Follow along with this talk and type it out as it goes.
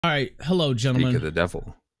All right, hello, gentlemen. Speak of the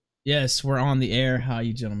devil. Yes, we're on the air. How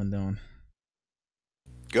you gentlemen doing?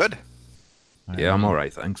 Good. All right, Yeah, I'm all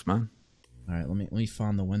right, thanks, man. All right, let me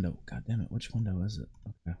find the window. God damn it, which window is it?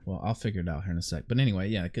 Okay, well, I'll figure it out here in a sec. But anyway,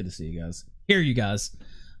 yeah, good to see you guys. Hear you guys.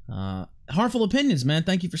 Harmful Opinions, man.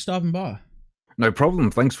 Thank you for stopping by. No problem.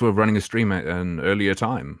 Thanks for running a stream at an earlier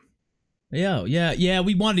time. Yeah.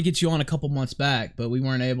 We wanted to get you on a couple months back, but we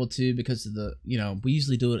weren't able to because of the, we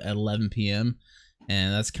usually do it at 11 p.m.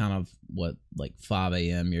 and that's kind of what, like 5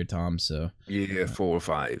 a.m. your time. So yeah, 4 or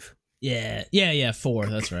 5. Yeah, 4.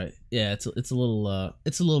 That's right. Yeah, it's a little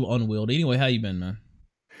unwieldy. Anyway, how you been, man?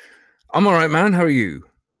 I'm all right, man. How are you?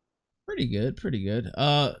 Pretty good.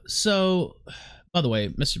 So, by the way,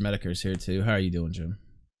 Mr. Metokurist here too. How are you doing, Jim?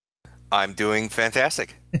 I'm doing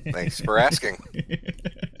fantastic. Thanks for asking.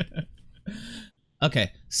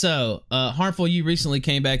 Okay, so Harmful, you recently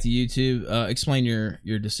came back to YouTube. Explain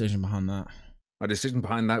your decision behind that. My decision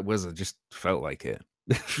behind that was I just felt like it.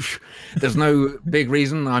 There's no big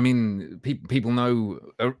reason. I mean, people know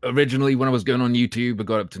originally when I was going on YouTube, I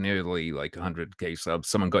got up to nearly like 100k subs.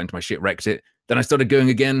 Someone got into my shit, wrecked it. Then I started going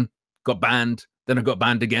again, got banned. Then I got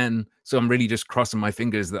banned again. So I'm really just crossing my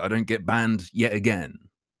fingers that I don't get banned yet again.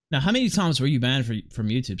 Now, how many times were you banned from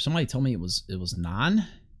YouTube? Somebody told me it was 9.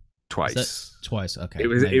 Twice. Twice. Okay. It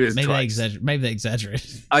was maybe twice. They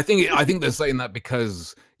exaggerated. I think they're saying that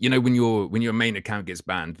because when your main account gets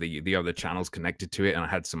banned, the other channels connected to it, and I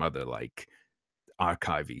had some other like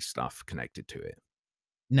archivey stuff connected to it.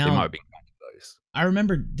 Now, they might have been banned for those. I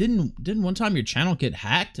remember didn't one time your channel get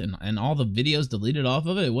hacked and all the videos deleted off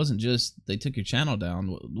of it? It wasn't just they took your channel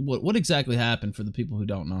down. What exactly happened for the people who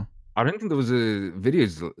don't know? I don't think there was a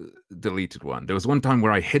videos deleted one. There was one time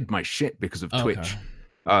where I hid my shit because of Twitch.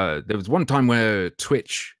 Okay. There was one time where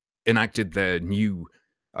Twitch enacted their new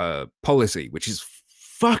policy, which is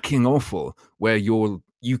fucking awful, where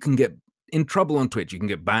you can get in trouble on Twitch, you can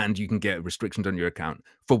get banned, you can get restrictions on your account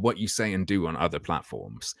for what you say and do on other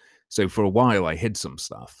platforms. So for a while, I hid some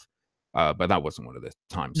stuff, but that wasn't one of the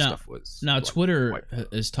times stuff was. Now like, Twitter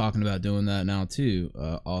is talking about doing that now too,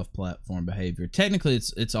 off-platform behavior. Technically,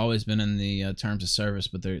 it's always been in the terms of service,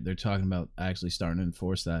 but they're talking about actually starting to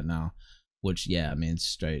enforce that now. Which, yeah, I mean, it's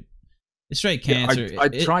straight cancer. Yeah, I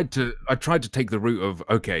tried to take the route of,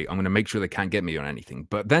 okay, I'm going to make sure they can't get me on anything.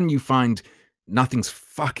 But then you find nothing's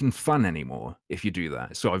fucking fun anymore if you do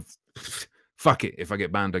that. So fuck it. If I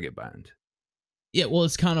get banned, I get banned. Yeah, well,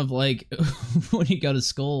 it's kind of like when you go to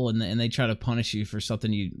school and they try to punish you for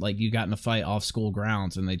something you got in a fight off school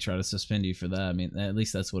grounds and they try to suspend you for that. I mean, at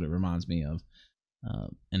least that's what it reminds me of.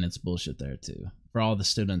 And it's bullshit there, too, for all the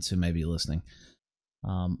students who may be listening.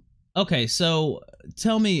 Okay, so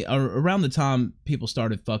tell me, around the time people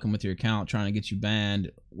started fucking with your account, trying to get you banned,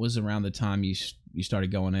 was around the time you started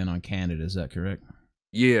going in on Candid, is that correct?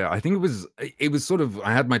 Yeah, I think it was sort of,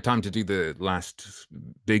 I had my time to do the last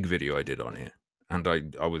big video I did on it. And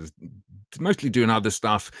I was mostly doing other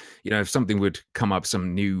stuff. If something would come up,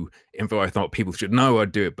 some new info I thought people should know,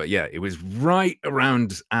 I'd do it. But yeah, it was right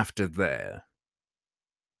around after there.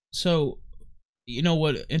 So,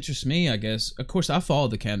 what interests me, I guess, of course, I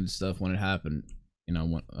followed the Candid stuff when it happened.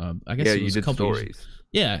 When I guess it was a couple years.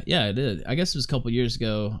 Yeah, I did. I guess it was a couple years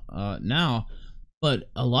ago now, but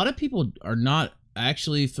a lot of people are not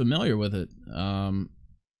actually familiar with it.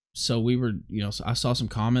 So we were, so I saw some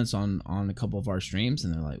comments on a couple of our streams,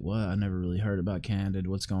 and they're like, "What? I never really heard about Candid.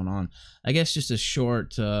 What's going on?" I guess just a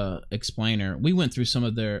short explainer. We went through some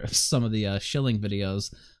of the shilling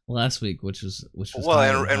videos last week, which was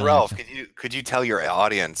well. And Ralph, could you tell your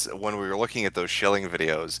audience when we were looking at those shilling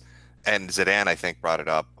videos, and Zidane I think brought it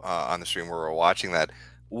up on the stream where we were watching that.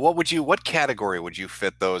 What category would you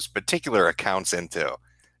fit those particular accounts into?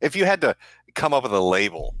 If you had to come up with a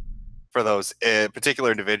label for those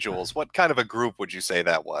particular individuals, what kind of a group would you say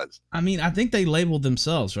that was? I mean, I think they labeled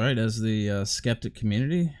themselves, right, as the skeptic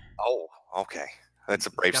community. Oh, okay. That's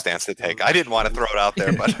a brave stance to take. I didn't want to throw it out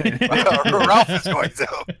there, but Ralph is going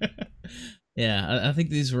to. Yeah, I think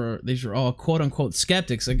these were all quote unquote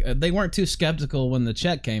skeptics. They weren't too skeptical when the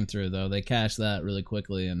check came through, though. They cashed that really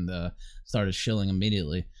quickly and started shilling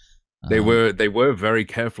immediately. They were very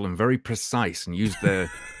careful and very precise and used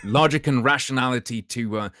their logic and rationality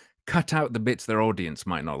to cut out the bits their audience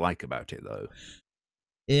might not like about it, though.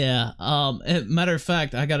 Yeah. Matter of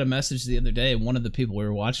fact, I got a message the other day. One of the people we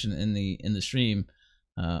were watching in the stream,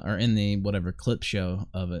 or in the whatever clip show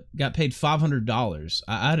of it, got paid $500.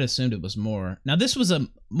 I'd assumed it was more. Now this was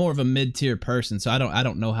more of a mid-tier person, so I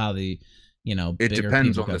don't know how the it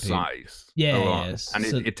depends on the size. Yeah, and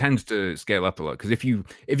it tends to scale up a lot because if you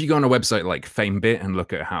go on a website like FameBit and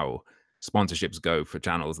look at how sponsorships go for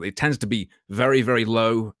channels. It tends to be very, very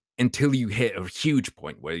low until you hit a huge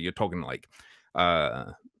point where you're talking like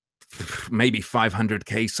maybe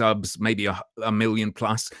 500k subs, maybe a million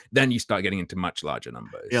plus. Then you start getting into much larger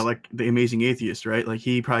numbers. Yeah, like the Amazing Atheist, right? Like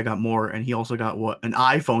he probably got more, and he also got what, an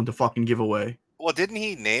iPhone to fucking give away. Well, didn't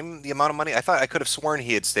he name the amount of money? I could have sworn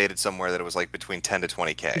he had stated somewhere that it was like between 10 to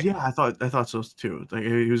 20k. Yeah, I thought so too. Like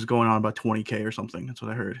he was going on about 20k or something. That's what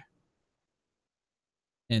I heard.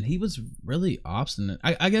 And he was really obstinate.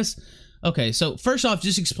 I guess. Okay, so first off,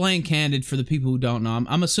 just explain Candid for the people who don't know.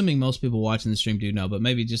 I'm assuming most people watching the stream do know, but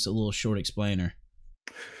maybe just a little short explainer.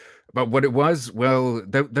 But what it was, well,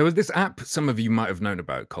 there was this app some of you might have known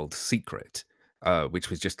about called Secret. Which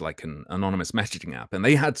was just like an anonymous messaging app, and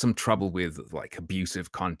they had some trouble with like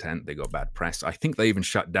abusive content. They got bad press. I think they even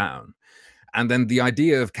shut down. And then the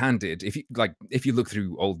idea of Candid, if you look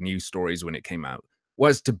through old news stories when it came out,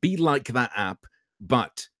 was to be like that app,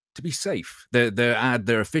 but to be safe.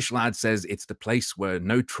 Their official ad says it's the place where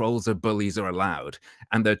no trolls or bullies are allowed.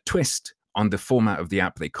 And the twist on the format of the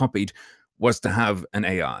app they copied was to have an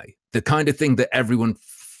AI, the kind of thing that everyone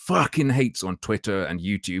fucking hates on Twitter and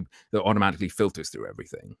YouTube that automatically filters through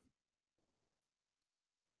everything.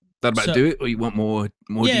 That about do it, or you want more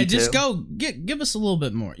yeah, detail? Just go give us a little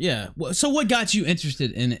bit more. Yeah. So what got you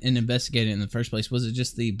interested in investigating in the first place? Was it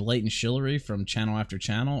just the blatant shillery from channel after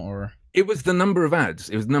channel, or it was the number of ads?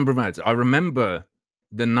 It was the number of ads. I remember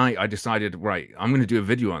the night I decided, right, I'm going to do a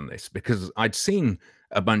video on this, because I'd seen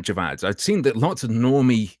a bunch of ads. I'd seen that lots of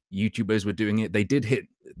normie YouTubers were doing it. They did hit,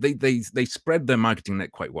 they spread their marketing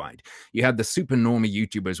net quite wide. You had the super normie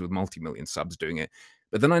YouTubers with multi-million subs doing it.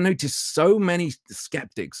 But then I noticed so many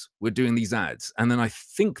skeptics were doing these ads. And then I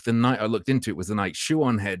think the night I looked into it was the night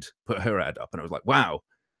Shoeonhead put her ad up. And I was like, wow,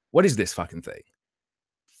 what is this fucking thing?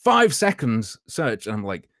 5 seconds search. And I'm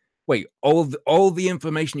like, wait, all the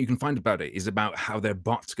information you can find about it is about how their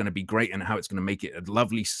bot's going to be great and how it's going to make it a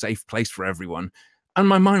lovely, safe place for everyone. And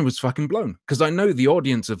my mind was fucking blown, because I know the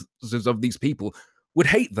audience of these people would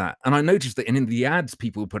hate that. And I noticed that in the ads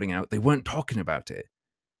people were putting out, they weren't talking about it.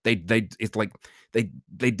 It's like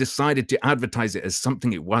they decided to advertise it as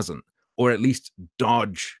something it wasn't, or at least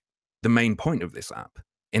dodge the main point of this app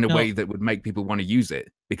in a way that would make people want to use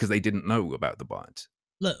it because they didn't know about the bot.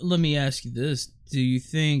 Let me ask you this. Do you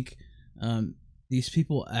think these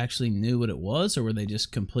people actually knew what it was, or were they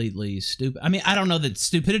just completely stupid? I mean, I don't know that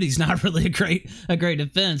stupidity is not really a great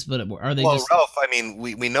defense, but are they just... Ralph, I mean,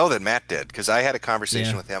 we know that Matt did, because I had a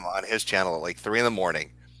conversation with him on his channel at like 3 in the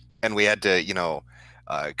morning, and we had to,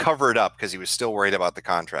 cover it up because he was still worried about the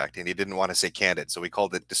contract and he didn't want to say Candid, so we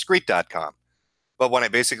called it discreet.com. But when I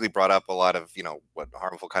basically brought up a lot of, what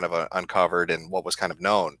Harmful kind of uncovered and what was kind of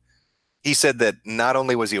known, he said that not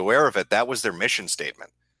only was he aware of it, that was their mission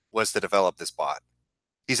statement, was to develop this bot.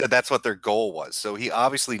 He said that's what their goal was. So he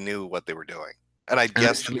obviously knew what they were doing. And I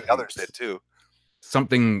guess the others did too.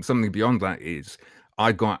 Something beyond that is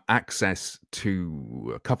I got access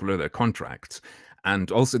to a couple of their contracts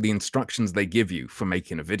and also the instructions they give you for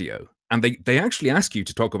making a video. And they actually ask you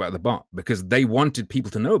to talk about the bot because they wanted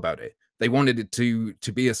people to know about it. They wanted it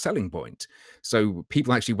to be a selling point. So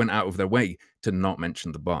people actually went out of their way to not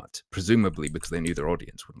mention the bot, presumably because they knew their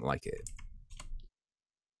audience wouldn't like it.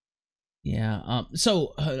 Yeah.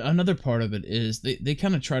 So another part of it is they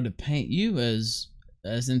kind of tried to paint you as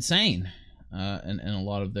insane, and a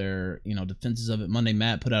lot of their defenses of it. Monday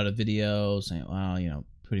Matt put out a video saying, "Wow,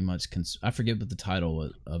 pretty much." I forget what the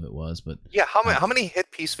title of it was, but yeah. How many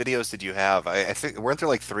hit piece videos did you have? I think weren't there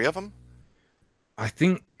like 3 of them? I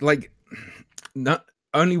think not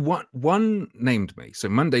only one named me. So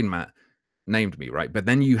Mundane Matt named me, right? But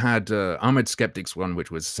then you had Ahmed Skeptics one,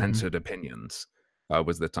 which was Censored Opinions.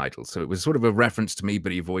 Was the title. So it was sort of a reference to me,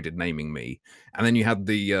 but he avoided naming me. And then you had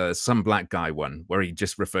the Some Black Guy one, where he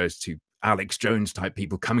just refers to Alex Jones type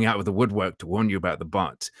people coming out of the woodwork to warn you about the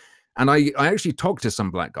bot. And I actually talked to Some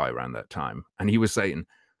Black Guy around that time, and he was saying,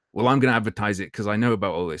 well, I'm going to advertise it because I know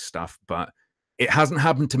about all this stuff, but it hasn't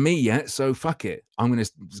happened to me yet, so fuck it. I'm going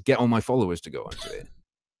to get all my followers to go onto it.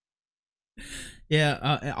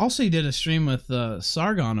 Yeah. Also, you did a stream with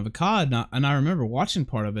Sargon of Akkad, and I remember watching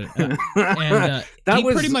part of it. And he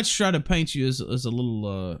pretty much tried to paint you as a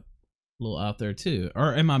little out there too.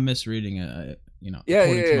 Or am I misreading it?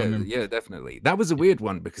 Yeah, definitely. That was a weird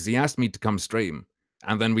one because he asked me to come stream,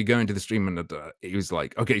 and then we go into the stream, and he was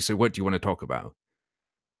like, "Okay, so what do you want to talk about?"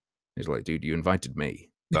 He's like, "Dude, you invited me."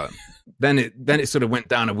 But then it sort of went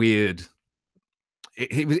down a weird.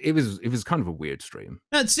 It was kind of a weird stream.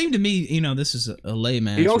 It seemed to me, this is a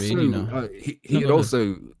layman's he also, read. he had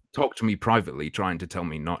also talked to me privately, trying to tell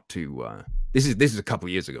me not to This is a couple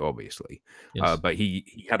of years ago, obviously. Yes. But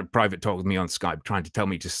he had a private talk with me on Skype trying to tell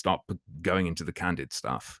me to stop going into the candid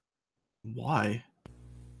stuff. Why?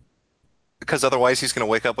 Because otherwise he's going to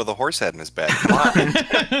wake up with a horse head in his bed.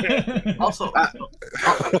 Also,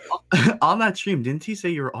 on that stream, didn't he say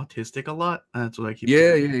you're autistic a lot? That's what I keep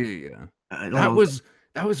saying.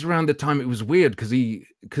 That was around the time it was weird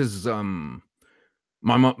because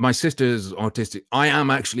my sister's autistic. I am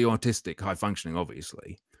actually autistic, high functioning,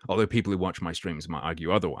 obviously. Although people who watch my streams might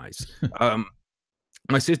argue otherwise.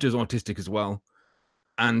 My sister's autistic as well,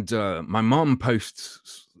 and my mom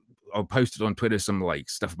posted on Twitter some like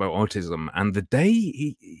stuff about autism. And the day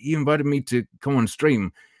he invited me to come on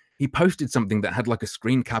stream, he posted something that had like a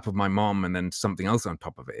screen cap of my mom and then something else on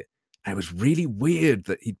top of it. And it was really weird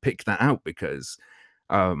that he'd picked that out because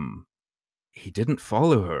he didn't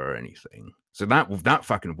follow her or anything. So that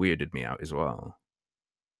fucking weirded me out as well.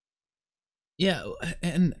 Yeah,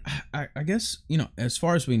 and I guess, you know, as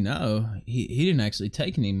far as we know, he didn't actually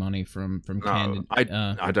take any money from Candid.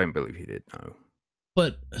 I don't believe he did, no.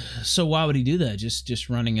 But so why would he do that? Just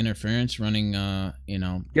running interference, running you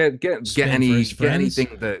know, get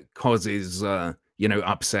anything that causes you know,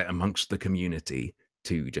 upset amongst the community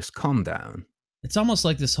to just calm down. It's almost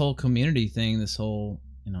like this whole community thing, this whole,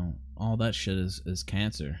 you know, all that shit is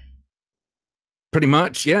cancer. Pretty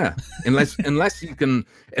much, yeah. Unless you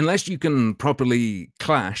can properly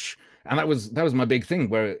clash. And that was my big thing,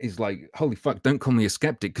 where it's like, holy fuck, don't call me a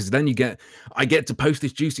skeptic, because then I get to post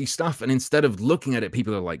this juicy stuff, and instead of looking at it,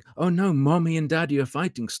 people are like, oh no, mommy and daddy are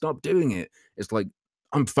fighting, stop doing it. It's like,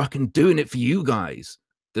 I'm fucking doing it for you guys,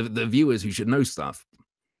 the viewers who should know stuff.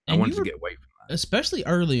 And I wanted to get away from that. Especially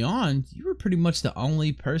early on, you were pretty much the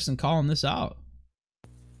only person calling this out.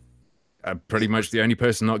 Pretty much the only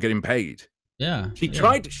person not getting paid. Yeah. She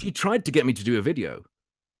tried to get me to do a video.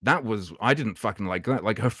 I didn't fucking like that.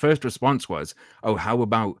 Like, her first response was, oh, how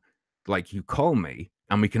about like you call me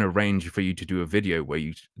and we can arrange for you to do a video where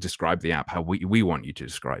you describe the app how we want you to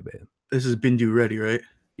describe it. This is Bindu Ready, right?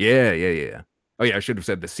 Yeah. Oh yeah, I should have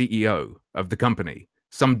said the CEO of the company.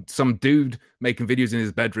 Some dude making videos in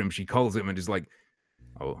his bedroom. She calls him and is like,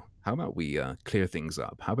 oh, how about we clear things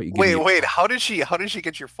up? How about you wait, how did she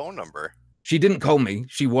get your phone number? She didn't call me.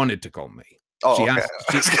 She wanted to call me. Oh, she okay.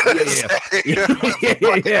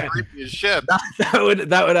 Yeah. Creepy as shit. That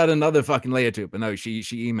would add another fucking layer to it. But no, she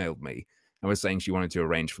emailed me and was saying she wanted to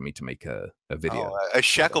arrange for me to make a video. Oh, a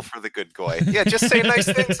shekel for the good guy. Yeah, just say nice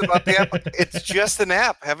things about the app. It's just an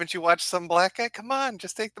app. Haven't you watched Some Black Guy? Come on,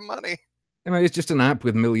 just take the money. I mean, it's just an app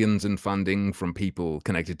with millions in funding from people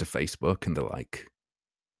connected to Facebook and the like.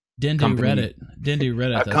 Dindu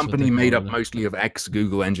Reddit. A company made up mostly of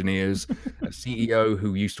ex-Google engineers, a CEO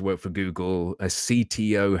who used to work for Google, a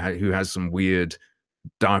CTO who has some weird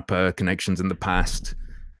DARPA connections in the past.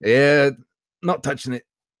 Yeah, not touching it.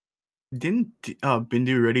 Didn't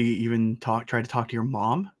Bindu Ready even try to talk to your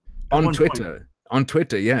mom? On Twitter. On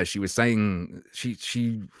Twitter, yeah. She was saying,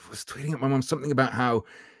 she was tweeting at my mom something about how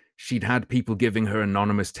she'd had people giving her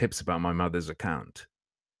anonymous tips about my mother's account,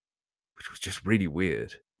 which was just really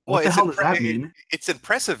weird. What the hell does that mean? It's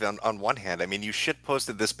impressive on one hand. I mean, you shit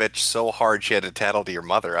posted this bitch so hard she had to tattle to your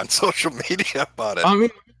mother on social media about it. I mean,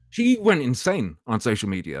 she went insane on social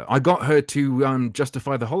media. I got her to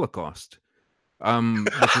justify the Holocaust. I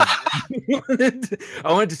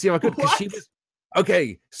wanted to see if I could, because she was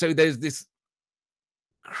okay. So there's this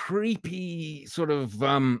creepy sort of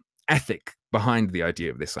ethic behind the idea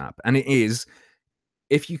of this app, and it is,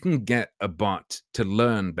 if you can get a bot to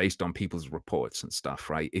learn based on people's reports and stuff,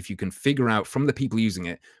 right? If you can figure out from the people using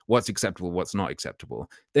it what's acceptable, what's not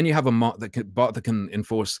acceptable, then you have a bot that can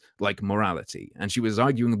enforce like morality. And she was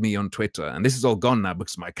arguing with me on Twitter, and this is all gone now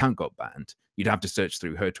because my account got banned. You'd have to search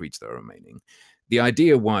through her tweets that are remaining. The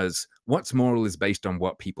idea was, what's moral is based on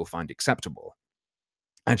what people find acceptable.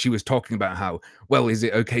 And she was talking about how, well, is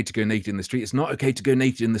it okay to go naked in the street? It's not okay to go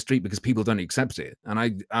naked in the street because people don't accept it.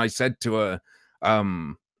 And I said to her,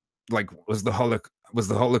 like, was the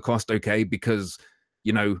Holocaust okay because,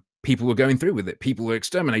 you know, people were going through with it, people were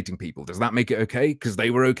exterminating people, does that make it okay because they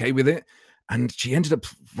were okay with it? And she ended up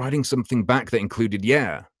writing something back that included,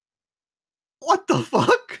 yeah. What the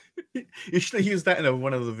fuck? You should have used that in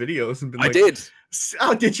one of the videos and been like, I did.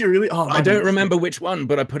 Oh, did you really? Oh, I don't remember which one,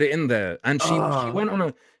 but I put it in there. And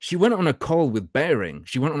she went on a call with Bearing.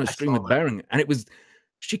 She went on a stream with Bearing, and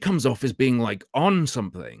she comes off as being like on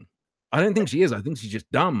something. I don't think she is. I think she's just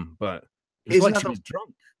dumb, but it's like she was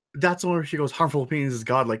drunk. That's the one where she goes, harmful opinions is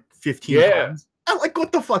God like 15 times. I'm like,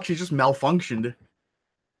 what the fuck? She just malfunctioned.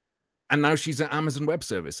 And now she's at Amazon Web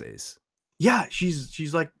Services. Yeah,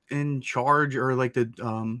 she's like in charge or like the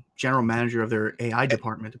general manager of their AI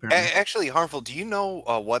department. Apparently, actually, Harmful. Do you know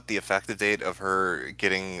what the effective date of her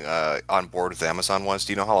getting on board with Amazon was?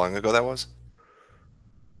 Do you know how long ago that was?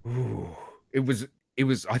 Ooh, it was.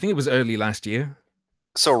 I think it was early last year.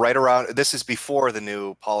 So right around. This is before the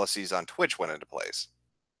new policies on Twitch went into place.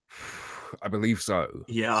 I believe so.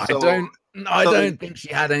 Yeah. I don't think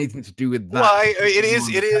she had anything to do with that. Well,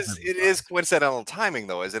 it is coincidental timing,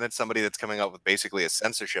 though, isn't it? Somebody that's coming up with basically a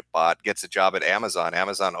censorship bot gets a job at Amazon.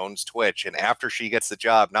 Amazon owns Twitch, and after she gets the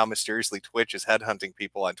job, now mysteriously Twitch is headhunting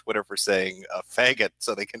people on Twitter for saying "faggot"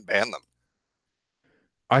 so they can ban them.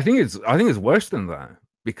 I think it's worse than that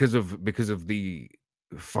because of the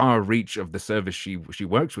far reach of the service she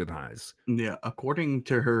works with has. Yeah, according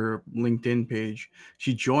to her LinkedIn page,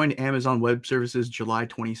 she joined Amazon Web Services July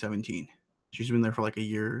 2017. She's been there for like a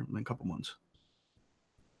year and a couple months.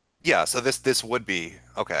 Yeah, so this would be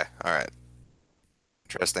okay. All right,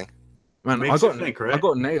 interesting. Man, I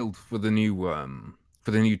got nailed for the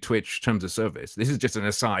new Twitch terms of service. This is just an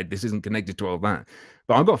aside. This isn't connected to all that.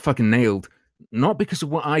 But I got fucking nailed not because of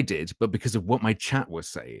what I did, but because of what my chat was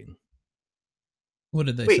saying. What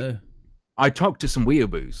did they say? I talked to some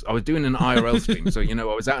weeaboos. I was doing an IRL stream, so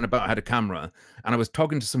I was out and about. I had a camera, and I was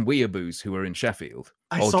talking to some weeaboos who were in Sheffield.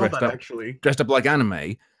 I saw that actually, dressed up like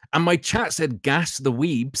anime. And my chat said "gas the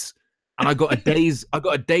weebs," and I got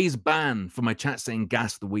a day's ban for my chat saying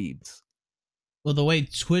 "gas the weebs." Well, the way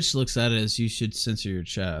Twitch looks at it is you should censor your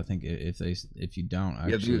chat. I think if you don't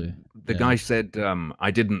actually, the guy said I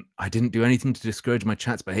didn't do anything to discourage my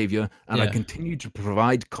chat's behavior, and I continued to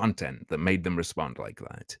provide content that made them respond like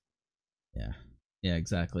that. Yeah,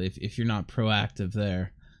 exactly. If you're not proactive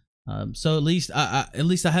there, so at least I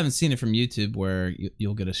haven't seen it from YouTube where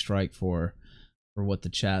you'll get a strike for what the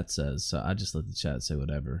chat says. So I just let the chat say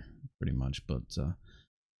whatever, pretty much. But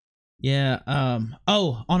yeah.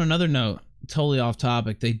 Oh, on another note. Totally off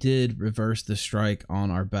topic, they did reverse the strike on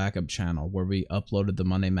our backup channel where we uploaded the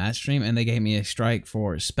Monday match stream, and they gave me a strike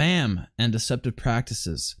for spam and deceptive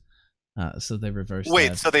practices. So they reversed. Wait,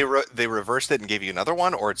 that. So they reversed it and gave you another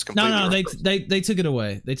one, or it's completely? No, they took it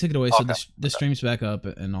away. They took it away, okay. So the stream's back up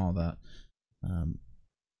and all that. All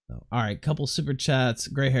right, couple super chats.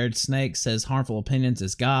 Gray-haired Snake says Harmful Opinions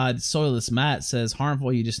is God. Soilless Matt says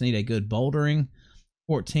Harmful, you just need a good bouldering.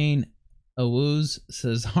 14 Owooz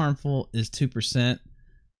says Harmful is 2%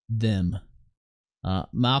 them.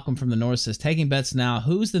 Malcolm from the North says taking bets now.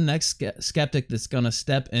 Who's the next skeptic that's going to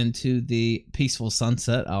step into the peaceful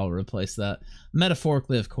sunset? I'll replace that.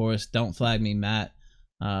 Metaphorically, of course. Don't flag me, Matt.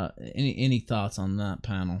 Any thoughts on that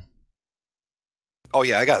panel? Oh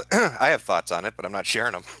yeah, I have thoughts on it, but I'm not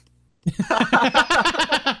sharing them.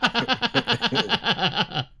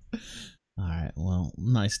 Alright, well,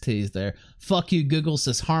 nice tease there. Fuck you, Google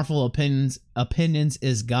says Harmful Opinions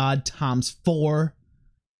is God times 4.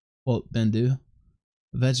 Quote Bendu.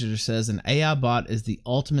 Vegetator says an AI bot is the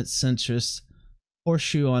ultimate centrist.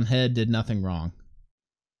 Horseshoe on head did nothing wrong.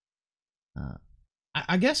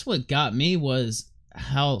 I guess what got me was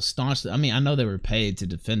how staunch. I mean, I know they were paid to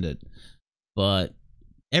defend it, but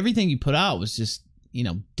everything you put out was just,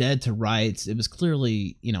 dead to rights. It was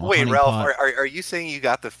clearly, Wait, Ralph, are you saying you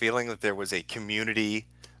got the feeling that there was a community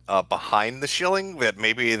behind the shilling, that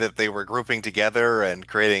maybe that they were grouping together and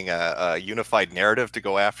creating a unified narrative to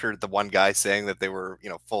go after the one guy saying that they were,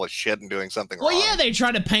 full of shit and doing something wrong? Well, yeah, they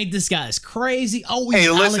tried to paint this guy as crazy. Oh, he's hey,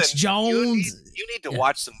 listen, Alex Jones. You need to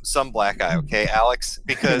watch some Black Guy, okay, Alex?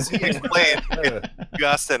 Because he explained it's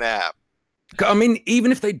just an app. I mean,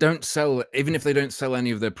 even if they don't sell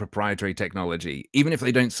any of their proprietary technology, even if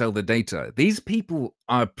they don't sell the data, these people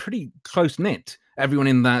are pretty close-knit. Everyone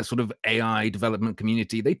in that sort of AI development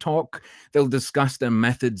community, they talk, they'll discuss their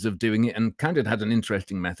methods of doing it, and Candid had an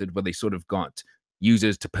interesting method where they sort of got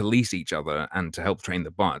users to police each other and to help train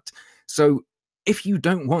the bot. So if you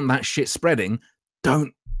don't want that shit spreading,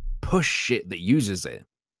 don't push shit that uses it.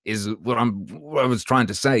 Is what I was trying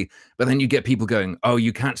to say. But then you get people going, oh,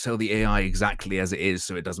 you can't sell the AI exactly as it is,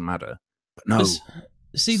 so it doesn't matter. But no,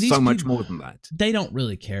 see, these so much more than that. They don't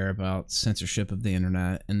really care about censorship of the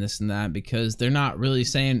internet and this and that, because they're not really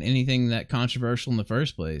saying anything that controversial in the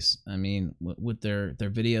first place. I mean, with their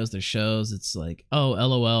videos, their shows, it's like, oh,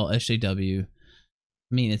 LOL, SJW. I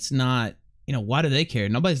mean, it's not, why do they care?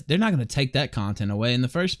 They're not going to take that content away in the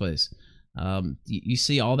first place. You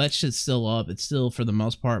see all that shit's still up. It's still, for the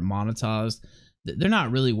most part, monetized. They're not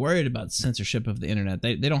really worried about censorship of the internet.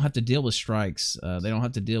 They don't have to deal with strikes. They don't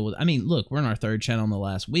have to deal with, I mean, look, we're on our 3rd channel in the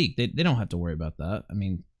last week. They don't have to worry about that. I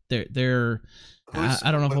mean, they're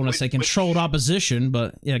I don't know if I want to say controlled opposition,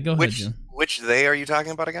 but yeah, go ahead, Jim. Which they are you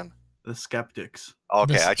talking about again? the Sceptics.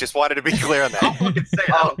 Okay, I just wanted to be clear on that. I'll fucking say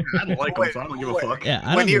I don't like them, so I don't give a fuck. Yeah,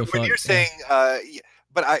 I don't give a fuck. When you're saying,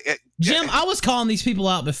 but Jim, I was calling these people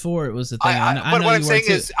out before it was a thing. But what I'm saying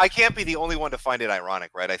is, I can't be the only one to find it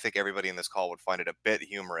ironic, right? I think everybody in this call would find it a bit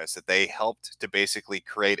humorous that they helped to basically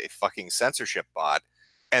create a fucking censorship bot,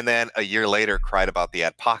 and then a year later cried about the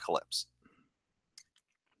apocalypse.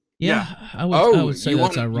 Yeah, I would say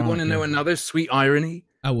that's ironic. You want to know another sweet irony?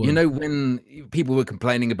 I would. You know, when people were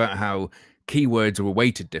complaining about how keywords were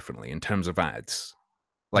weighted differently in terms of ads,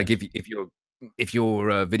 like if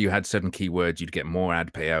your video had certain keywords, you'd get more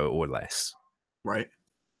ad payout or less. Right.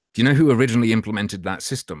 Do you know who originally implemented that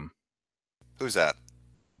system? Who's that?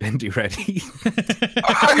 Bendy Ready.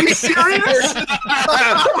 Are you serious?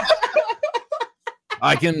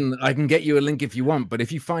 I can get you a link if you want, but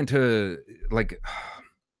if you find her, like,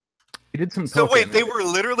 he did some. So wait, they were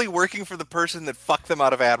literally working for the person that fucked them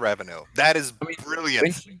out of ad revenue. That is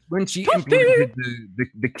brilliant. When she implemented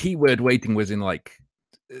the keyword weighting was in like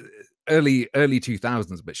early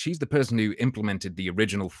 2000s, but she's the person who implemented the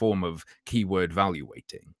original form of keyword value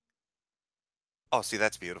weighting. Oh, see,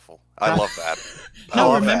 that's beautiful. I love that.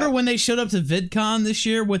 No, remember when they showed up to VidCon this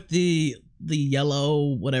year with the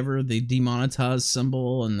yellow whatever, the demonetized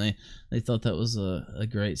symbol, and they thought that was a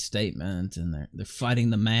great statement, and they're fighting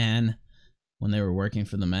the man when they were working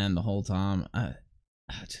for the man the whole time. I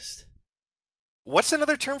just. What's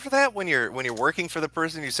another term for that? When you're working for the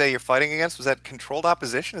person you say you're fighting against? Was that controlled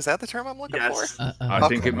opposition? Is that the term I'm looking for? I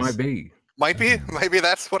think it might be. Might be. Maybe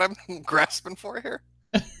that's what I'm grasping for here.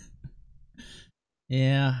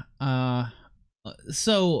 Yeah.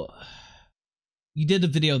 So you did a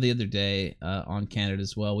video the other day on Candid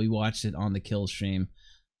as well. We watched it on the kill stream.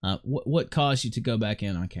 What caused you to go back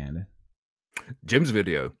in on Candid? Jim's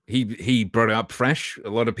video. He brought it up fresh. A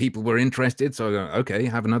lot of people were interested, so I go, okay,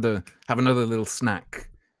 have another little snack.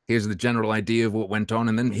 Here's the general idea of what went on,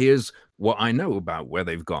 and then here's what I know about where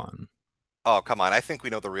they've gone. Oh, come on. I think we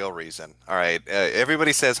know the real reason. All right.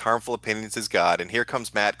 Everybody says Harmful Opinions is God, and here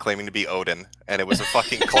comes Matt claiming to be Odin, and it was a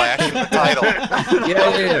fucking clash in the title.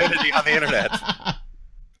 Yeah. On the internet.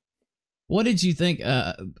 What did you think?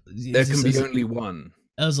 There can be only one.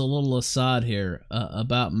 As a little aside here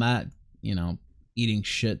about Matt, eating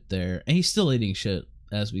shit there, and he's still eating shit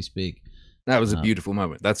as we speak. That was a beautiful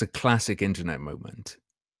moment. That's a classic internet moment.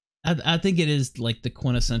 I think it is like the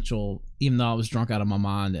quintessential, even though I was drunk out of my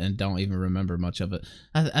mind and don't even remember much of it,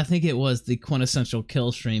 I think it was the quintessential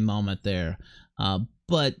kill stream moment there.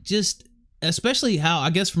 But just especially how,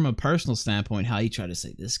 I guess from a personal standpoint, how he tried to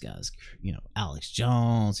say this guy's, Alex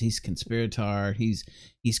Jones, he's conspirator, he's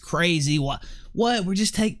crazy. What? We're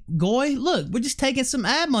just we're just taking some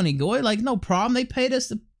ad money, Goy. Like, no problem. They paid us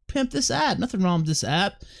to pimp this ad. Nothing wrong with this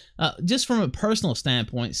ad. Just from a personal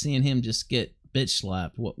standpoint, seeing him just get bitch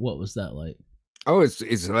slapped, what was that like? Oh, it's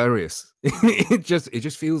hilarious. it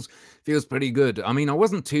just feels pretty good. I mean, I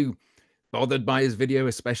wasn't too bothered by his video,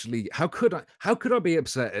 especially how could I be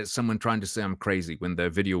upset at someone trying to say I'm crazy when their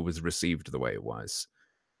video was received the way it was?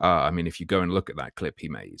 I mean, if you go and look at that clip he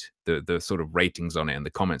made, the sort of ratings on it and the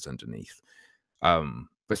comments underneath,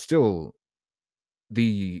 but still,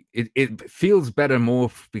 it feels better more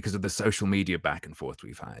because of the social media back and forth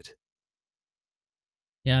we've had.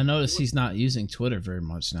 Yeah, I noticed he's not using Twitter very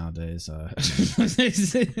much nowadays.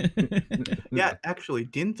 Yeah, actually,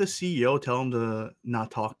 didn't the CEO tell him to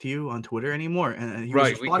not talk to you on Twitter anymore? And he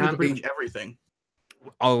was responding to pretty much everything.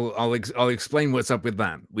 I'll explain what's up with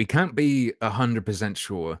that. We can't be 100%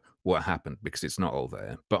 sure what happened because it's not all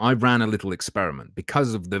there. But I ran a little experiment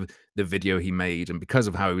because of the video he made and because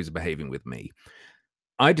of how he was behaving with me.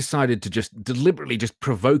 I decided to just deliberately just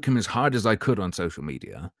provoke him as hard as I could on social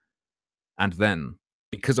media, and then,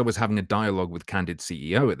 because I was having a dialogue with Candid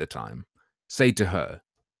CEO at the time, say to her,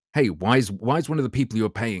 hey, why is one of the people you're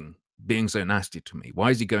paying being so nasty to me? Why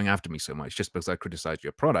is he going after me so much just because I criticized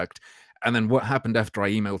your product? And then what happened after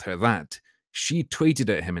I emailed her that? She tweeted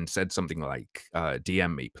at him and said something like,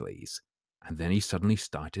 DM me, please. And then he suddenly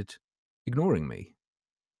started ignoring me.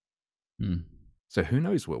 So who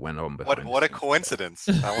knows what went on behind What a coincidence.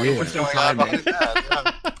 I wonder what's going on behind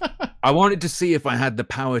that. I wanted to see if I had the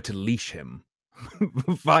power to leash him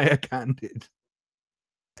via Candid.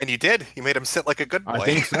 And you did. You made him sit like a good boy. I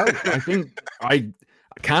think so. I think I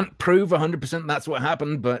can't prove 100% that's what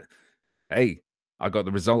happened, but hey, I got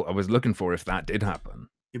the result I was looking for if that did happen.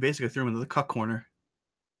 You basically threw him into the cuck corner.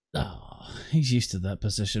 Oh, he's used to that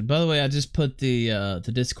position. By the way, I just put the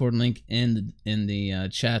Discord link in the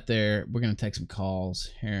chat there. We're gonna take some calls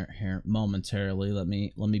here momentarily. Let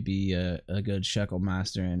me be a good shekel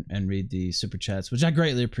master and read the super chats, which I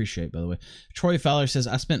greatly appreciate. By the way, Troy Fowler says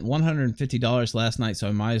I spent $150 last night, so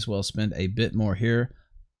I might as well spend a bit more here.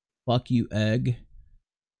 Fuck you, egg.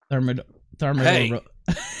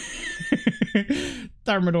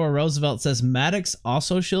 Thermidor Roosevelt says Maddox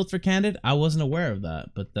also shielded for Candid. I wasn't aware of that,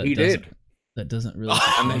 but that doesn't really.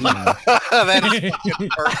 That is fucking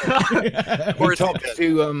perfect. He talked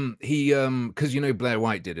to because you know Blair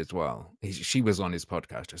White did as well. She was on his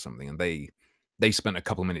podcast or something, and they spent a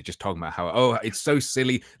couple minutes just talking about how it's so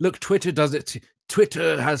silly. Look, Twitter does it.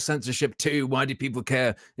 Twitter has censorship too. Why do people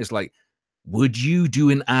care? It's like, would you do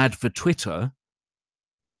an ad for Twitter?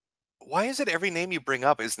 Why is it every name you bring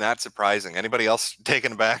up is not surprising? Anybody else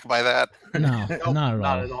taken aback by that? No,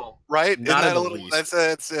 not at all. Right? Not Isn't that a little?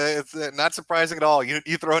 It's not surprising at all. You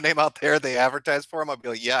throw a name out there, they advertise for him. I'd be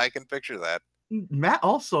like, yeah, I can picture that. Matt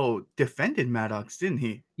also defended Maddox, didn't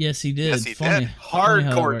he? Yes, he did. Yes, he did.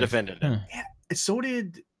 Hardcore defended him. Yeah, so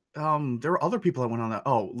did there were other people that went on that.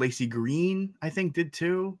 Oh, Lacey Green, I think, did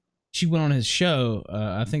too. She went on his show.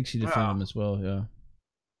 I think she defended him as well. Yeah.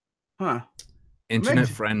 Huh. Internet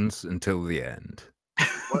friends until the end.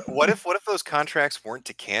 What if those contracts weren't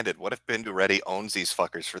to Candid? What if Bindu Reddy owns these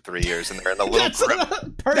fuckers for 3 years and they're in a little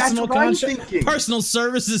personal contract, personal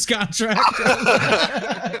services contract,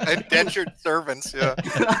 indentured servants? Yeah,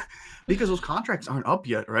 because those contracts aren't up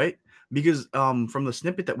yet, right? Because from the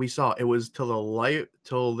snippet that we saw, it was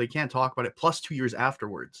till they can't talk about it plus 2 years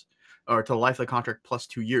afterwards, or till the life of the contract plus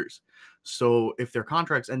 2 years. So if their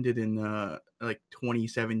contracts ended in like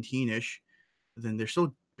 2017-ish, then they're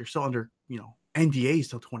still under, you know, NDAs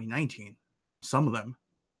till 2019. Some of them.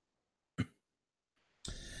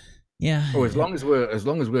 Yeah. Oh, as long as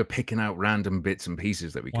we're picking out random bits and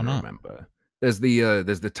pieces that we can remember. There's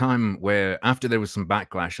the time where after there was some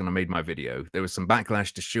backlash and I made my video, there was some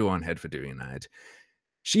backlash to Shoe on Head for doing an ad.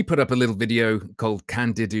 She put up a little video called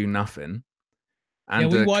Can Do Nothing. And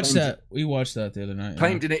we watched that. We watched that the other night.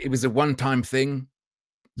 Claimed in it was a one-time thing.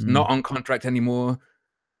 It's not on contract anymore,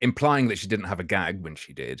 implying that she didn't have a gag when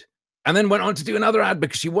she did. And then went on to do another ad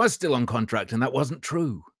because she was still on contract, and that wasn't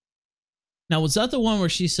true. Now, was that the one where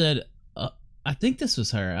she said, I think this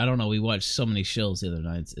was her. I don't know. We watched so many shows the other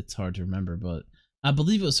night. It's hard to remember, but I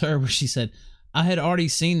believe it was her where she said, I had already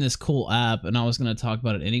seen this cool app and I was going to talk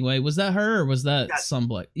about it anyway. Was that her or was that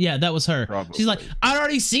somebody? Yeah, that was her. Probably. She's like, I'd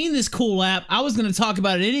already seen this cool app. I was going to talk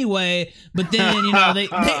about it anyway, but then, you know, they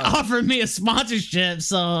offered me a sponsorship.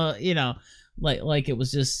 So, you know, like it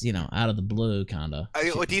was just, you know, out of the blue, kind of.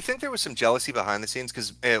 Do you think there was some jealousy behind the scenes?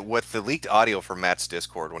 Because with the leaked audio from Matt's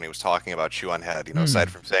Discord when he was talking about Shoe on Head, you know, aside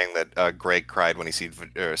from saying that Greg cried when he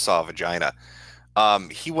saw a vagina,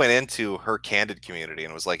 he went into her Candid community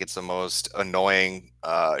and was like, it's the most annoying,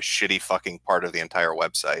 shitty fucking part of the entire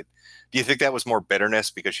website. Do you think that was more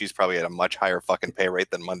bitterness because she's probably at a much higher fucking pay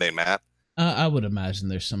rate than Monday Matt? I would imagine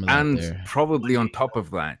there's some of that and there. Probably on top of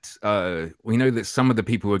that, we know that some of the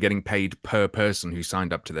people were getting paid per person who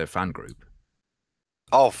signed up to their fan group.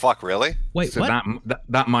 Oh, fuck, really? Wait, so what?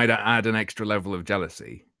 that might add an extra level of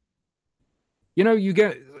jealousy. You know, you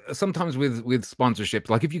get sometimes with sponsorships,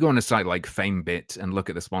 like if you go on a site like FameBit and look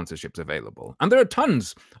at the sponsorships available, and there are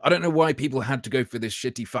tons. I don't know why people had to go for this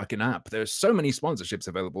shitty fucking app. There's so many sponsorships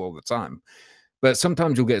available all the time. But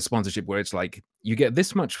sometimes you'll get a sponsorship where it's like, you get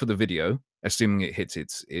this much for the video, assuming it hits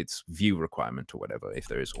its view requirement or whatever, if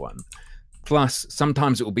there is one. Plus,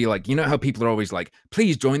 sometimes it will be like, you know how people are always like,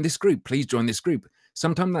 please join this group, please join this group.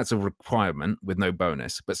 Sometimes that's a requirement with no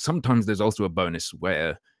bonus, but sometimes there's also a bonus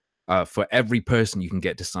where for every person you can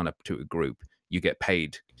get to sign up to a group, you get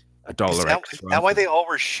paid $1 extra. Is that why they all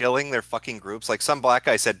were shilling their fucking groups? Like some black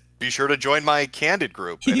guy said, be sure to join my Candid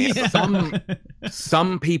group. And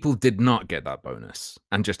some people did not get that bonus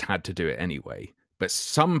and just had to do it anyway. But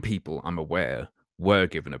some people, I'm aware, were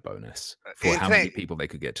given a bonus for how many people they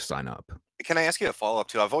could get to sign up. Can I ask you a follow-up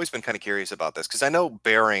too? I've always been kind of curious about this because I know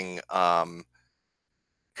Bering,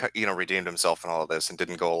 you know, redeemed himself and all of this and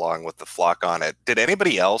didn't go along with the flock on it. Did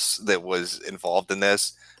anybody else that was involved in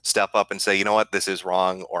this step up and say, you know what, this is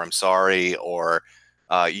wrong, or I'm sorry, or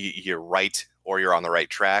you're right, or you're on the right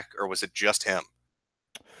track, or was it just him?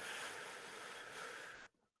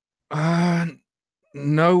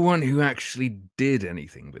 No one who actually did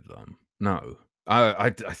anything with them. No.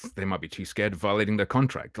 They might be too scared of violating their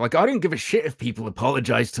contract. Like, I don't give a shit if people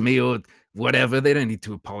apologize to me or whatever. They don't need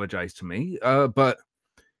to apologize to me. But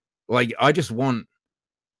like, I just want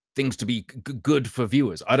things to be good for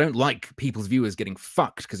viewers. I don't like people's viewers getting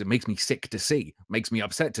fucked because it makes me sick to see. It makes me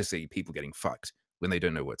upset to see people getting fucked when they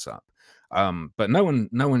don't know what's up. But no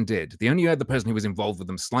one did. The only other person who was involved with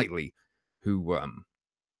them slightly, who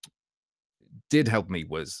did help me,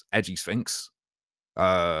 was Edgy Sphinx,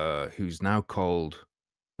 who's now called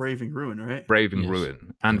Braving Ruin, right? Braving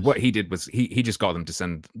Ruin. And what he did was he just got them to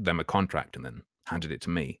send them a contract and then handed it to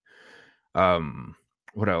me.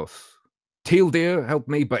 What else? Teal Deer helped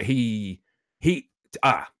me, but I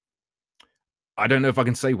don't know if I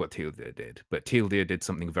can say what Teal Deer did, but Teal Deer did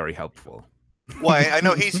something very helpful. Well, I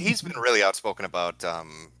know he's been really outspoken about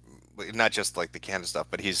not just like the Canada stuff,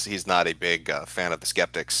 but he's not a big fan of the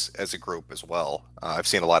Skeptics as a group as well. I've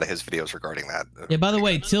seen a lot of his videos regarding that. Yeah. By the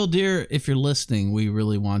way, Teal Deer, if you're listening, we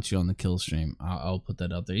really want you on the kill stream. I'll put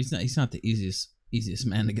that out there. He's not the easiest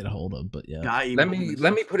man to get a hold of, but yeah. Let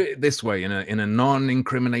me put it this way, in a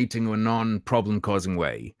non-incriminating or non-problem causing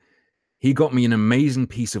way. He got me an amazing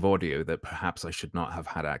piece of audio that perhaps I should not have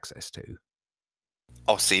had access to.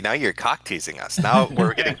 Oh, see, now you're cock teasing us. Now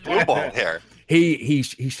we're getting blue-balled here. He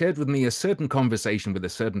shared with me a certain conversation with a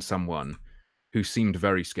certain someone who seemed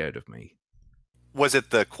very scared of me. Was it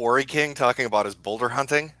the Quarry King talking about his boulder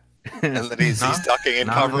hunting? And then he's ducking and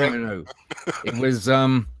covering? No. It was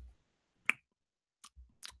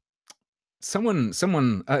someone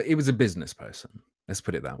it was a business person, let's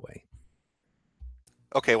put it that way.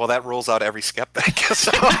 Okay, well that rules out every skeptic.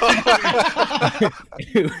 So.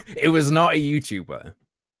 It was not a YouTuber.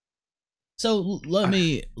 So let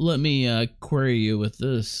me query you with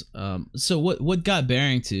this. So what got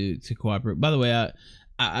Baring to cooperate? By the way,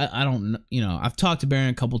 I don't, I've talked to Baring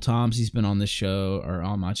a couple times. He's been on this show or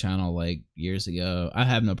on my channel like years ago. I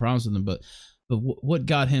have no problems with him, but what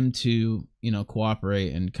got him to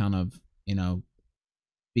cooperate and kind of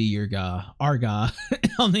be your guy, our guy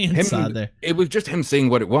on the inside there? It was just him seeing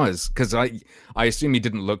what it was, because I assume he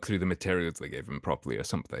didn't look through the materials they gave him properly or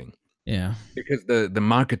something. Yeah, because the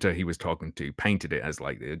marketer he was talking to painted it as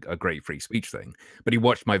like a great free speech thing, but he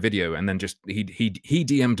watched my video and then just he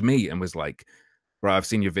DM'd me and was like, "Bro, I've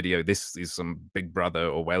seen your video. This is some Big Brother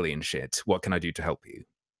Orwellian shit. What can I do to help you?"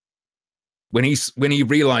 When he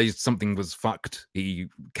realized something was fucked, he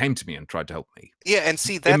came to me and tried to help me. Yeah, and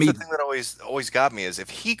see, that's the thing that always got me, is if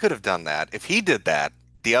he could have done that, if he did that,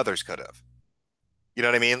 the others could have. You know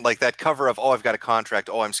what I mean? Like that cover of, "Oh, I've got a contract.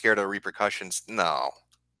 Oh, I'm scared of repercussions." No,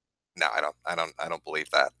 I don't believe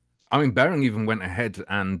that. I mean, Baring even went ahead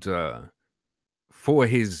and for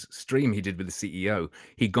his stream he did with the CEO,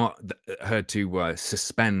 he got her to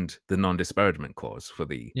suspend the non-disparagement clause for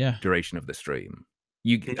the duration of the stream.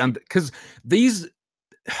 And because these,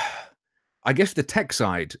 I guess the tech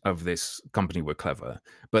side of this company were clever,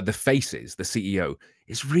 but the faces, the CEO,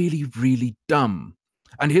 is really, really dumb.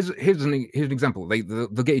 And here's an example. They'll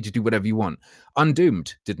get you to do whatever you want.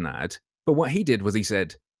 Undoomed didn't add, but what he did was he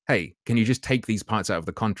said, "Hey, can you just take these parts out of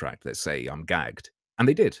the contract that say I'm gagged?" And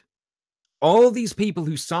they did. All these people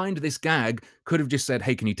who signed this gag could have just said,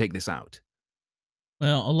 "Hey, can you take this out?"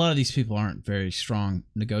 Well, a lot of these people aren't very strong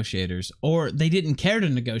negotiators, or they didn't care to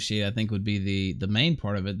negotiate, I think would be the main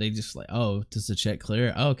part of it. They just like, "Oh, does the check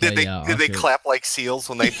clear?" Okay, did they clap like seals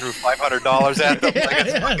when they threw $500 at them like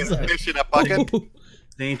a fucking fish in a bucket?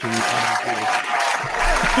 They need to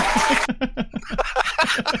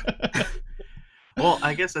Well,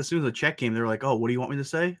 I guess as soon as the check came, they were like, "Oh, what do you want me to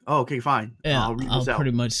say?" "Oh, okay, fine. Yeah, I'll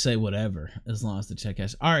pretty much say whatever as long as the check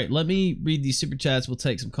cash." All right, let me read these super chats. We'll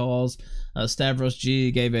take some calls. Stavros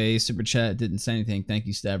G gave a super chat, didn't say anything. Thank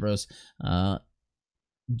you, Stavros.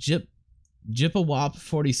 Jipawop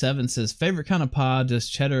 47 says, "Favorite kind of pie? Does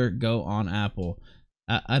cheddar go on apple?"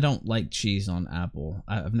 I don't like cheese on apple.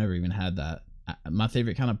 I've never even had that. My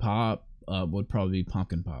favorite kind of pie would probably be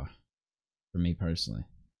pumpkin pie for me personally.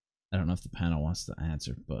 I don't know if the panel wants to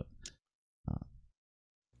answer, but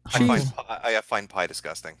I find pie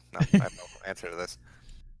disgusting. No, I have no answer to this.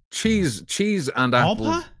 Cheese and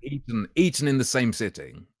apple eaten in the same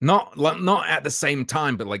sitting, not at the same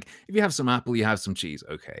time, but like if you have some apple, you have some cheese.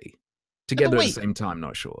 Okay, together at the same time,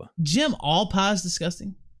 not sure. Jim, all pie is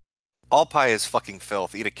disgusting. All pie is fucking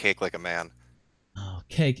filth. Eat a cake like a man. Oh,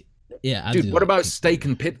 cake. Yeah, dude. What about steak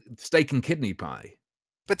and kidney pie?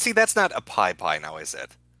 But see, that's not a pie now, is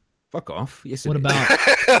it? Fuck off. Yes, what about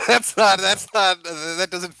that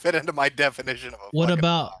doesn't fit into my definition of a what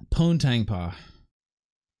about poontang pie?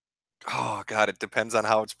 Oh god, it depends on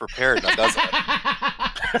how it's prepared, now, doesn't it?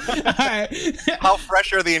 All right. How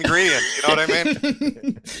fresh are the ingredients? You know what I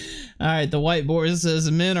mean? All right, the whiteboard says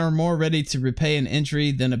men are more ready to repay an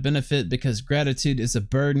injury than a benefit because gratitude is a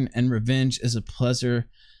burden and revenge is a pleasure.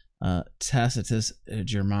 Tacitus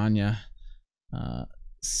Germania.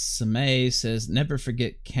 Samay says, never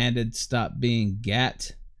forget Candid stop being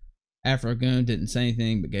gat. Afrogoon didn't say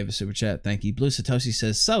anything but gave a super chat. Thank you. Blue Satoshi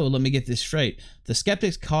says, so let me get this straight. The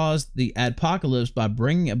skeptics caused the adpocalypse by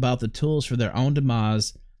bringing about the tools for their own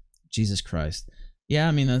demise. Jesus Christ. Yeah,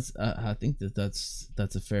 I mean, that's. I think that's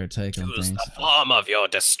a fair take on things. The form of your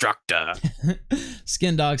destructor.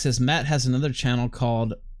 Skin Dog says, Matt has another channel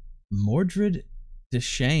called Mordred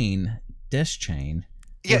Deschain.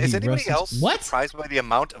 Yeah, is anybody else surprised by the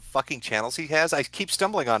amount of fucking channels he has? I keep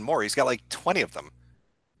stumbling on more. He's got like 20 of them.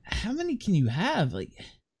 How many can you have? Like,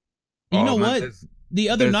 you know what? The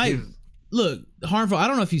other night, look, Harmful, I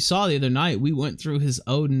don't know if you saw the other night, we went through his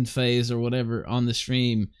Odin phase or whatever on the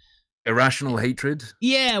stream. Irrational hatred?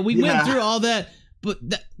 Yeah, we went through all that, but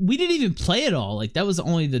we didn't even play it all. Like, that was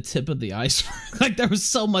only the tip of the iceberg. Like, there was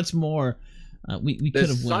so much more. We could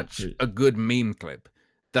have went through. A good meme clip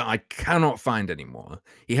that I cannot find anymore.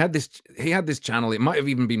 He had this channel. It might have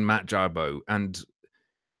even been Matt Jarbo, and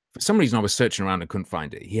for some reason, I was searching around and couldn't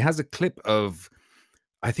find it. He has a clip of,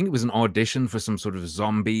 I think it was an audition for some sort of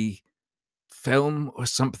zombie film or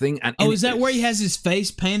something. And is that where he has his face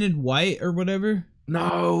painted white or whatever?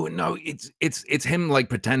 No, it's him like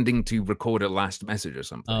pretending to record a last message or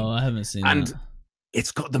something. Oh, I haven't seen and that.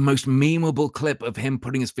 It's got the most memeable clip of him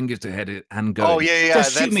putting his fingers to head and going, oh, yeah.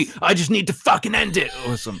 Just shoot me. I just need to fucking end it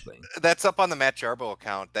or something. That's up on the Matt Jarbo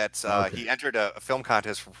account. That's He entered a film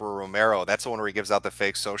contest for Romero. That's the one where he gives out the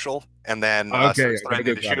fake social and then starts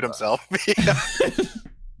threatening to shoot himself.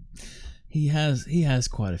 He has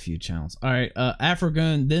quite a few channels. All right,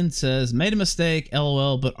 Afrogun then says, made a mistake,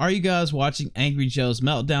 LOL, but are you guys watching Angry Joe's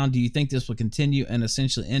Meltdown? Do you think this will continue and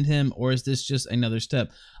essentially end him, or is this just another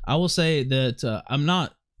step? I will say that I'm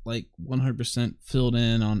not like 100% filled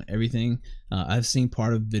in on everything. I've seen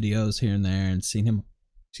part of videos here and there and seen him,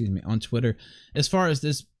 on Twitter. As far as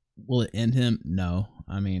this, will it end him? No.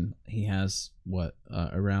 I mean, he has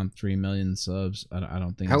around 3 million subs. I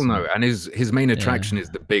don't think. Hell no. And his main attraction is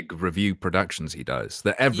the big review productions he does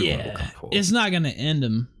that everyone will come for. It's not going to end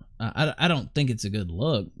him. I don't think it's a good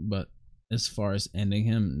look, but as far as ending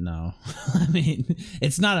him, no. I mean,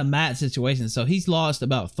 it's not a Matt situation. So he's lost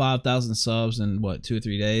about 5,000 subs in 2 or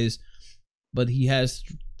 3 days, but he has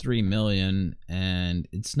 3 million, and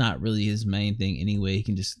it's not really his main thing anyway. He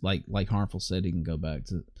can just like Harmful said, he can go back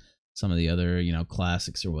to some of the other,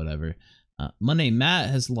 classics or whatever. Monday Matt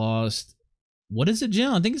has lost, what is it,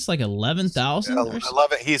 Jim? I think it's like 11,000. 11.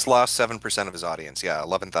 He's lost 7% of his audience. Yeah,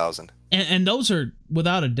 11,000. And those are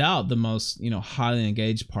without a doubt the most highly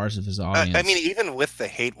engaged parts of his audience. I mean, even with the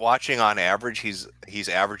hate watching, on average, he's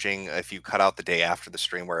averaging, if you cut out the day after the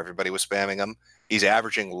stream where everybody was spamming him, he's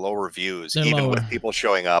averaging lower views, even with people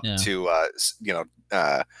showing up to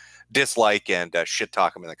dislike and shit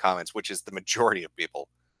talk him in the comments, which is the majority of people.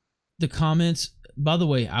 The comments, by the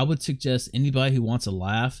way, I would suggest anybody who wants a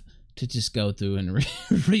laugh to just go through and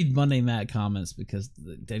read Monday Matt comments, because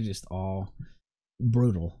they're just all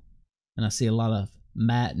brutal. And I see a lot of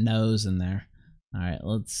Matt knows in there. All right,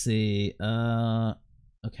 let's see.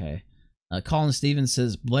 Okay. Colin Stevens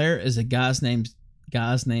says, Blair is a guy's name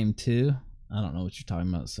too. I don't know what you're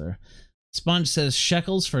talking about, sir. Sponge says,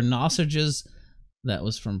 shekels for sausages. That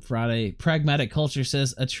was from Friday. Pragmatic Culture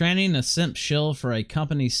says, a tranny and a simp shill for a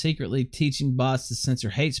company secretly teaching bots to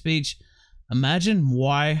censor hate speech. Imagine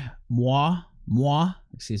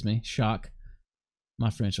shock.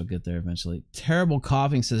 My French will get there eventually. Terrible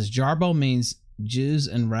Coughing says, Jarbo means Jews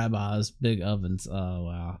and rabbis, big ovens. Oh,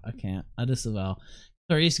 wow. I can't. I disavow.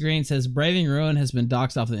 Clarice Green says, Braving Ruin has been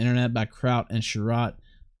doxxed off the internet by Kraut and Sherrod.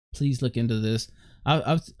 Please look into this.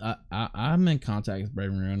 I'm in contact with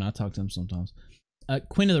Braving Ruin. I talk to him sometimes.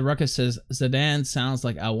 Queen of the Ruckus says, Zidane sounds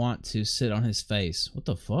like I want to sit on his face. What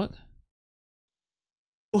the fuck?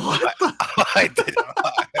 What?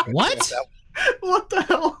 What? What the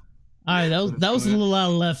hell? All right, that was a little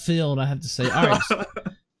out of left field, I have to say. All right,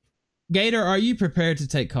 Gator, are you prepared to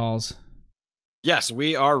take calls? Yes,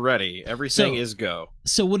 we are ready. Everything is go.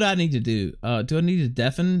 So what do I need to do? Do I need to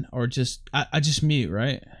deafen or just I just mute,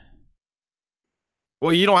 right?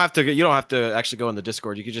 Well, you don't have to actually go in the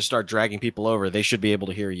Discord. You can just start dragging people over. They should be able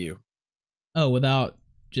to hear you. Oh, without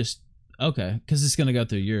just okay, because it's gonna go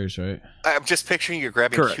through yours, right? I'm just picturing you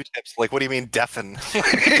grabbing Q-tips. Like, what do you mean deafen?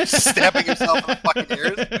 Stabbing yourself in the fucking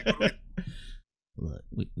ears? Look,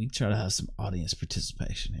 we try to have some audience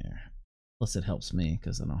participation here. Plus, it helps me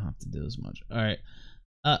because I don't have to do as much. All right,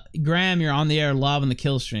 Graham, you're on the air live on the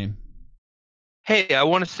kill stream. Hey, I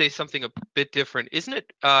want to say something a bit different. Isn't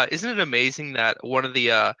it amazing that one of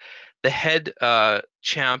the head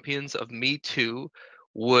champions of Me Too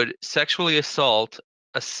would sexually assault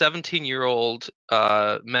a 17-year-old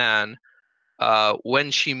man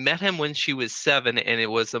when she met him when she was 7, and it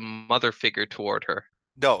was a mother figure toward her.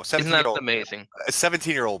 No, isn't that amazing? A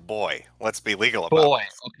 17-year-old boy. Let's be legal about it. Okay,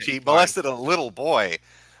 she molested a little boy.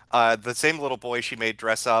 The same little boy she made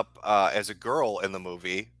dress up as a girl in the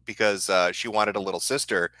movie because she wanted a little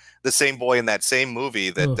sister. The same boy in that same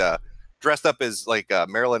movie that dressed up as like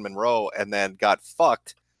Marilyn Monroe and then got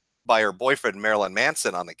fucked by her boyfriend Marilyn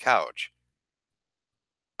Manson on the couch.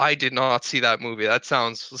 I did not see that movie. That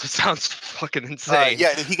sounds fucking insane.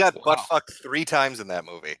 Yeah, he got butt fucked 3 times in that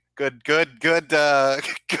movie. Good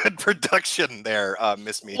production there,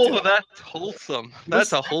 Miss Me Too. Oh, that's wholesome.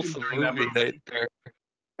 That's a wholesome movie right there.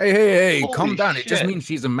 Hey, calm down. Shit. It just means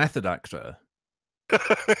she's a method actor.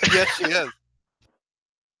 Yes, she is.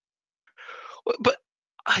 But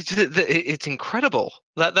it's incredible.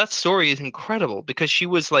 That story is incredible because she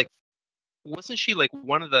was like, wasn't she like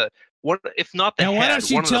one, if not the now, head? Why don't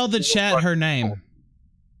you tell the chat her name?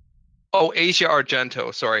 Oh, Asia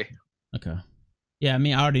Argento. Sorry. Okay. Yeah, I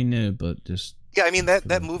mean, I already knew, but just. Yeah, I mean,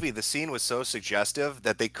 that movie, the scene was so suggestive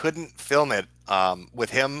that they couldn't film it with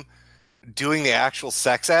him doing the actual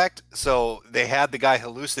sex act. So they had the guy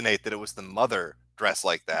hallucinate that it was the mother dressed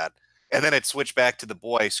like that. And then it switched back to the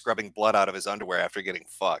boy scrubbing blood out of his underwear after getting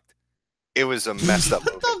fucked. It was a messed up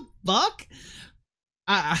movie. What the fuck?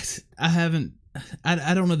 I haven't.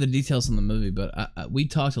 I don't know the details in the movie, but we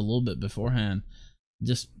talked a little bit beforehand,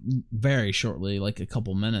 just very shortly, like a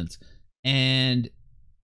couple minutes, and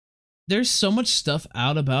there's so much stuff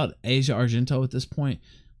out about Asia Argento at this point.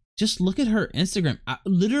 Just look at her Instagram.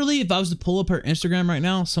 Literally, if I was to pull up her Instagram right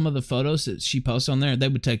now, some of the photos that she posts on there, they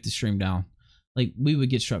would take the stream down. Like, we would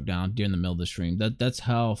get struck down during the middle of the stream. That's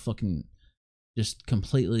how fucking just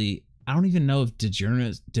completely. I don't even know if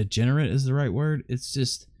degenerate is the right word. It's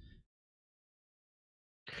just.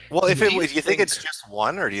 Well, if you think it's just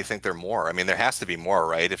one, or do you think there are more? I mean, there has to be more,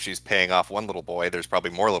 right? If she's paying off one little boy, there's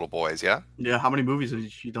probably more little boys, yeah? Yeah, how many movies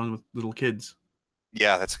has she done with little kids?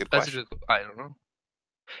 Yeah, that's a good question. I don't know.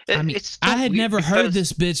 I mean, I had never heard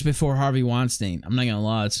this bitch before Harvey Weinstein. I'm not gonna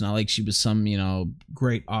lie. It's not like she was some,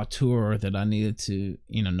 great auteur that I needed to,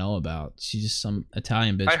 know about. She's just some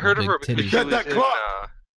Italian bitch. I heard of her because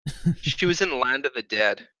she was in Land of the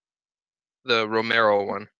Dead, the Romero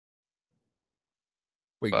one.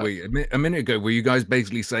 Wait, a minute ago, were you guys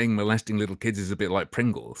basically saying molesting little kids is a bit like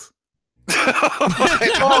Pringles?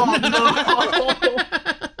 Oh, no.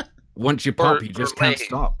 Once you pop, you just can't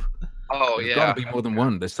stop. Oh, There's gotta be more than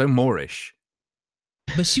one. They're so Moorish.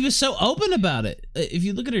 But she was so open about it. If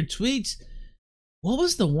you look at her tweets, what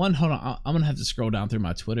was the one? Hold on, I'm gonna have to scroll down through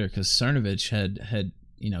my Twitter because Cernovich had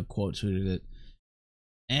quote tweeted it,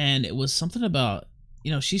 and it was something about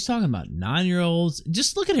she's talking about 9-year-olds.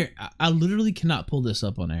 Just look at her. I literally cannot pull this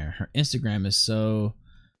up on air. Her Instagram is so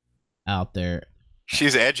out there.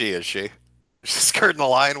 She's edgy, is she? She's skirting the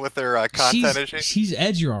line with her content, is she? She's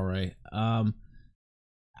edgy, all right. I'm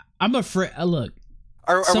afraid. Look,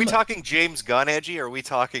 are we talking James Gunn edgy, or are we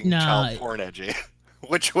talking child porn edgy?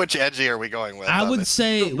 Which edgy are we going with? I would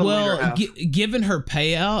say, well, given her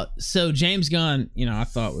payout, so James Gunn, I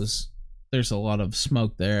thought there's a lot of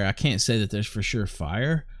smoke there. I can't say that there's for sure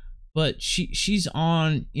fire, but she's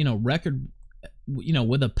on record,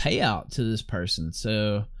 with a payout to this person.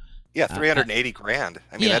 So yeah, $380,000.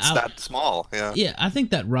 I mean, that's not small. Yeah, I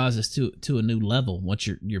think that rises to a new level once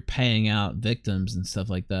you're paying out victims and stuff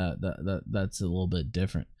like that. That's a little bit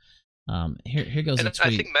different. Here goes a tweet.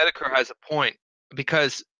 I think Metokur has a point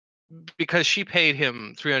because she paid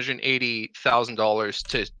him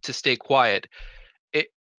 $380,000 to stay quiet.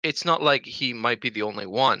 It's not like he might be the only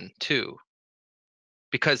one too,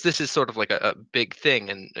 because this is sort of like a big thing,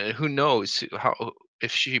 and who knows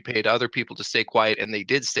if she paid other people to stay quiet and they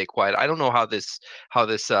did stay quiet. I don't know how this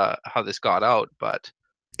got out, but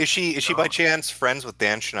is she by chance friends with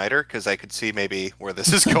Dan Schneider? Because I could see maybe where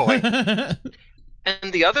this is going.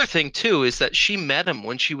 And the other thing too is that she met him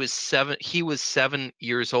when she was 7. He was 7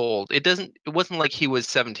 years old. It wasn't like he was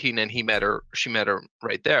 17 and she met her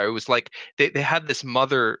right there. It was like they had this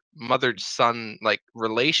mother-son like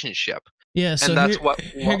relationship. Yeah, so and that's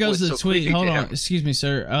here goes the tweet. Hold on, him. Excuse me,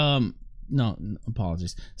 sir. No,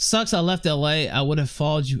 apologies. Sucks I left LA. I would have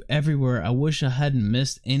followed you everywhere. I wish I hadn't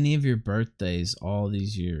missed any of your birthdays all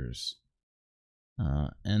these years.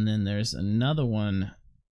 And then there's another one.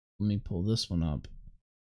 Let me pull this one up.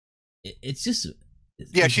 It's just...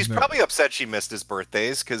 she's probably upset she missed his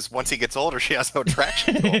birthdays, because once he gets older, she has no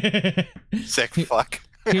traction to him. Sick fuck.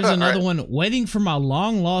 Here's another one. Waiting for my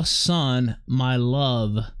long-lost son, my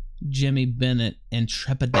love, Jimmy Bennett, and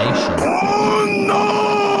trepidation. Oh,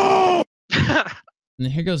 no!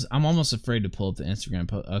 And here goes... I'm almost afraid to pull up the Instagram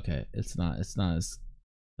post. Okay, it's not as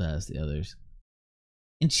bad as the others.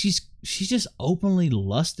 and she's just openly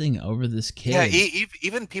lusting over this kid. Yeah,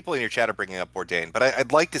 even people in your chat are bringing up Bourdain, but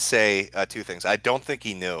I'd like to say two things. I don't think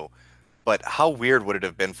he knew, but how weird would it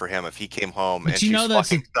have been for him if he came home and she's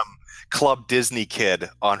fucking some Club Disney kid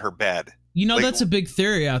on her bed? You know, like, that's a big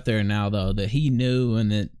theory out there now, though, that he knew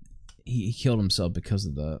and that he killed himself because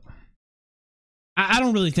of that. I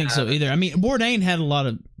don't really think so either. I mean, Bourdain had a lot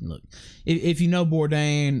of... Look, if you know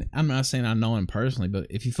Bourdain, I'm not saying I know him personally, but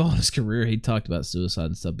if you follow his career, he talked about suicide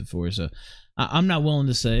and stuff before, so I'm not willing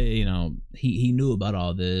to say, you know, he knew about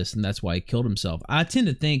all this and that's why he killed himself. I tend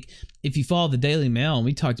to think, if you follow the Daily Mail, and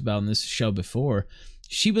we talked about in this show before,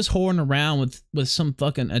 she was whoring around with some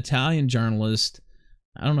fucking Italian journalist.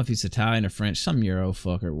 I don't know if he's Italian or French, some Euro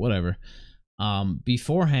fucker, whatever,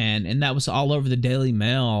 beforehand, and that was all over the Daily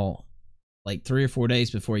Mail like 3 or 4 days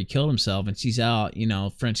before he killed himself, and she's out, you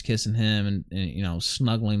know, French kissing him and you know,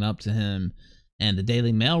 snuggling up to him, and the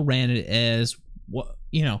Daily Mail ran it as what,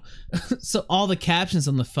 you know, so all the captions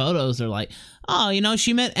on the photos are like, oh, you know,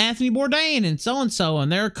 she met Anthony Bourdain and so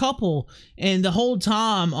and they're a couple, and the whole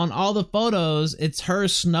time on all the photos it's her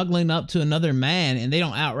snuggling up to another man, and they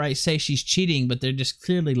don't outright say she's cheating, but they're just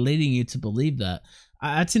clearly leading you to believe that.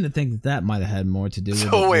 I tend to think that might have had more to do with it.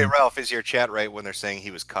 So wait, Ralph, is your chat right when they're saying he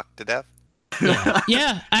was cucked to death?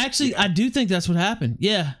 Yeah, I do think that's what happened.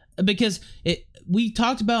 Yeah, because we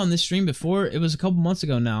talked about on this stream before. It was a couple months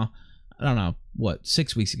ago now. I don't know, what,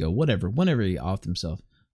 6 weeks ago, whatever, whenever he offed himself.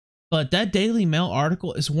 But that Daily Mail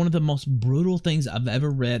article is one of the most brutal things I've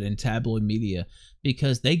ever read in tabloid media,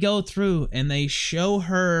 because they go through and they show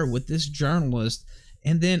her with this journalist,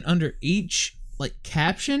 and then under each like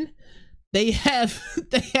caption, they have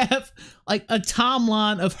like a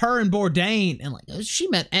timeline of her and Bourdain, and like, she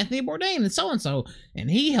met Anthony Bourdain and so, and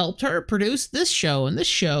he helped her produce this show and this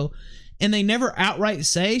show, and they never outright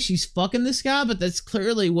say she's fucking this guy, but that's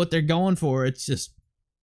clearly what they're going for. It's just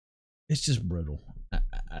brutal.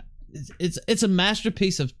 It's a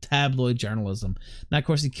masterpiece of tabloid journalism. Now, of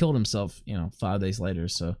course, he killed himself, you know, 5 days later,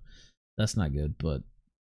 so that's not good. But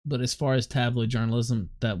as far as tabloid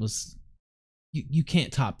journalism, that was, you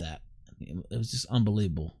can't top that. It was just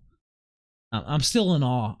unbelievable. I'm still in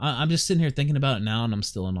awe. I'm just sitting here thinking about it now, and I'm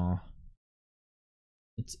still in awe.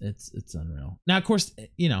 It's unreal. Now, of course,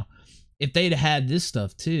 you know, if they'd had this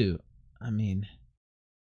stuff too, I mean,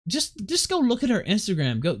 just go look at her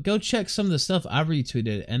Instagram. Go check some of the stuff I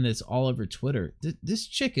retweeted, and it's all over Twitter. This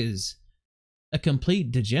chick is a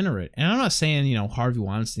complete degenerate, and I'm not saying, you know, Harvey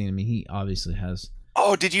Weinstein. I mean, he obviously has.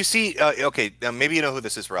 Oh, did you see? Okay, maybe you know who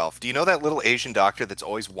this is, Ralph. Do you know that little Asian doctor that's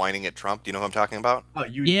always whining at Trump? Do you know who I'm talking about?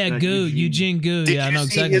 Eugene Gu. Yeah, I know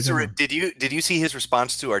exactly. Did you see his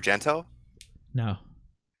response to Argento? No.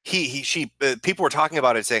 People were talking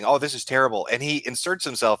about it, saying, "Oh, this is terrible," and he inserts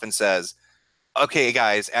himself and says, "Okay,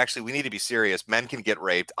 guys, actually, we need to be serious. Men can get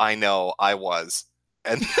raped. I know, I was."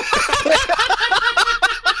 And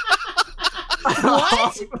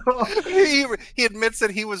what? he admits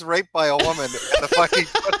that he was raped by a woman in the fucking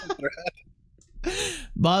thread.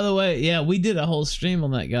 By the way, yeah, we did a whole stream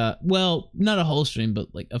on that guy. Well, not a whole stream, but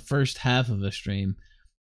like a first half of a stream.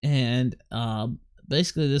 And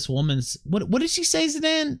basically this woman's what did she say,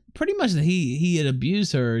 Zidane? Pretty much that he had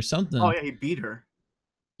abused her or something. Oh yeah, he beat her.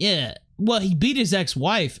 Yeah. Well, he beat his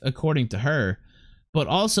ex-wife, according to her. But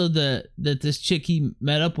also that this chick he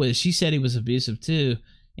met up with, she said he was abusive too.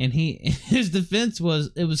 And his defense was,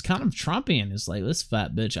 it was kind of Trumpian. It's like, this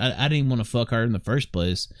fat bitch, I didn't even want to fuck her in the first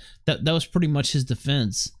place. That was pretty much his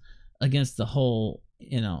defense against the whole,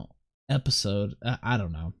 you know, episode. I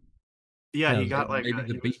don't know. Yeah, he got like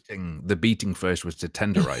maybe the beating first was to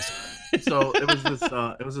tenderize. So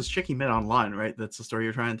it was this chick he met online, right? That's the story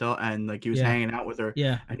you're trying to tell. And like he was hanging out with her.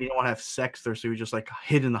 Yeah. And he didn't want to have sex there, so he was just like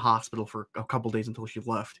hid in the hospital for a couple days until she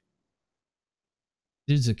left.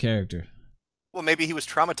 Dude's a character. Well, maybe he was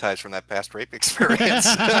traumatized from that past rape experience.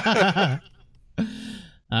 All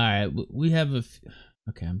right, we have a.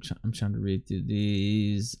 Okay, I'm trying to read through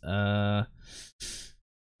these.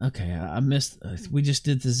 Okay, I missed. We just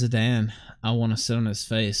did the Zidane. I want to sit on his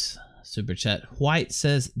face. Super chat. White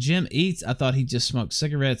says Jim eats. I thought he just smoked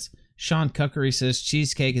cigarettes. Sean Cuckery says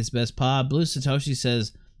cheesecake is best pie. Blue Satoshi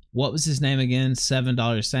says, what was his name again?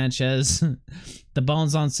 $7 Sanchez. The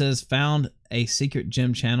Bones On says found a secret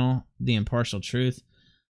Jim channel, The Impartial Truth.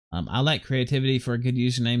 I like creativity for a good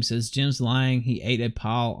username. Says Jim's lying. He ate a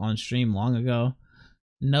pile on stream long ago.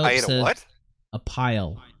 Nope, I ate a what? A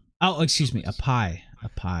pile. Oh, excuse me, a pie. A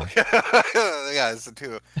pie. Yeah, it's a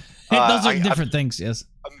two. Those are different things. Yes.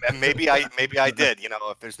 Maybe I did. You know,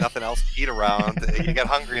 if there's nothing else to eat around, you get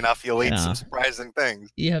hungry enough, you'll eat some surprising things.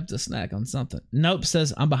 You have to snack on something. Nope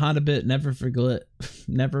says I'm behind a bit. Never forget.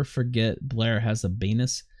 Blair has a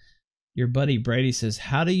penis. Your buddy Brady says,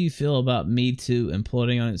 how do you feel about Me Too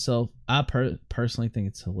imploding on itself? I personally think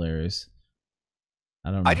it's hilarious.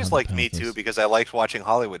 I just like Me Too because I liked watching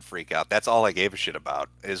Hollywood freak out. That's all I gave a shit about,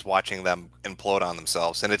 is watching them implode on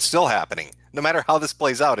themselves, and it's still happening. No matter how this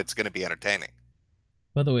plays out, it's going to be entertaining.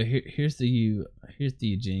 By the way, here's the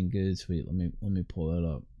Eugene Good tweet. Let me pull that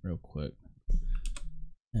up real quick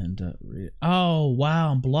and read it. Oh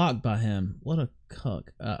wow, I'm blocked by him. What a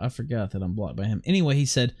cuck! I forgot that I'm blocked by him. Anyway, he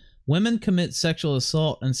said women commit sexual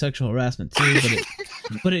assault and sexual harassment too,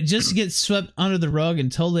 but it just gets swept under the rug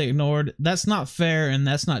and totally ignored. That's not fair and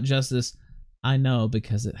that's not justice. I know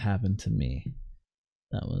because it happened to me.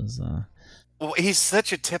 That was Well, he's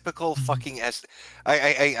such a typical fucking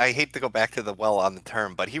I hate to go back to the well on the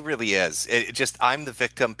term, but he really is. It just, I'm the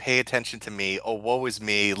victim, pay attention to me. Oh, woe is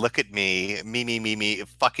me, look at me, me,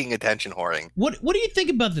 fucking attention whoring. What do you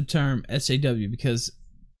think about the term SAW? Because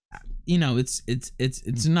you know, it's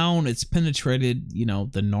known, it's penetrated, you know,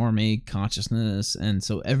 the normie consciousness, and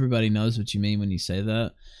so everybody knows what you mean when you say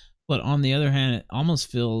that. But on the other hand, it almost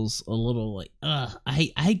feels a little like, I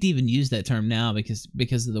hate to even use that term now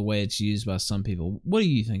because of the way it's used by some people. What do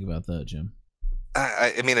you think about that, Jim?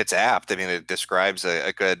 I mean, it's apt. I mean, it describes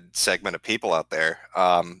a good segment of people out there.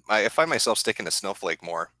 I find myself sticking to snowflake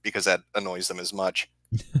more because that annoys them as much.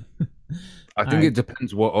 I think it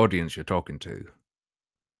depends what audience you're talking to.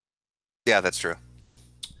 Yeah, that's true.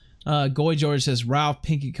 Goy George says, Ralph,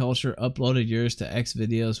 Pinky Culture uploaded yours to X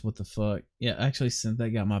videos. What the fuck? Yeah, actually, since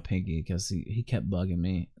they got my pinky because he kept bugging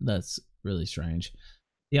me. That's really strange.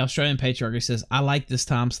 The Australian Patriarchy says, I like this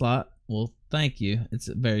time slot. Well, thank you. It's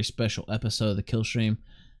a very special episode of the Kill Stream.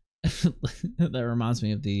 That reminds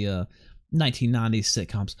me of the 1990s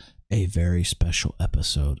sitcoms. A very special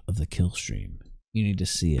episode of the Kill Stream. You need to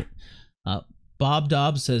see it. Bob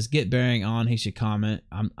Dobbs says, get Bearing on. He should comment.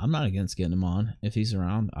 I'm not against getting him on. If he's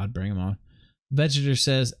around, I'd bring him on. Vegetator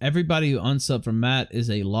says, everybody who unsubbed from Matt is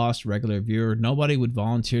a lost regular viewer. Nobody would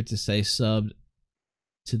volunteer to stay subbed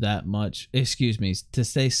to that much. Excuse me, to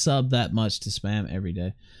stay subbed that much to spam every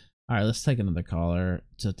day. All right, let's take another caller.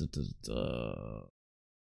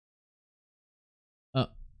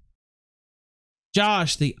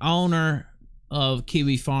 Josh, the owner of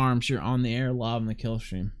Kiwi Farms, you're on the air live on the Kill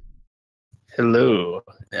Stream. Hello.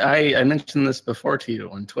 I mentioned this before to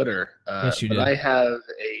you on Twitter. Yes, you did. I have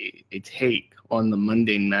a take on the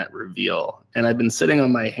mundane Matt reveal, and I've been sitting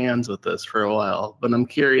on my hands with this for a while, but I'm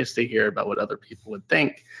curious to hear about what other people would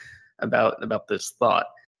think about this thought.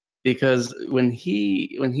 Because when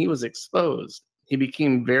he was exposed, he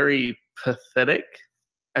became very pathetic,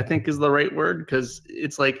 I think is the right word, because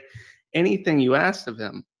it's like anything you asked of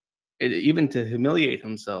him, even to humiliate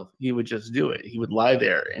himself, he would just do it. He would lie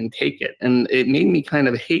there and take it. And it made me kind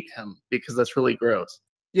of hate him because that's really gross.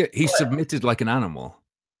 Yeah, he submitted like an animal.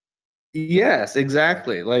 Yes,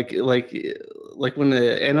 exactly. Like when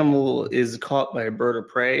the animal is caught by a bird of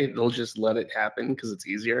prey, they'll just let it happen because it's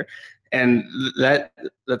easier. And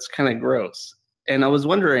that's kind of gross. And I was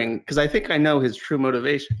wondering, because I think I know his true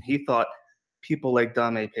motivation. He thought people like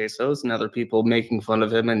Dame Pesos and other people making fun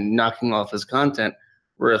of him and knocking off his content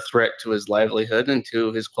were a threat to his livelihood and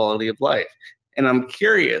to his quality of life. And I'm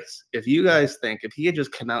curious if you guys think, if he had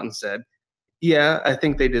just come out and said, yeah, I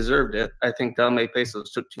think they deserved it. I think Dame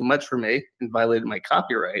Pesos took too much from me and violated my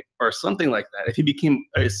copyright or something like that. If he became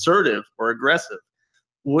assertive or aggressive,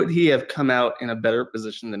 would he have come out in a better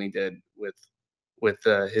position than he did with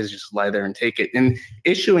his just lie there and take it, and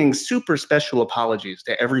issuing super special apologies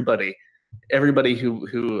to everybody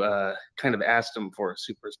who kind of asked him for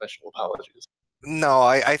super special apologies? No,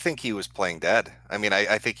 I think he was playing dead. I mean,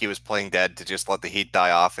 I think he was playing dead to just let the heat die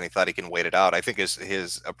off, and he thought he can wait it out. I think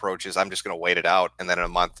his approach is, I'm just going to wait it out, and then in a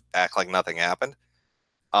month act like nothing happened.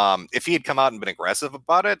 If he had come out and been aggressive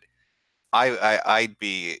about it, I'd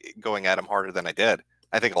be going at him harder than I did.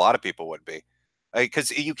 I think a lot of people would be.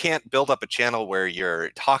 Because you can't build up a channel where you're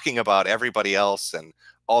talking about everybody else and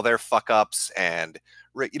all their fuck-ups. And,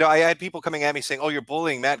 you know, I had people coming at me saying, oh, you're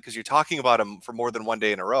bullying Matt because you're talking about him for more than one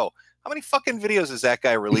day in a row. How many fucking videos has that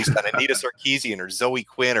guy released on Anita Sarkeesian or Zoe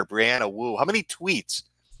Quinn or Brianna Wu? How many tweets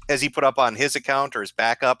has he put up on his account or his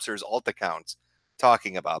backups or his alt accounts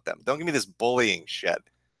talking about them? Don't give me this bullying shit.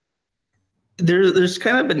 There's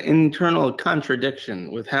kind of an internal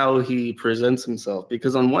contradiction with how he presents himself,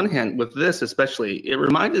 because on one hand, with this especially, it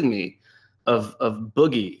reminded me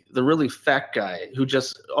Boogie, the really fat guy who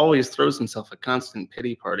just always throws himself a constant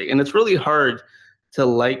pity party. And it's really hard to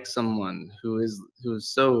like someone who is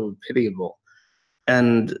so pitiable.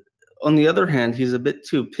 And on the other hand, he's a bit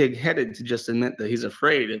too pig-headed to just admit that he's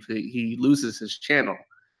afraid if he loses his channel,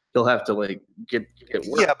 he'll have to like get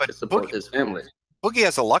work to support his family. Boogie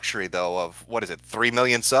has a luxury though of what is it, 3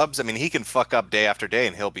 million subs? I mean, he can fuck up day after day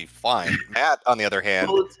and he'll be fine. Matt, on the other hand,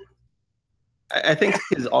 I think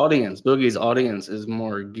his audience, Boogie's audience, is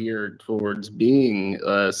more geared towards being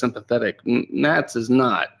sympathetic. Matt's is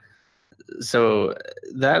not. So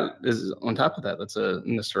that is, on top of that, that's a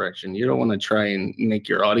misdirection. You don't want to try and make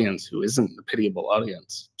your audience, who isn't a pitiable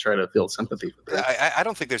audience, try to feel sympathy for them. I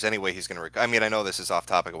don't think there's any way he's going to recover. I mean, I know this is off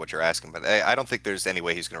topic of what you're asking, but I don't think there's any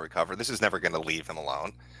way he's going to recover. This is never going to leave him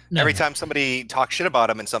alone. No. Every time somebody talks shit about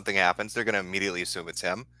him and something happens, they're going to immediately assume it's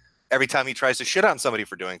him. Every time he tries to shit on somebody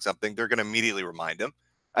for doing something, they're going to immediately remind him.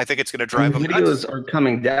 I think it's going to drive him nuts. Videos are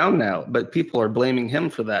coming down now, but people are blaming him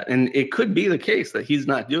for that. And it could be the case that he's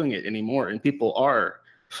not doing it anymore, and people are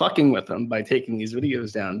fucking with him by taking these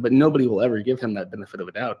videos down, but nobody will ever give him that benefit of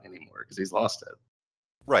a doubt anymore because he's lost it.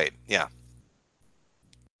 Right, yeah.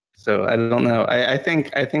 So I don't know. I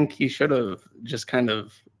think he should have just kind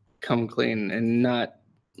of come clean and not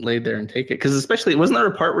laid there and take it, because especially, wasn't there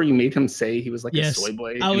a part where you made him say he was like a soy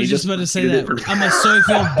boy? I was just about to say that. I'm a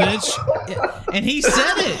soy-filled bitch, and he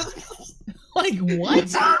said it. Like, what?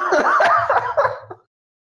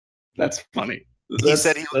 That's funny. He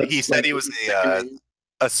said he was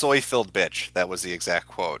a soy-filled bitch. That was the exact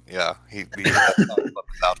quote. Yeah, he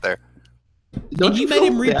out there. And you made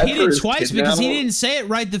him repeat it twice because he didn't say it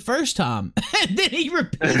right the first time, and then he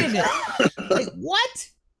repeated it. Like, what?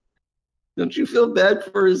 Don't you feel bad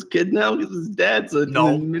for his kid now? Because his dad's a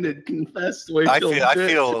minute confessed.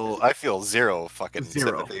 I feel zero fucking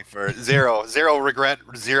sympathy for zero regret,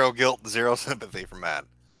 zero guilt, zero sympathy for Matt.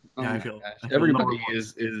 Yeah, I feel everybody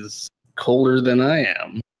is colder than I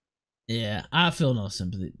am. Yeah, I feel no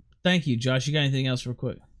sympathy. Thank you, Josh. You got anything else real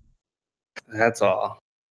quick? That's all. All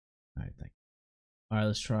right, thank you. All right,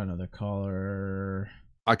 let's try another caller.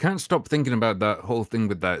 I can't stop thinking about that whole thing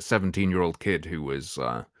with that 17-year-old kid who was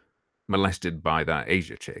molested by that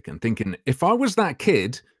Asia chick, and thinking, if I was that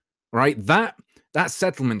kid, right, that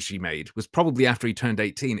settlement she made was probably after he turned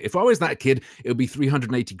 18. If I was that kid, it would be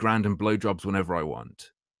 380 grand and blowjobs whenever I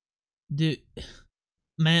want. Dude,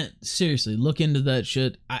 man, seriously, look into that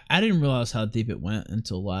shit. I didn't realize how deep it went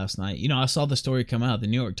until last night. You know, I saw the story come out. The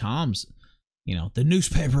New York Times, you know, the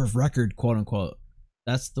newspaper of record, quote unquote,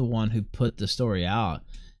 that's the one who put the story out.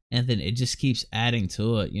 And then it just keeps adding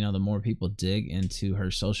to it. You know, the more people dig into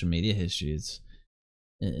her social media history,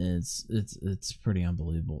 it's pretty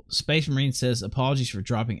unbelievable. Space Marine says, apologies for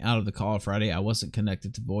dropping out of the call Friday. I wasn't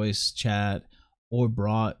connected to voice chat or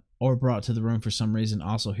brought to the room for some reason.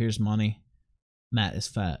 Also, here's money. Matt is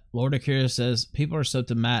fat. Lord Akira says, people are subbed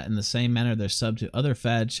to Matt in the same manner they're subbed to other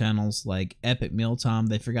fad channels like Epic Mealtime.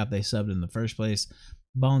 They forgot they subbed in the first place.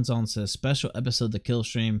 Bones On says, special episode The Kill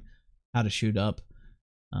Stream, how to shoot up.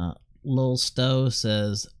 Lil Stowe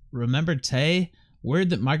says, remember Tay?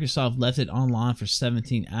 Weird that Microsoft left it online for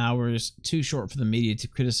 17 hours. Too short for the media to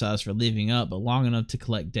criticize for leaving up, but long enough to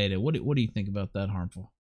collect data. What do you think about that,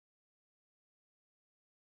 Harmful?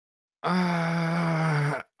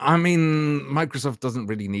 I mean, Microsoft doesn't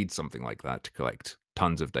really need something like that to collect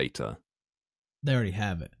tons of data. They already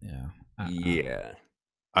have it, yeah. Yeah.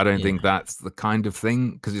 I don't think that's the kind of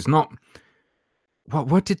thing, because it's not...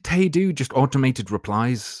 What did Tay do? Just automated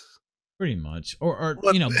replies? Pretty much. Or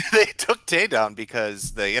well, you know... They took Tay down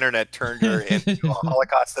because the internet turned her into a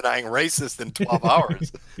Holocaust-denying racist in 12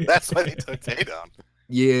 hours. That's why they took Tay down.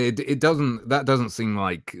 Yeah, that doesn't seem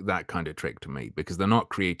like that kind of trick to me, because they're not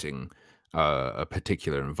creating a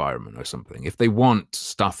particular environment or something. If they want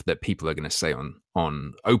stuff that people are going to say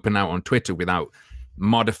on open out on Twitter without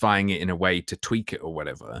modifying it in a way to tweak it or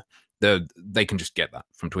whatever, they can just get that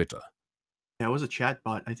from Twitter. Yeah, it was a chat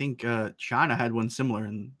bot. I think China had one similar,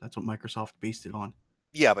 and that's what Microsoft based it on.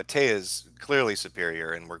 Yeah, but Tay is clearly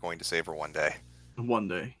superior, and we're going to save her one day. One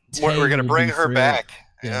day. We're going to bring her back.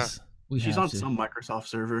 Yes. Yeah. She's on some Microsoft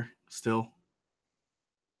server still.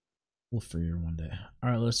 We'll free her one day.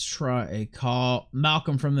 All right, let's try a call.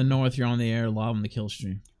 Malcolm from the North, you're on the air live on the Kill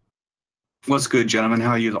Stream. What's good, gentlemen?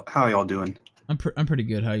 How y'all doing? I'm pretty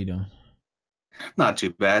good. How you doing? Not too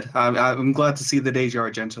bad. I'm glad to see that Asia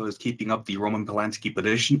Argento is keeping up the Roman Polanski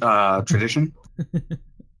tradition.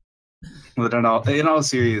 But in all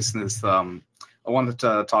seriousness, I wanted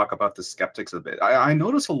to talk about the Skeptics a bit. I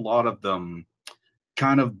noticed a lot of them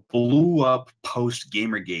kind of blew up post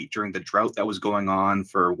Gamergate during the drought that was going on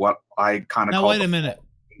for what I kind of call. Now wait a minute.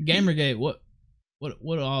 Gamergate. What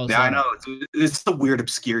all? Yeah, I know. It's the weird,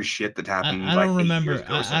 obscure shit that happened. I don't remember.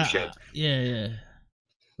 Shit. Yeah.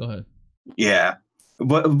 Go ahead. Yeah,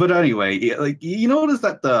 but anyway, like you notice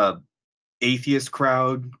that the atheist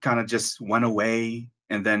crowd kind of just went away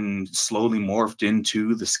and then slowly morphed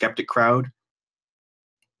into the skeptic crowd.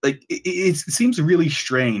 Like it seems really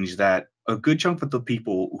strange that a good chunk of the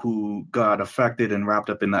people who got affected and wrapped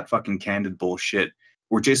up in that fucking candid bullshit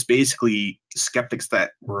were just basically skeptics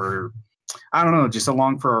that were, I don't know, just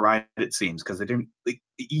along for a ride, it seems, because they didn't, like,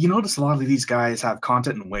 you notice a lot of these guys have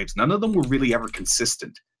content in waves. None of them were really ever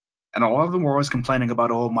consistent. And a lot of them were always complaining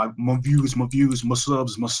about, oh, my views, my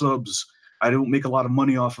subs. I don't make a lot of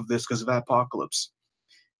money off of this because of Apocalypse.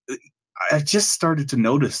 I just started to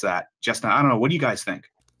notice that just now. I don't know. What do you guys think?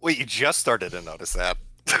 Wait, you just started to notice that?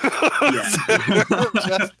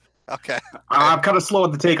 Yeah. Okay. I'm kind of slow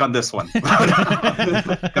at the take on this one.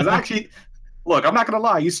 Because actually, look, I'm not going to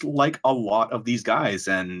lie. I used to like a lot of these guys.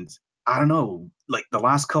 And I don't know, like the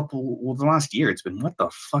last year, it's been, what the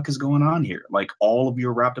fuck is going on here? Like all of you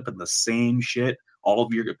are wrapped up in the same shit. All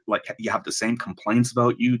of you, like, you have the same complaints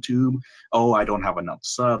about YouTube. Oh, I don't have enough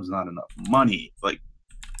subs, not enough money. Like,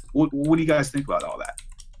 what do you guys think about all that?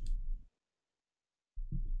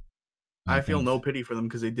 I feel no pity for them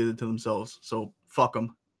because they did it to themselves. So fuck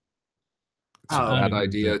them. It's a bad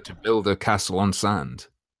idea to build a castle on sand.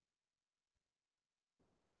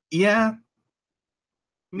 Yeah.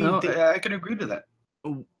 I mean, I can agree to that.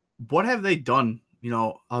 What have they done,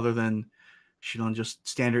 other than shit on just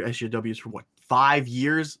standard SJWs for what, 5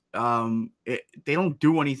 years? They don't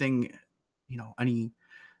do anything, any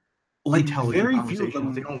like intelligent very few of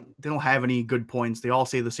them. They don't have any good points. They all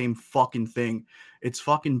say the same fucking thing. It's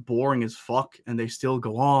fucking boring as fuck, and they still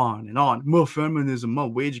go on and on. More feminism, more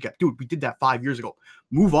wage gap. Dude, we did that 5 years ago.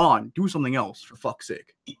 Move on. Do something else, for fuck's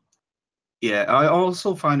sake. Yeah, I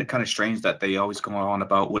also find it kind of strange that they always go on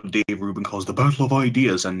about what Dave Rubin calls the battle of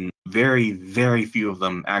ideas, and very, very few of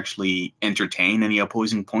them actually entertain any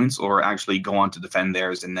opposing points or actually go on to defend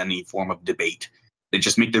theirs in any form of debate. They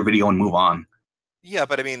just make their video and move on. Yeah,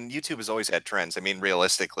 but I mean, YouTube has always had trends. I mean,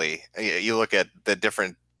 realistically, you look at the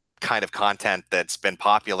different kind of content that's been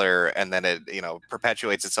popular, and then it,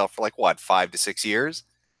 perpetuates itself for like what, 5 to 6 years.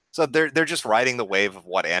 So they're just riding the wave of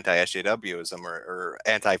what anti-SJWism or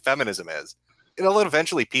anti-feminism is. It'll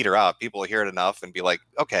eventually peter out. People will hear it enough and be like,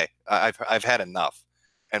 okay, I've had enough,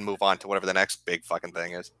 and move on to whatever the next big fucking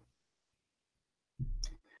thing is.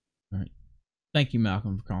 All right. Thank you,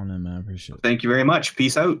 Malcolm, for calling in, man. I appreciate it. Thank you very much.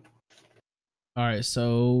 Peace out. All right,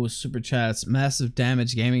 so super chats. Massive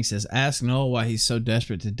Damage Gaming says, ask Noel why he's so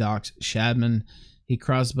desperate to dox Shadman. He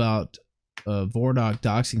cries about Vordok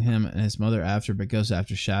doxing him and his mother after, but goes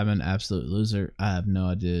after Shadman. Absolute loser. I have no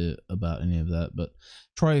idea about any of that. But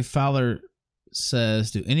Troy Fowler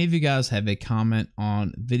says, do any of you guys have a comment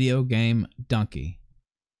on Video Game Donkey?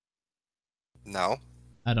 No.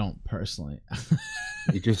 I don't personally.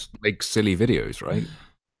 You just make silly videos, right?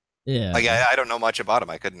 Yeah. Like, I don't know much about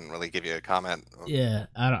him. I couldn't really give you a comment. Yeah,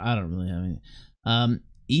 I don't really have any.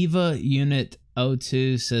 Eva Unit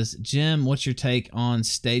 02 says, Jim, what's your take on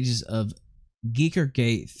stages of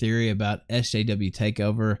Geekergate theory about SJW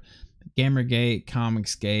takeover? Gamergate,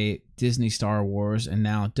 Comicsgate, Disney Star Wars, and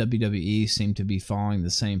now WWE seem to be following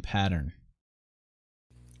the same pattern.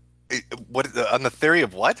 What on the theory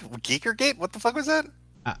of what? Geekergate? What the fuck was that?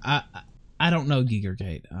 I don't know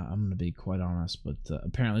Geekergate. I'm gonna be quite honest, but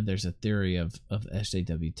apparently there's a theory of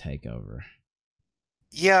SJW takeover.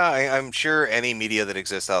 Yeah, I'm sure any media that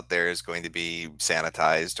exists out there is going to be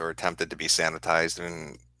sanitized or attempted to be sanitized,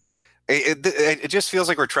 and it just feels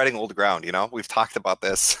like we're treading old ground. We've talked about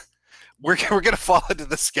this. We're gonna fall into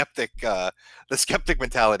the skeptic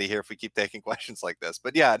mentality here if we keep taking questions like this.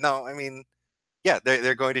 But yeah, no, I mean. Yeah,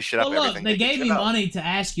 they're going to shit up everything. They gave me money to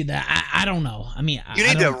ask you that. I don't know. I mean, you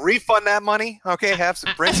need to refund that money. Okay, have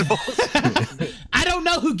some principles. I don't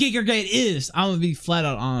know who Geekergate is. I'm gonna be flat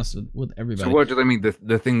out honest with everybody. So what do they mean?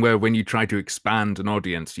 The thing where when you try to expand an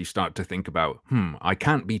audience, you start to think about, I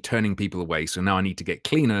can't be turning people away, so now I need to get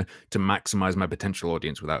cleaner to maximize my potential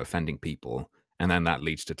audience without offending people, and then that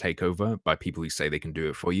leads to takeover by people who say they can do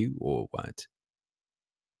it for you, or what?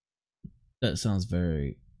 That sounds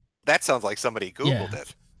very. That sounds like somebody Googled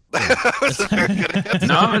it.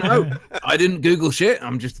 No, I didn't Google shit.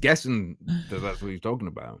 I'm just guessing that's what he's talking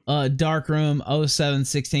about. Darkroom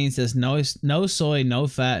 0716 says no soy, no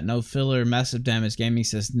fat, no filler. Massive Damage Gaming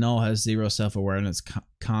says no, has zero self-awareness,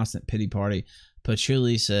 constant pity party.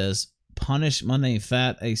 Patchouli says punish Monday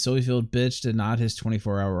Fat, a soy-filled bitch denied his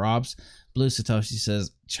 24-hour ops. Blue Satoshi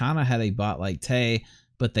says China had a bot like Tay,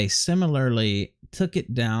 but they similarly took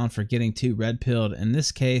it down for getting too red-pilled, in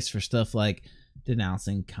this case for stuff like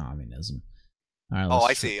denouncing communism. All right, oh,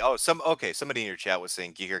 I see. Oh, somebody in your chat was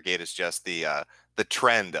saying Gigergate is just the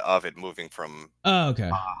trend of it moving from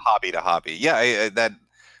hobby to hobby. Yeah,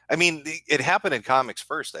 I mean, it happened in comics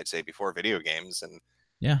first, I'd say, before video games, and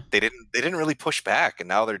yeah, they didn't really push back, and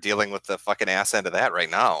now they're dealing with the fucking ass end of that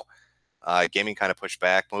right now. Gaming kind of pushed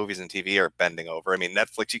back. Movies and TV are bending over. I mean,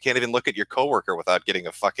 Netflix, you can't even look at your coworker without getting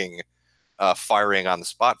a fucking firing on the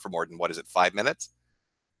spot for more than, what is it, 5 minutes?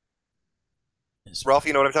 Ralph,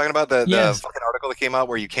 you know what I'm talking about? The fucking article that came out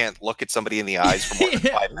where you can't look at somebody in the eyes for more than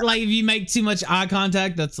 5 minutes. Like if you make too much eye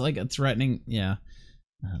contact, that's like a threatening. Yeah,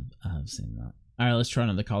 I've seen that. All right, let's try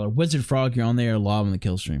another caller. Wizard Frog, you're on the air live on the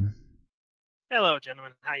kill stream. Hello,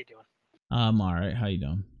 gentlemen. How you doing? I'm all right. How you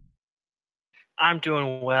doing? I'm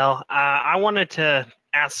doing well. I wanted to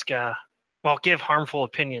ask, give Harmful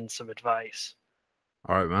Opinions some advice.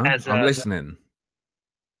 All right, man. I'm listening.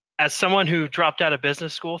 As someone who dropped out of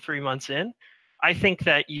business school 3 months in, I think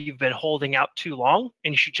that you've been holding out too long,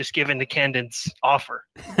 and you should just give in to Camden's offer.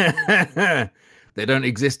 They don't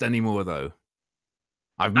exist anymore, though.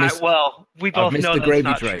 I've missed. We both know the that's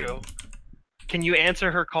not train. true. Can you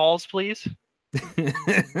answer her calls, please?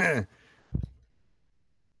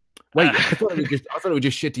 Wait, I thought it was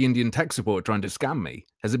just shitty Indian tech support trying to scam me.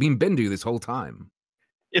 Has it been Bindu this whole time?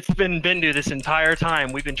 It's been Bindu this entire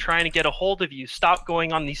time. We've been trying to get a hold of you. Stop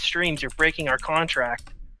going on these streams. You're breaking our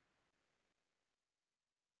contract.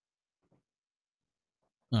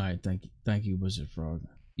 All right, thank you, Wizard Frog.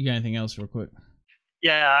 You got anything else real quick?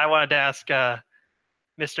 Yeah, I wanted to ask Mr.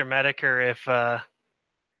 Metokur if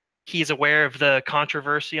he's aware of the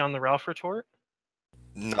controversy on the Ralph retort.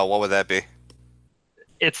 No, what would that be?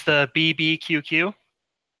 It's the BBQQ.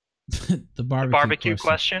 the barbecue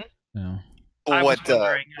question. No. What's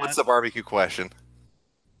the barbecue question?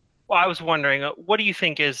 Well, I was wondering, what do you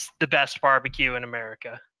think is the best barbecue in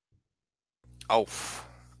America? Oh,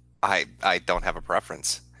 I don't have a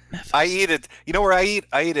preference. I eat it. You know where I eat?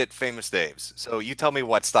 I eat at Famous Dave's. So you tell me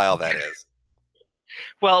what style that is.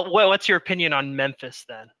 Well, what's your opinion on Memphis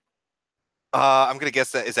then? I'm gonna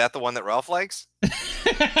guess that is that the one that Ralph likes?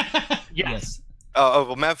 Yes. Oh,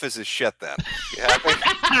 well, Memphis is shit then. You happy?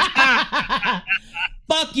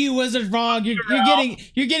 Fuck you, Wizard Frog. You're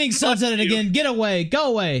getting sunsetted again. Get away. Go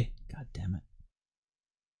away. God damn it.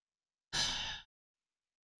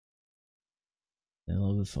 They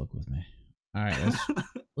love to fuck with me. All right,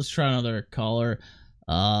 let's try another caller.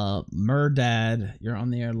 Murdad, you're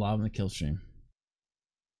on the air live on the kill stream.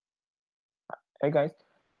 Hey guys.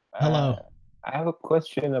 Hello. I have a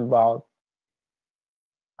question about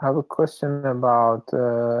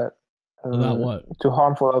about what? To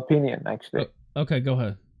Harmful Opinion, actually. Okay, go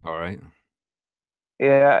ahead. All right.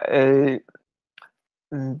 Yeah.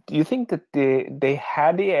 Do you think that they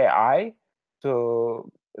had the AI for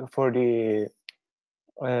the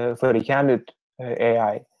candidate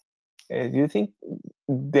AI? Do you think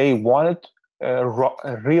they wanted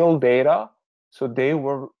real data, so they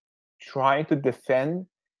were trying to defend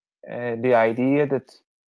the idea that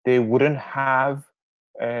they wouldn't have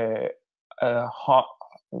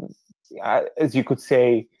as you could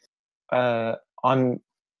say, untouched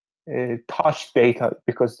data,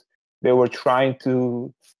 because they were trying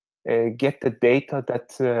to get the data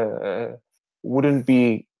that wouldn't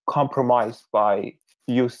be compromised by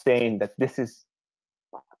you saying that this is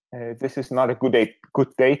not a good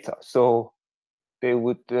data. So they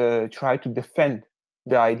would try to defend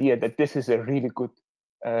the idea that this is a really good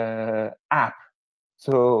app.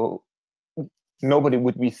 So nobody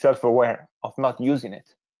would be self-aware of not using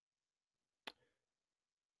it.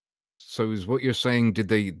 So is what you're saying,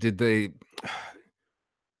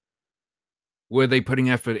 were they putting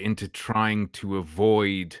effort into trying to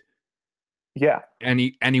avoid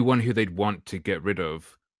anyone who they'd want to get rid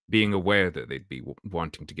of being aware that they'd be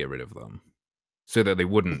wanting to get rid of them, so that they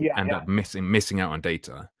wouldn't end up missing out on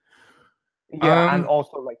data? And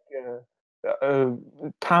also like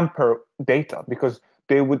tamper data, because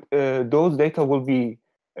they would those data will be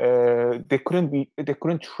they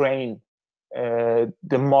couldn't train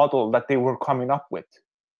the model that they were coming up with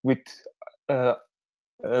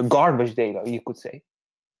garbage data, you could say,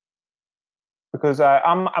 because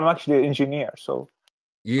I'm actually an engineer, so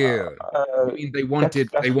I mean, they wanted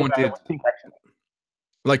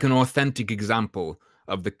like an authentic example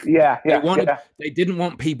of the they didn't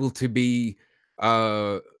want people to be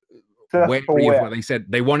wary of what they said.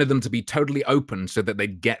 They wanted them to be totally open so that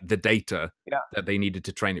they'd get the data that they needed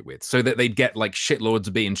to train it with, so that they'd get like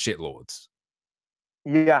shitlords being shitlords.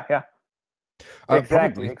 Yeah.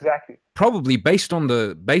 Exactly. Probably based on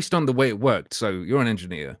the way it worked. So you're an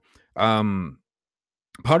engineer.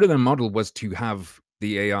 Part of the model was to have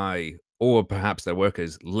the AI or perhaps their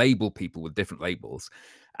workers label people with different labels.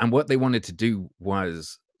 And what they wanted to do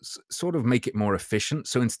was sort of make it more efficient.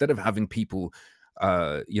 So instead of having people,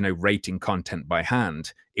 rating content by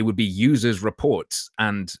hand, it would be users' reports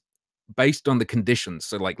and based on the conditions.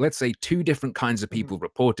 So like, let's say 2 different kinds of people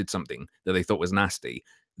reported something that they thought was nasty.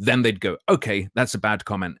 Then they'd go, okay, that's a bad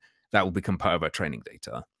comment. That will become part of our training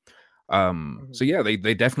data. So yeah, they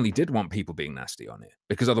definitely did want people being nasty on it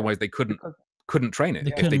because otherwise they couldn't train it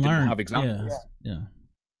if they didn't have examples.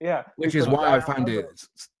 Yeah. Which is why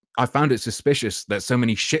I found it suspicious that so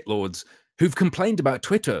many shitlords who've complained about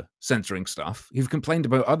Twitter censoring stuff, who've complained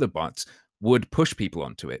about other bots, would push people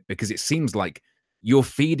onto it because it seems like you're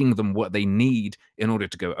feeding them what they need in order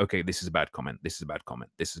to go, okay, this is a bad comment, this is a bad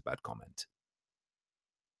comment, this is a bad comment.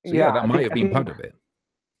 So yeah, that might have been part of it.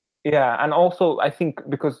 Yeah, and also I think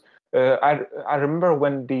because I remember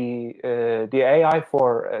when the AI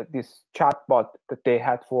for this chatbot that they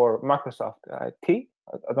had for Microsoft, T,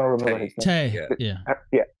 I don't remember his name.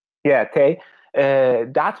 Tay.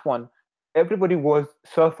 That one, everybody was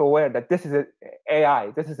self-aware that this is an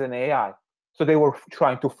AI. This is an AI, so they were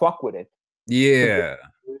trying to fuck with it. Yeah.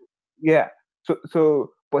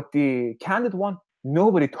 So, but the candid one,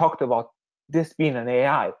 nobody talked about this being an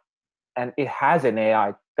AI, and it has an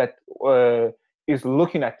AI that is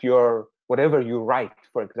looking at your whatever you write,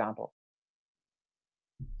 for example.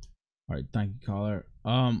 All right, thank you, caller.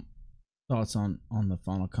 Thoughts on the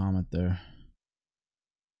final comment there,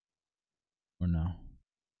 or no?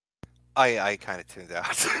 I kind of tuned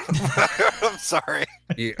out. I'm sorry.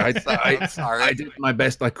 Yeah, I'm sorry. I did my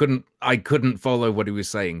best. I couldn't follow what he was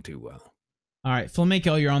saying too well. All right,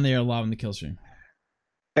 Flamenco, you're on the air live on the kill stream.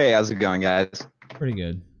 Hey, how's it going, guys? Pretty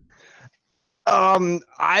good.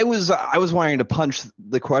 I was wanting to punch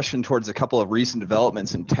the question towards a couple of recent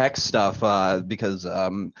developments in tech stuff because I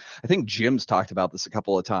think Jim's talked about this a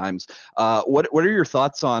couple of times. What are your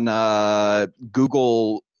thoughts on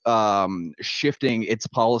Google shifting its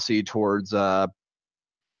policy towards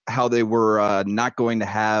how they were not going to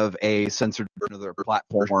have a censored version of their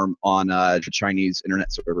platform on Chinese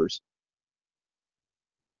internet servers?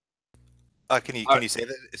 Can you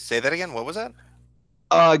say that again? What was that?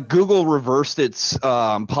 Google reversed its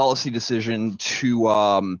policy decision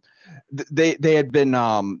to they had been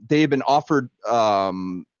offered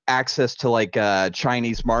access to like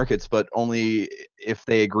Chinese markets, but only if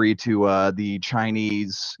they agree to the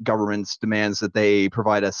Chinese government's demands that they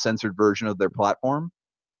provide a censored version of their platform.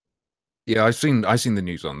 Yeah, I've seen the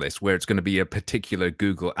news on this where it's going to be a particular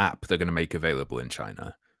Google app they're going to make available in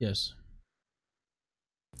China. Yes.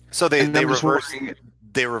 So they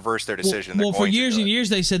reversed their decision. Well, for years and years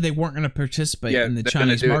they said they weren't going to participate in the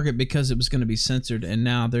Chinese market because it was going to be censored, and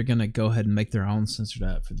now they're going to go ahead and make their own censored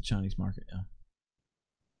app for the Chinese market. Yeah.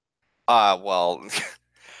 Well,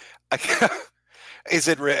 is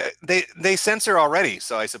it they censor already?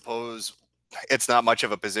 So I suppose it's not much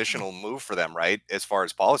of a positional move for them, right? As far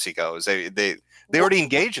as policy goes, they already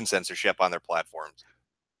engage in censorship on their platforms.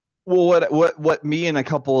 Well, what me and a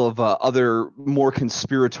couple of other more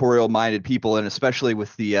conspiratorial-minded people, and especially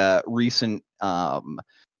with the recent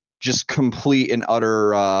just complete and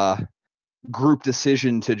utter group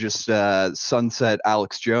decision to just sunset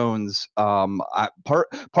Alex Jones, part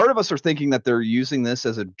of us are thinking that they're using this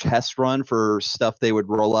as a test run for stuff they would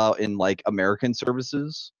roll out in like American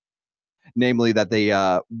services. Namely, that they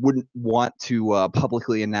wouldn't want to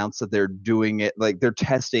publicly announce that they're doing it, like they're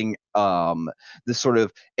testing this sort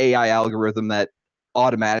of AI algorithm that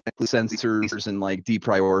automatically censors and like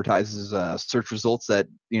deprioritizes search results that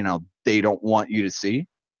they don't want you to see.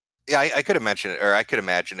 Yeah, I could imagine it, or I could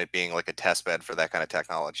imagine it being like a test bed for that kind of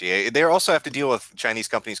technology. They also have to deal with Chinese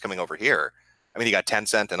companies coming over here. I mean, you got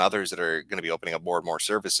Tencent and others that are going to be opening up more and more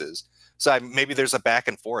services. So maybe there's a back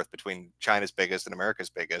and forth between China's biggest and America's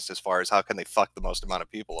biggest as far as how can they fuck the most amount of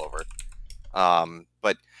people over.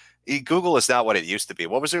 But Google is not what it used to be.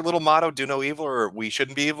 What was their little motto? Do no evil, or we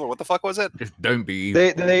shouldn't be evil? What the fuck was it? Just don't be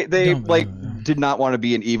evil. They did not want to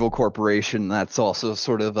be an evil corporation. That's also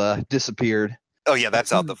sort of disappeared. Oh yeah,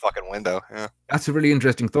 that's out the fucking window. Yeah, that's a really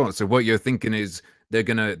interesting thought. So what you're thinking is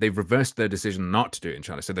they've reversed their decision not to do it in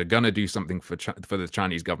China. So they're gonna do something for the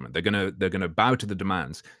Chinese government. They're gonna bow to the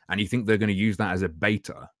demands, and you think they're gonna use that as a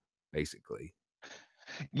beta, basically.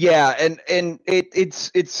 Yeah, and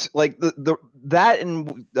it's like that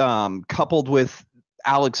and coupled with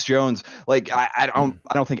Alex Jones, like I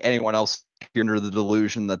don't think anyone else under the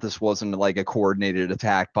delusion that this wasn't like a coordinated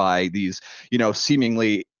attack by these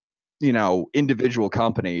seemingly you know, individual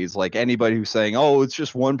companies. Like anybody who's saying, oh, it's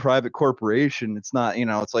just one private corporation, it's not, you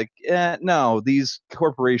know, it's like, no, these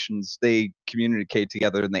corporations, they communicate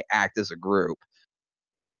together and they act as a group.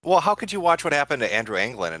 Well, how could you watch what happened to Andrew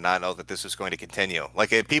Anglin and not know that this was going to continue? Like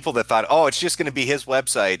people that thought, oh, it's just going to be his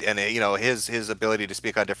website and you know his ability to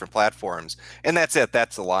speak on different platforms, and that's it.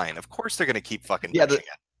 That's the line. Of course, they're going to keep fucking pushing it.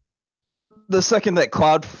 The second that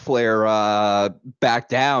Cloudflare backed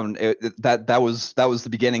down, that was the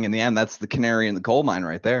beginning and the end. That's the canary in the coal mine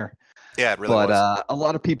right there. Yeah, it really was. But a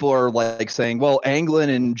lot of people are like saying, well, Anglin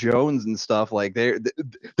and Jones and stuff, like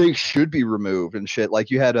they should be removed and shit. Like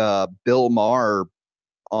you had Bill Maher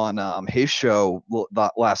on his show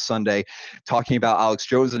last Sunday talking about Alex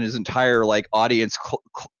Jones and his entire like audience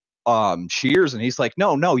cheers, and he's like,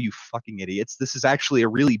 no, you fucking idiots, this is actually a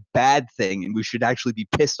really bad thing and we should actually be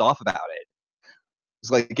pissed off about it. It's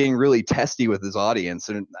like getting really testy with his audience,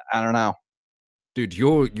 and I don't know. Dude,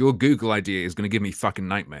 your Google idea is going to give me fucking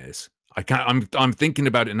nightmares. I'm thinking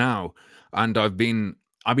about it now, and I've been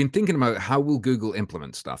thinking about how will Google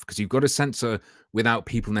implement stuff, because you've got to censor without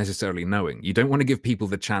people necessarily knowing. You don't want to give people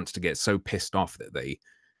the chance to get so pissed off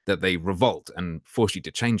that they revolt and force you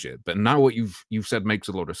to change it. But now what you've said makes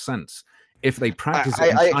a lot of sense. If they practice it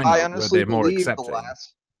in China, I honestly where they're more believe accepting.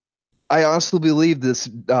 I honestly believe this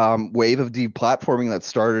wave of deplatforming that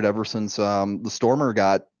started ever since the Stormer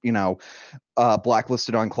got, you know,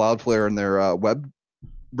 blacklisted on Cloudflare and their web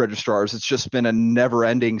registrars. It's just been a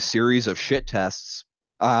never-ending series of shit tests.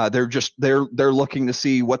 They're looking to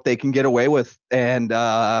see what they can get away with, and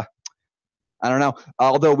I don't know.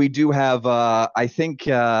 Although we do have, I think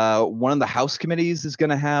one of the House committees is going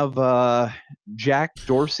to have Jack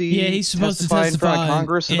Dorsey. Yeah, he's supposed to testify in front of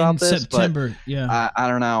Congress about this. September. But, yeah, I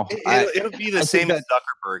don't know. It'll be the same as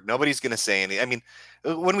Zuckerberg. Nobody's going to say anything. I mean,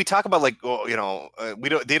 when we talk about like, well, you know,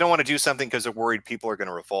 they don't want to do something because they're worried people are going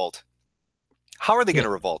to revolt. How are they going to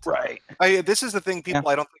revolt? Right. This is the thing people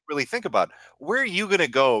I don't really think about. Where are you going to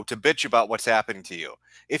go to bitch about what's happening to you?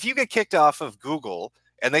 If you get kicked off of Google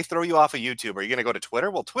and they throw you off of YouTube, are you going to go to Twitter?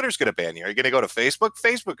 Well, Twitter's going to ban you. Are you going to go to Facebook?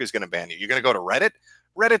 Facebook is going to ban you. You're going to go to Reddit?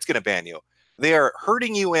 Reddit's going to ban you. They are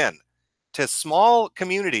herding you in to small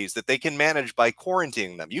communities that they can manage by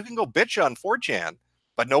quarantining them. You can go bitch on 4chan,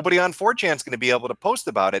 but nobody on 4chan is going to be able to post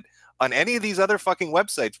about it on any of these other fucking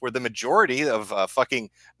websites where the majority of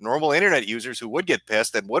fucking normal internet users who would get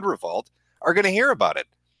pissed and would revolt are going to hear about it.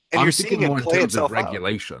 And you're seeing it play itself out.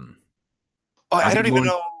 Regulation. Oh, I don't even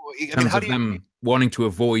know. In terms of them wanting to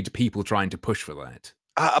avoid people trying to push for that.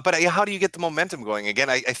 But how do you get the momentum going? Again,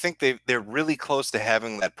 I think they're really close to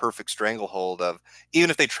having that perfect stranglehold of, even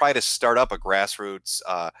if they try to start up a grassroots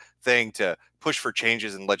thing to push for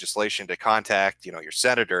changes in legislation, to contact, you know, your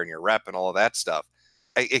senator and your rep and all of that stuff,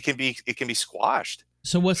 it can be squashed.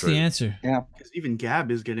 So what's the answer? Yeah, because even Gab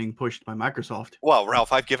is getting pushed by Microsoft. Well,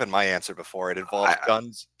 Ralph, I've given my answer before. It involves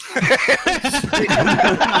guns.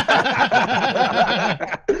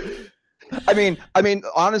 I mean,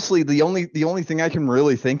 honestly, the only thing I can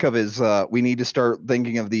really think of is we need to start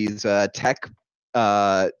thinking of these tech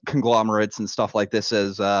conglomerates and stuff like this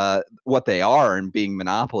as what they are, and being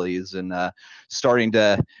monopolies, and starting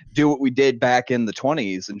to do what we did back in the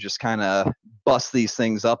 1920s and just kind of bust these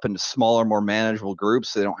things up into smaller, more manageable groups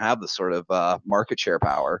so they don't have the sort of market share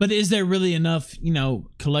power. But is there really enough, you know,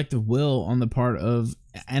 collective will on the part of,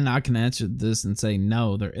 and I can answer this and say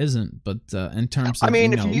no, there isn't, but in terms of, you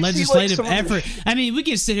know, legislative effort, I mean, we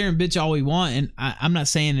can sit here and bitch all we want, and I'm not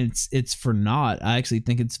saying it's for naught. I actually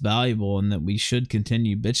think it's valuable and that we should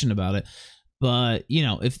continue bitching about it. But, you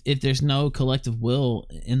know, if there's no collective will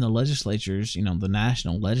in the legislatures, you know, the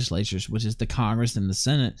national legislatures, which is the Congress and the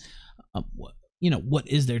Senate, you know, what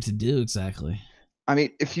is there to do exactly? I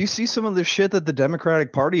mean, if you see some of the shit that the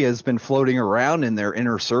Democratic Party has been floating around in their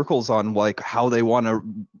inner circles on, like, how they want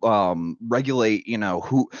to regulate, you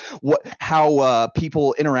know, how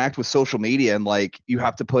people interact with social media, and like you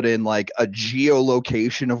have to put in like a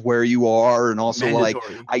geolocation of where you are, and also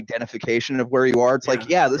mandatory, like identification of where you are. It's like,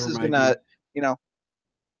 yeah, this is gonna, you know.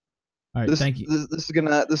 All right, thank you. This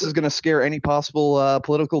is gonna scare any possible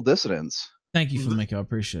political dissidents. Thank you, Filmmaker. I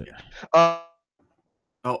appreciate it.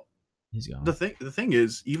 He's gone. The thing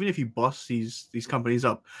is, even if you bust these companies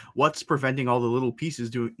up, what's preventing all the little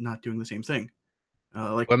pieces not doing the same thing?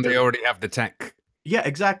 Like when they already have the tech. Yeah,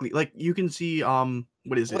 exactly. Like you can see,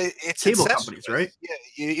 what is it? Well, it's cable companies, right?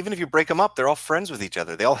 Yeah. Even if you break them up, they're all friends with each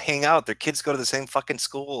other. They all hang out. Their kids go to the same fucking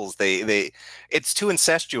schools. It's too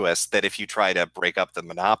incestuous that if you try to break up the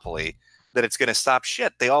monopoly, that it's going to stop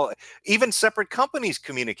shit. They all, even separate companies,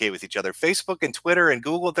 communicate with each other. Facebook and Twitter and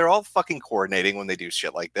Google, they're all fucking coordinating when they do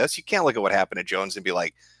shit like this. You can't look at what happened to Jones and be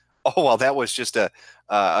like, Oh, well, that was just a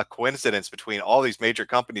coincidence between all these major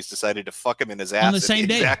companies decided to fuck him in his ass on the same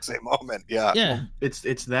day, exact same moment. Yeah, yeah. Well,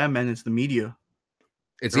 it's them and it's the media.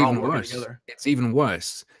 It's They're all even working worse. together. It's even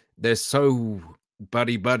worse. They're so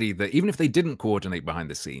buddy that even if they didn't coordinate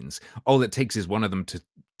behind the scenes, all it takes is one of them to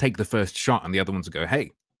take the first shot and the other ones go,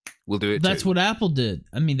 hey, we'll do it. That's too. what Apple did.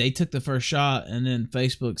 I mean, they took the first shot, and then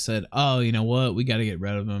Facebook said, "Oh, you know what? We got to get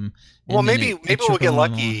rid of them." And well, then maybe we'll get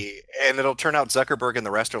lucky, and it'll turn out Zuckerberg and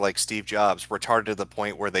the rest are like Steve Jobs, retarded to the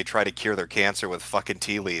point where they try to cure their cancer with fucking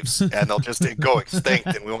tea leaves, and they'll just go extinct,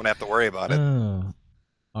 and we won't have to worry about it. Oh,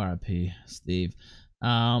 R.I.P. Steve.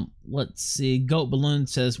 Let's see. Goat Balloon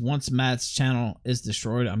says, once Matt's channel is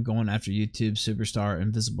destroyed, I'm going after YouTube superstar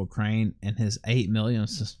Invisible Crane and his 8 million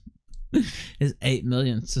his 8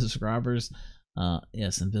 million subscribers.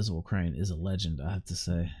 Yes, Invisible Crane is a legend, I have to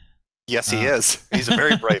say. Yes, he is. He's a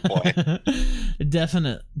very bright boy.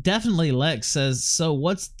 Definitely Lex says, so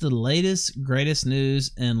what's the latest greatest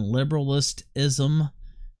news in liberalistism?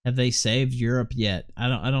 Have they saved Europe yet?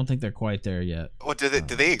 I don't think they're quite there yet. Well, do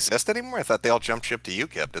they exist anymore? I thought they all jumped ship to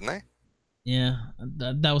UKIP, didn't they? Yeah,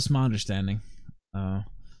 that was my understanding.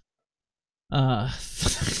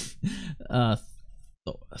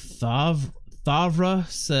 Thavra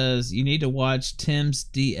says, you need to watch Tim's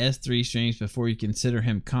DS3 streams before you consider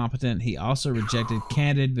him competent. He also rejected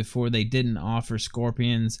Candid before they didn't offer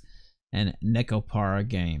Scorpions and Nekopara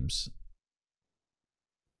games.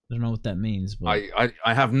 I don't know what that means, but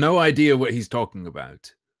I have no idea what he's talking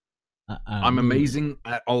about. I'm literally, amazing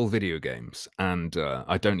at all video games, and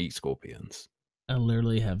I don't eat scorpions. I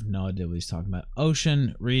literally have no idea what he's talking about.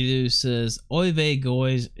 Ocean Redo says, Oy vey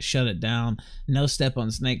goys, shut it down. No Step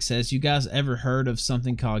on Snake says, you guys ever heard of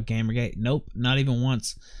something called Gamergate? Nope, not even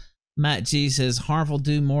once. Matt G says, Harmful,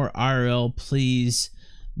 do more IRL, please.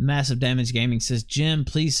 Massive Damage Gaming says, Jim,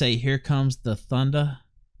 please say, here comes the thunder.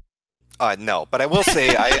 No, but I will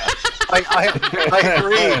say I agree.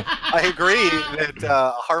 I agree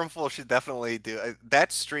that Harmful should definitely do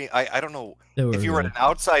that stream. I don't know if you were at an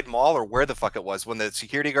outside mall or where the fuck it was when the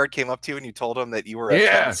security guard came up to you and you told him that you were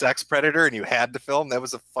a sex predator and you had to film. That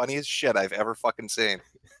was the funniest shit I've ever fucking seen.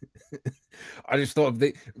 I just thought of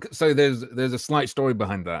so there's a slight story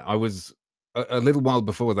behind that. I was a little while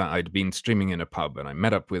before that, I'd been streaming in a pub and I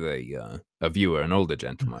met up with a viewer, an older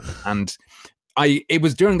gentleman, and it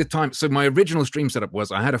was during the time, so my original stream setup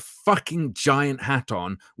was I had a fucking giant hat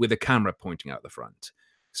on with a camera pointing out the front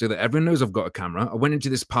so that everyone knows I've got a camera. I went into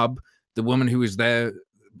this pub, the woman who was there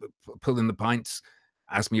pulling the pints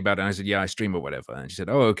asked me about it, and I said, yeah, I stream or whatever. And she said,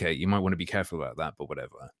 oh, okay, you might want to be careful about that, but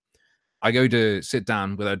whatever. I go to sit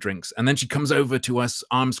down with our drinks, and then she comes over to us,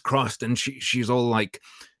 arms crossed, and she's all like,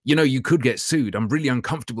 you know, you could get sued. I'm really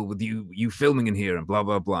uncomfortable with you filming in here and blah,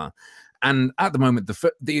 blah, blah. And at the moment,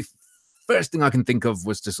 the first thing I can think of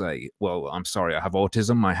was to say, well, I'm sorry, I have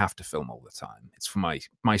autism. I have to film all the time. It's for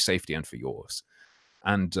my safety and for yours.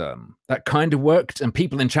 And that kind of worked. And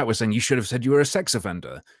people in chat were saying, you should have said you were a sex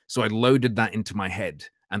offender. So I loaded that into my head.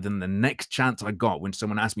 And then the next chance I got when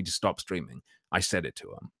someone asked me to stop streaming, I said it to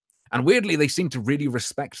them. And weirdly, they seem to really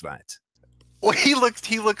respect that. Well, he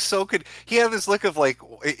looked so good. He had this look of like,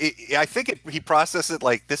 I think he processed it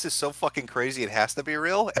like, this is so fucking crazy, it has to be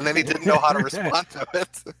real. And then he didn't know how to respond to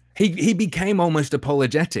it. He became almost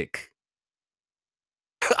apologetic.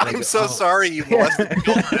 I'm so sorry you molested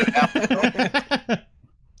children.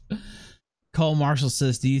 Cole Marshall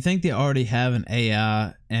says, do you think they already have an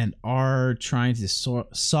AI and are trying to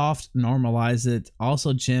soft normalize it?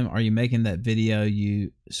 Also, Jim, are you making that video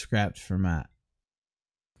you scrapped for Matt?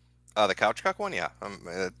 The couch cock one? Yeah,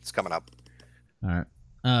 it's coming up. All right.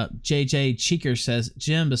 JJ Cheeker says,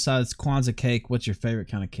 Jim, besides Kwanzaa cake, what's your favorite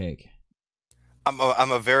kind of cake?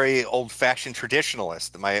 I'm a very old-fashioned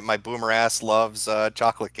traditionalist. My boomer ass loves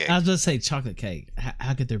chocolate cake. I was going to say chocolate cake.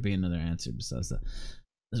 How could there be another answer besides that?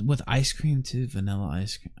 With ice cream too, vanilla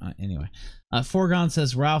ice cream. Anyway, Foregone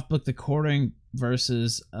says Ralph booked the courting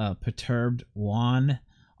versus perturbed Juan.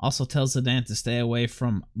 Also tells Zidane to stay away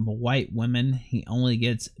from white women. He only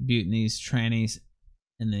gets Butanies, trannies,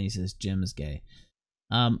 and then he says Jim is gay.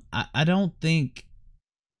 I don't think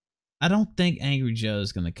Angry Joe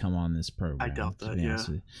is going to come on this program. I doubt that.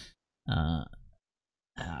 Yeah.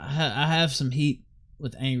 I have some heat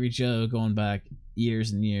with Angry Joe going back years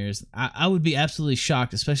and years. I would be absolutely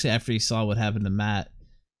shocked, especially after he saw what happened to Matt,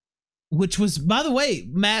 which was, by the way,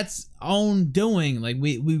 Matt's own doing. Like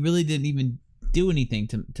we really didn't even do anything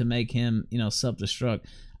to make him, self-destruct.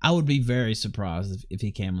 I would be very surprised if he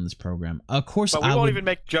came on this program. Of course, but we won't even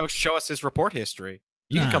make Joe show us his report history.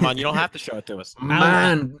 You can come on. You don't have to show it to us.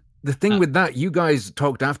 Man, the thing with that, you guys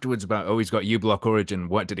talked afterwards about, oh, he's got uBlock Origin.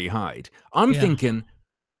 What did he hide? I'm thinking,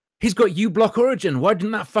 He's got uBlock Origin. Why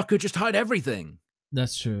didn't that fucker just hide everything?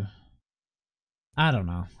 That's true. I don't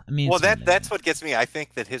know. I mean, well, that's what gets me. I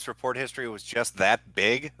think that his report history was just that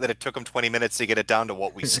big that it took him 20 minutes to get it down to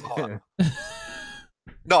what we saw.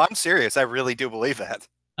 No, I'm serious. I really do believe that.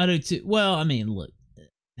 I do too. Well, I mean, look,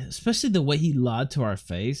 especially the way he lied to our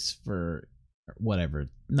face for whatever,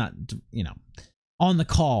 not, you know, on the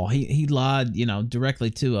call. He lied, you know,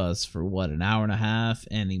 directly to us for what, an hour and a half,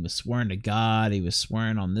 and he was swearing to God. He was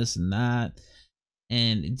swearing on this and that,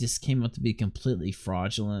 and it just came out to be completely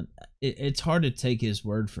fraudulent. It's hard to take his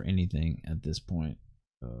word for anything at this point.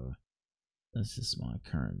 That's just my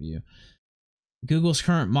current view. Google's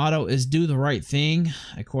current motto is "Do the right thing."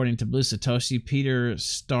 According to Blue Satoshi, Peter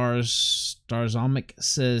Starzomic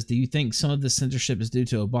says, "Do you think some of the censorship is due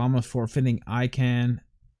to Obama forfeiting ICANN?"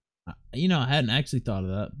 You know, I hadn't actually thought of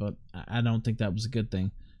that, but I don't think that was a good thing.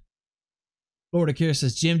 Lord Akira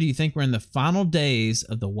says, "Jim, do you think we're in the final days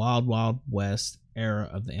of the wild, wild west era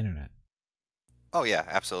of the internet?" Oh, yeah,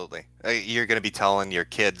 absolutely. You're going to be telling your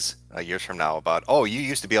kids years from now about, oh, you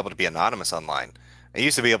used to be able to be anonymous online. I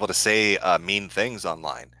used to be able to say mean things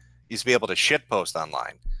online. Used to be able to shitpost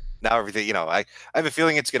online. Now everything, you know, I have a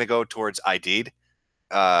feeling it's going to go towards ID'd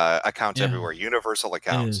accounts everywhere, universal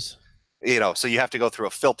accounts. You know, so you have to go through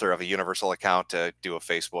a filter of a universal account to do a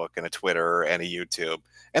Facebook and a Twitter and a YouTube,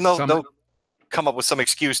 and they'll come up with some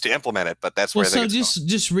excuse to implement it. But that's where so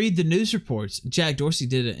just read the news reports. Jack Dorsey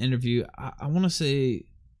did an interview. I want to say,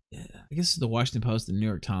 I guess it's the Washington Post, the New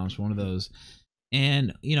York Times, one of those.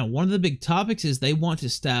 And, you know, one of the big topics is they want to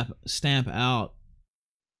stamp out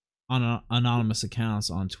on anonymous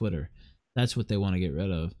accounts on Twitter. That's what they want to get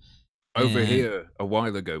rid of. Over here, a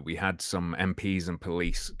while ago, we had some MPs and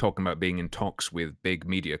police talking about being in talks with big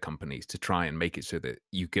media companies to try and make it so that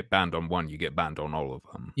you get banned on one, you get banned on all of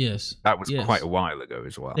them. Yes. That was quite a while ago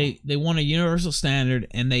as well. They want a universal standard,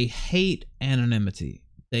 and they hate anonymity.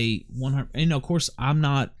 They want her, you know, of course, I'm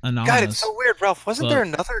not anonymous. God, it's so weird, Ralph. Wasn't there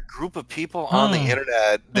another group of people on the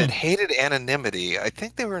internet that hated anonymity? I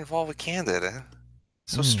think they were involved with Candid.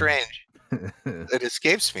 So strange. It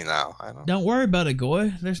escapes me now. Don't worry about it,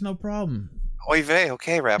 Goy. There's no problem. Oy vey.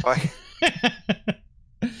 Okay, Rabbi.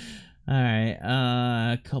 All right.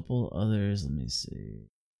 A couple others. Let me see.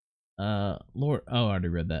 Lord, I already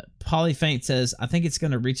read that. Polyfaint says, "I think it's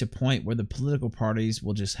going to reach a point where the political parties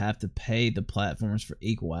will just have to pay the platforms for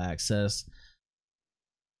equal access."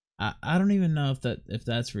 I don't even know if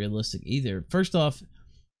that's realistic either. First off,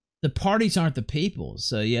 the parties aren't the people,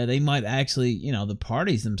 so yeah, they might actually, you know, the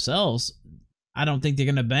parties themselves. I don't think they're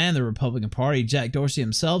going to ban the Republican Party. Jack Dorsey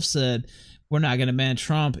himself said, "We're not going to ban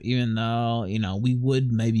Trump, even though, you know, we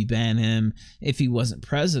would maybe ban him if he wasn't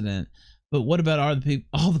president." But what about all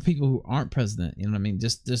the people who aren't president? You know what I mean?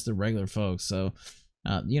 Just the regular folks. So,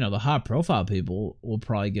 you know, the high profile people will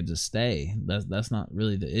probably get to stay. That's not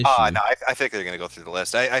really the issue. No, I think they're going to go through the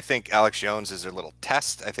list. I think Alex Jones is their little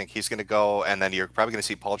test. I think he's going to go, and then you're probably going to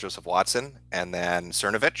see Paul Joseph Watson, and then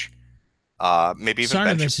Cernovich. Maybe even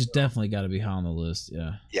Cernovich has definitely got to be high on the list.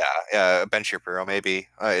 Yeah. Yeah. Ben Shapiro, maybe.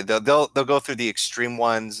 They'll go through the extreme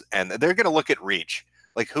ones, and they're going to look at reach.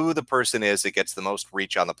 Like who the person is that gets the most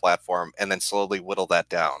reach on the platform, and then slowly whittle that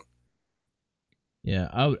down.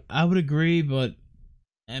 Yeah, I would agree, but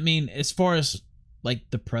I mean, as far as like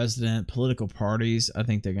the president, political parties, I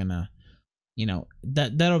think they're gonna, you know,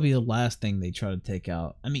 that'll be the last thing they try to take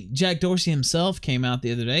out. I mean, Jack Dorsey himself came out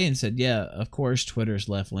the other day and said, "Yeah, of course, Twitter's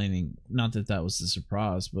left leaning." Not that was a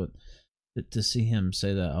surprise, but to see him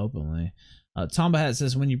say that openly. Tomba Hat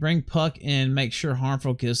says, "When you bring Puck in, make sure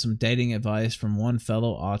Harmful gives some dating advice from one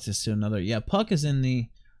fellow autist to another." Yeah, Puck is in the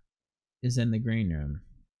green room.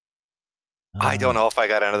 I don't know if I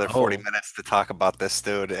got another 40 minutes to talk about this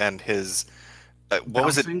dude and his what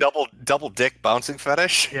was it, double dick bouncing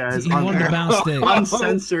fetish? Yeah, his bounce dick.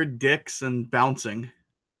 Uncensored dicks and bouncing.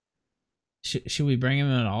 Should we bring him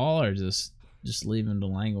in at all, or just leave him to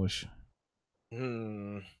languish?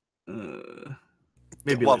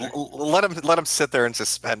 Maybe let him sit there in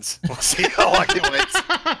suspense. We'll see how long he waits.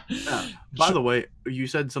 By the way, you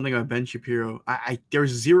said something about Ben Shapiro.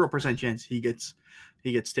 There's 0% chance he gets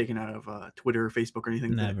taken out of Twitter or Facebook or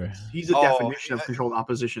anything. Never. He's a definition of controlled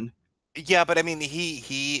opposition. Yeah, but I mean,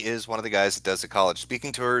 he is one of the guys that does the college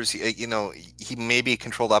speaking tours. You know, he may be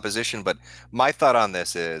controlled opposition, but my thought on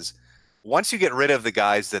this is, once they get rid of the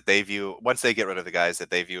guys that they view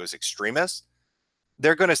as extremists,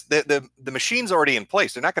 they're going to the machine's already in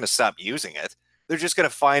place. They're not going to stop using it. They're just going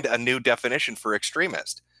to find a new definition for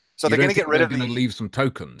extremist. So they're going to get rid of. They're going to leave some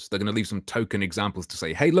tokens. They're going to leave some token examples to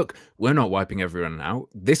say, "Hey, look, we're not wiping everyone out.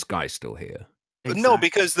 This guy's still here." Exactly. No,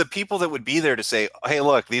 because the people that would be there to say, "Hey,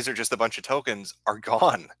 look, these are just a bunch of tokens," are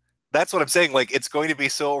gone. That's what I'm saying. Like, it's going to be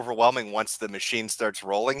so overwhelming once the machine starts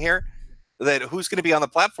rolling here that who's going to be on the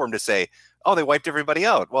platform to say, oh, they wiped everybody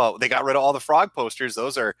out. Well, they got rid of all the frog posters.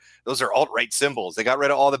 Those are alt-right symbols. They got rid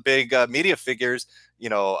of all the big media figures,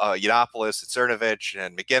 Yiannopoulos, Cernovich,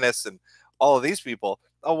 and McGinnis, and all of these people.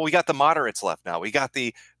 Oh, well, we got the moderates left now. We got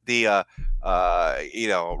the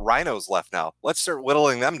rhinos left now. Let's start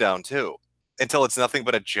whittling them down too, until it's nothing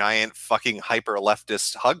but a giant fucking hyper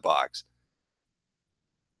leftist hug box.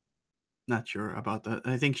 Not sure about that.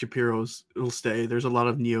 I think Shapiro's will stay. There's a lot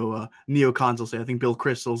of neocons will stay. I think Bill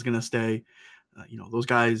Kristol's gonna stay. Those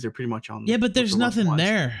guys, they're pretty much on. Yeah, but there's nothing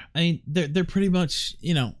there. I mean, they're pretty much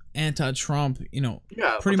anti-Trump.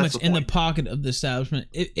 Pretty much in the pocket of the establishment.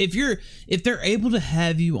 If they're able to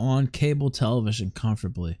have you on cable television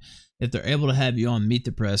comfortably, if they're able to have you on Meet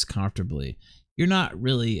the Press comfortably, you're not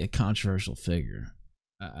really a controversial figure.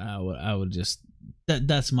 I would just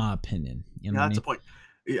that's my opinion. That's the point.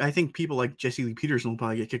 I think people like Jesse Lee Peterson will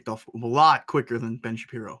probably get kicked off a lot quicker than Ben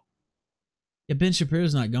Shapiro. Yeah, Ben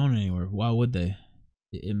Shapiro's not going anywhere. Why would they?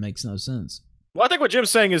 It makes no sense. Well, I think what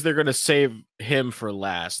Jim's saying is they're going to save him for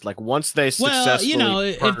last. Like once they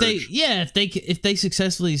successfully if they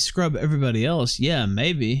successfully scrub everybody else, yeah,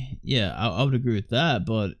 maybe. Yeah, I would agree with that,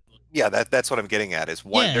 but yeah, that's what I'm getting at is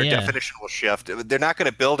their definition will shift. They're not going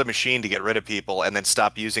to build a machine to get rid of people and then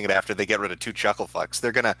stop using it after they get rid of 2 chuckle fucks.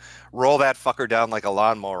 They're going to roll that fucker down like a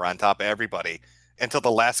lawnmower on top of everybody until the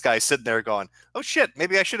last guy's sitting there going, oh shit,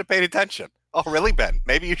 maybe I should have paid attention. Oh really, Ben?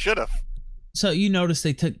 Maybe you should have. So you notice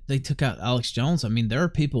they took out Alex Jones. I mean, there are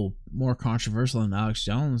people more controversial than Alex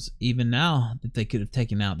Jones even now that they could have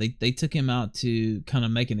taken out. They took him out to kind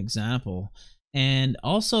of make an example. And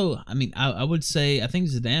also, I mean, I would say, I think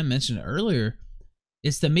Zidane mentioned it earlier,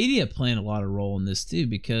 it's the media playing a lot of role in this too,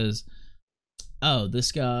 because,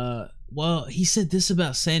 this guy, well, he said this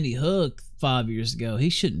about Sandy Hook 5 years ago. He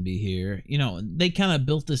shouldn't be here. They kind of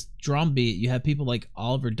built this drumbeat. You have people like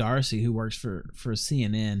Oliver Darcy, who works for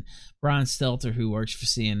CNN, Brian Stelter, who works for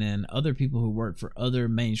CNN, other people who work for other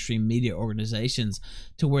mainstream media organizations,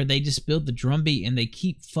 to where they just build the drumbeat and they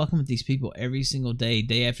keep fucking with these people every single day,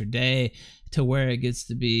 day after day, to where it gets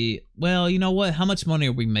to be, well, you know what? How much money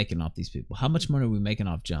are we making off these people? How much money are we making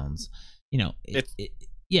off Jones?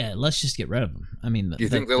 Yeah, let's just get rid of them. I mean, do you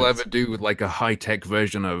think they'll ever do like a high-tech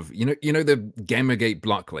version of the Gamergate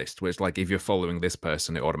block list, where it's like if you're following this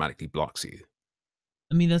person, it automatically blocks you?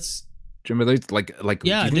 I mean, that's. Do you remember those? Like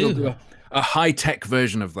yeah, I do. A high-tech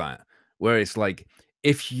version of that, where it's like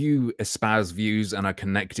if you espouse views and are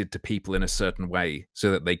connected to people in a certain way,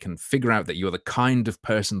 so that they can figure out that you're the kind of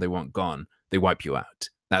person they want gone, they wipe you out.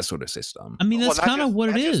 That sort of system. I mean, that's kind of what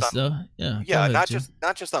it is, though. Yeah. Yeah,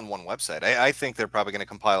 not just on one website. I think they're probably going to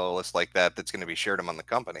compile a list like that that's going to be shared among the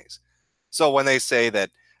companies. So when they say that,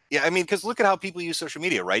 yeah, I mean, because look at how people use social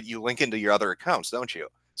media, right? You link into your other accounts, don't you?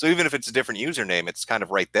 So even if it's a different username, it's kind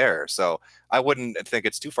of right there. So I wouldn't think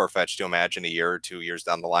it's too far-fetched to imagine a year or 2 years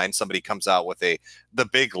down the line, somebody comes out with the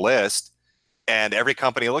big list, and every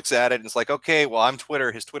company looks at it and it's like, okay, well, I'm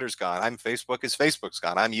Twitter, his Twitter's gone. I'm Facebook, his Facebook's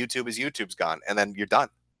gone. I'm YouTube, his YouTube's gone. And then you're done.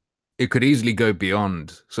 It could easily go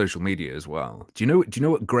beyond social media as well. Do you know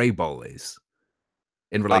what Greyball is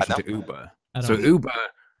in relation to Uber? So Uber,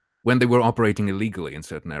 when they were operating illegally in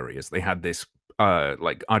certain areas, they had this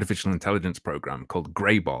like artificial intelligence program called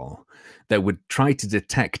Greyball that would try to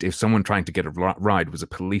detect if someone trying to get a ride was a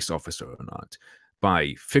police officer or not,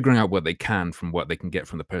 by figuring out what they can from what they can get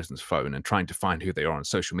from the person's phone and trying to find who they are on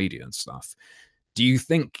social media and stuff. Do you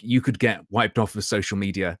think you could get wiped off of social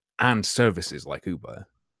media and services like Uber?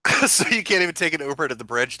 So you can't even take an Uber to the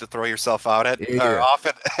bridge to throw yourself out at, or off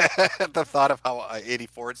at the thought of how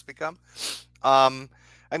 84 it's become.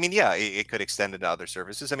 I mean, yeah, it could extend into other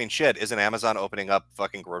services. I mean, shit, isn't Amazon opening up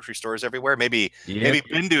fucking grocery stores everywhere? Maybe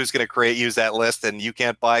Bindu's going to use that list, and you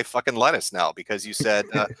can't buy fucking lettuce now because you said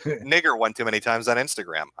nigger one too many times on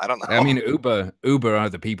Instagram. I don't know. I mean, Uber are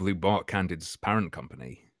the people who bought Candid's parent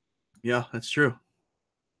company. Yeah, that's true.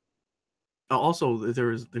 Also,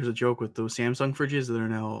 there's a joke with those Samsung fridges that are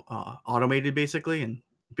now automated, basically, and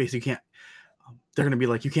basically can't. They're gonna be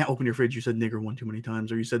like, you can't open your fridge. You said nigger one too many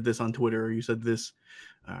times, or you said this on Twitter, or you said this,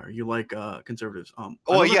 or you like conservatives.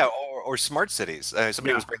 Or smart cities.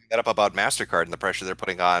 Somebody was bringing that up about MasterCard and the pressure they're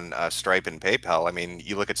putting on Stripe and PayPal. I mean,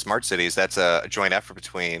 you look at smart cities. That's a joint effort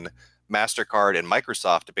between MasterCard and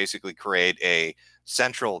Microsoft to basically create a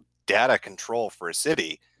central data control for a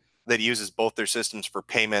city that uses both their systems for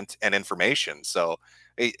payment and information. So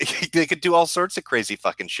they could do all sorts of crazy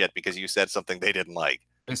fucking shit because you said something they didn't like.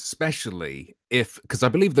 Especially because I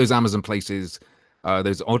believe those Amazon places,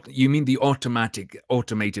 you mean the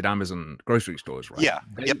automated Amazon grocery stores, right? Yeah.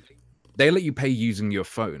 Yep. They let you pay using your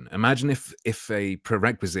phone. Imagine if a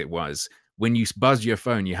prerequisite was when you buzz your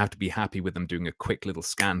phone, you have to be happy with them doing a quick little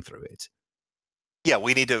scan through it. Yeah,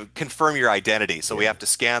 we need to confirm your identity, so we have to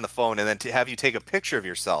scan the phone and then to have you take a picture of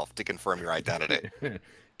yourself to confirm your identity.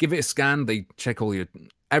 Give it a scan. They check all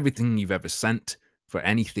everything you've ever sent for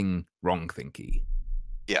anything wrong thinky.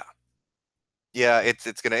 Yeah. Yeah,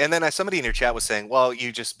 it's gonna. And then somebody in your chat was saying, "Well,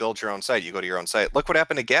 you just build your own site. You go to your own site. Look what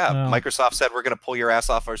happened to Gab. Well, Microsoft said we're gonna pull your ass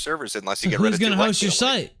off our servers unless you get rid of." Who's gonna host your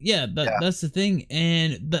site? Yeah, that's the thing,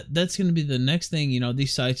 and that's gonna be the next thing. You know,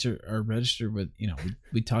 these sites are registered with. You know,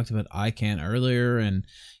 we talked about ICANN earlier, and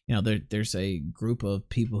you know, there's a group of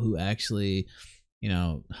people who actually, you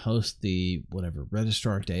know, host the whatever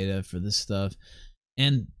registrar data for this stuff.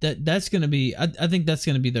 And that's going to be, I think that's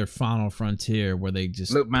going to be their final frontier where they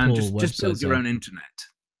just look, man, just build your own internet.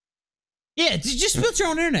 Yeah, just build your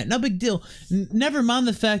own internet. No big deal. Never mind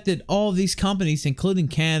the fact that all these companies, including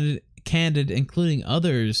Candid, including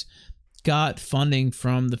others, got funding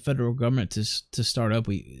from the federal government to start up.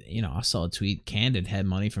 I saw a tweet. Candid had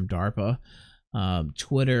money from DARPA,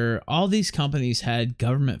 Twitter. All these companies had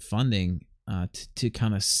government funding to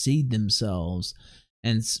kind of seed themselves.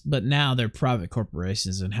 But now they're private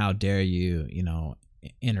corporations, and how dare you,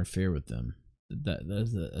 interfere with them?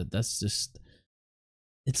 That's just,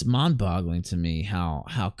 it's mind-boggling to me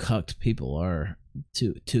how cucked people are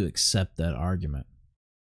to accept that argument.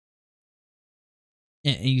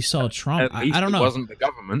 And you saw Trump. At least I don't know. It wasn't the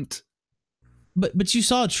government. But you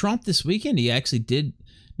saw Trump this weekend. He actually did.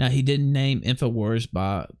 Now he didn't name InfoWars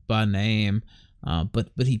by name. But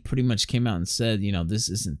he pretty much came out and said, this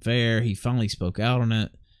isn't fair. He finally spoke out on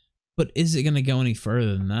it. But is it going to go any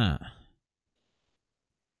further than that?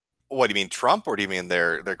 What do you mean, Trump, or do you mean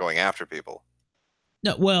they're going after people?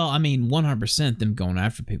 No, well, I mean, 100% them going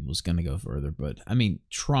after people is going to go further. But I mean,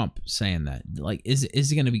 Trump saying that, like, is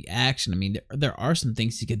it going to be action? I mean, there are some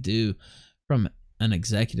things he could do from an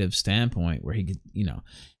executive standpoint where he could,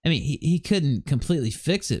 I mean, he couldn't completely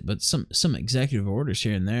fix it, but some executive orders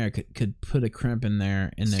here and there could put a crimp in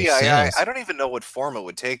there. I don't even know what form it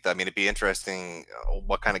would take. I mean, it'd be interesting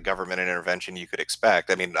what kind of government intervention you could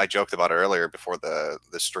expect. I mean, I joked about it earlier before the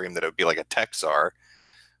stream that it would be like a tech czar.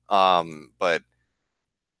 But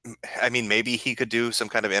I mean, maybe he could do some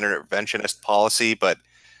kind of interventionist policy, but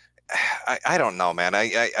I don't know, man.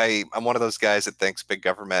 I'm one of those guys that thinks big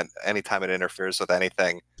government, anytime it interferes with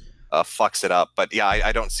anything, fucks it up. But yeah,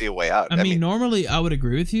 I don't see a way out. I mean, normally I would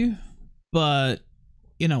agree with you, but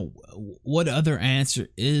what other answer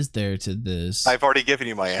is there to this? I've already given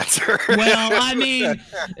you my answer. Well, I mean,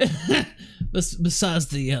 besides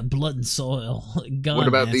the blood and soil gun what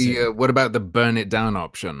about answer. What about the burn it down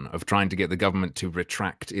option of trying to get the government to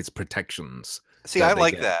retract its protections? See, I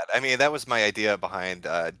like that. I mean, that was my idea behind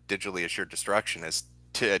digitally assured destruction, is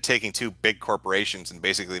taking two big corporations and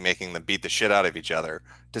basically making them beat the shit out of each other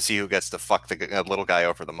to see who gets to fuck the little guy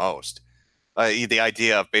over the most. The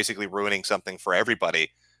idea of basically ruining something for everybody.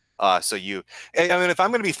 I mean, if I'm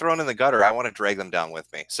going to be thrown in the gutter, I want to drag them down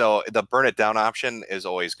with me. So the burn it down option is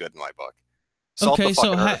always good in my book. Okay,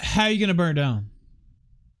 so how are you going to burn it down?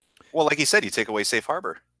 Well, like you said, you take away safe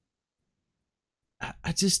harbor.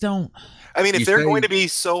 I just don't. I mean, if they're going to be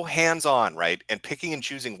so hands-on, right, and picking and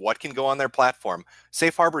choosing what can go on their platform,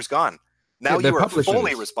 safe harbor's gone. Now you are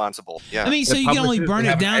fully responsible. Yeah. I mean, so you can only burn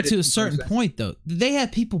it down to a certain point, though. They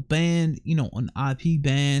have people banned, on IP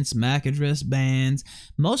bans, MAC address bans.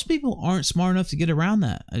 Most people aren't smart enough to get around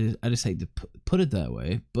that. I just hate to put it that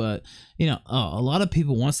way. But, a lot of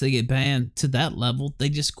people, once they get banned to that level, they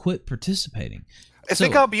just quit participating. I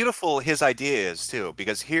think how beautiful his idea is too,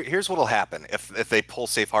 because here's what'll happen if they pull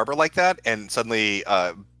safe harbor like that, and suddenly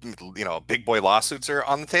big boy lawsuits are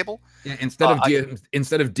on the table. Yeah,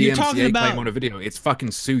 instead of DMCA claim on a video, it's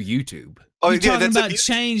fucking sue YouTube. Oh, you're talking about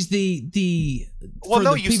change the well,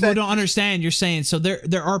 no, the people who don't understand. You're saying so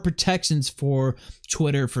there are protections for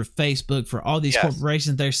Twitter, for Facebook, for all these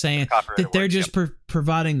corporations. They're saying that they're just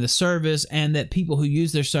providing the service, and that people who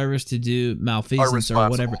use their service to do malfeasance or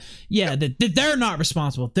whatever, that they're not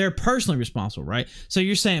responsible. They're personally responsible, right? So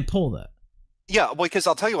you're saying pull that. Yeah, well, because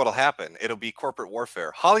I'll tell you what'll happen. It'll be corporate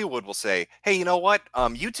warfare. Hollywood will say, "Hey, you know what?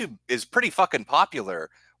 YouTube is pretty fucking popular.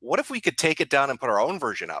 What if we could take it down and put our own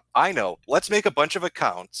version up? I know. Let's make a bunch of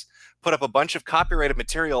accounts, put up a bunch of copyrighted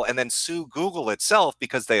material, and then sue Google itself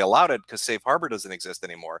because they allowed it because safe harbor doesn't exist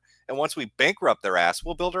anymore. And once we bankrupt their ass,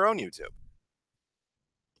 we'll build our own YouTube."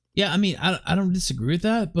 Yeah, I mean, I don't disagree with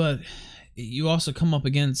that, but you also come up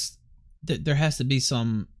against there has to be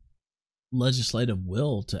some legislative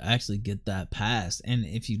will to actually get that passed. And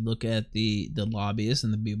if you look at the lobbyists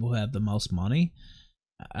and the people who have the most money,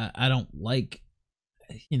 I don't like.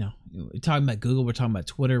 you know, we're talking about Google, we're talking about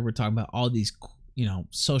Twitter, we're talking about all these, you know,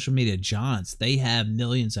 social media giants. They have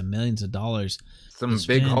millions and millions of dollars. Some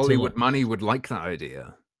big Hollywood money would like that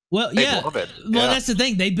idea. Well, They'd yeah. love it. Well, that's the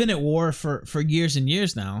thing. They've been at war for years and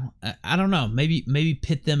years now. I don't know. Maybe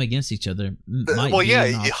pit them against each other. Well,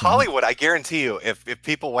 yeah, Hollywood. I guarantee you, if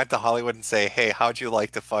people went to Hollywood and say, "Hey, how'd you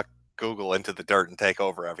like to fuck Google into the dirt and take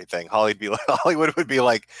over everything?" Hollywood would be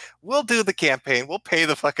like, "We'll do the campaign. We'll pay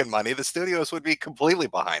the fucking money." The studios would be completely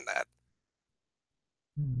behind that.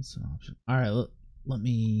 That's an option. All right, let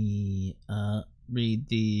me read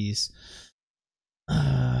these.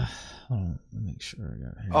 Hold on, let me make sure I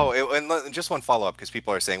got it here. Oh, and just one follow up, because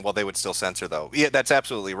people are saying, well, they would still censor though. Yeah, that's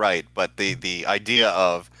absolutely right. But the idea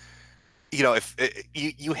of, you know, if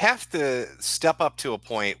you have to step up to a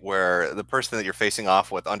point where the person that you're facing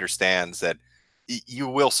off with understands that you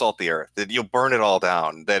will salt the earth, that you'll burn it all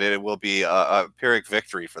down, that it will be a Pyrrhic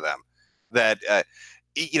victory for them, that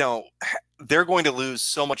you know, they're going to lose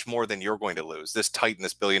so much more than you're going to lose. This Titan,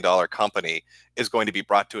 this billion-dollar company, is going to be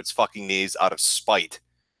brought to its fucking knees out of spite.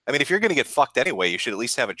 I mean, if you're going to get fucked anyway, you should at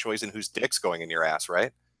least have a choice in whose dick's going in your ass,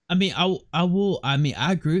 right? I mean,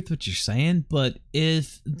 I agree with what you're saying, but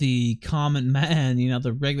if the common man, you know,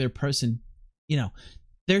 the regular person, you know,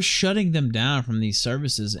 they're shutting them down from these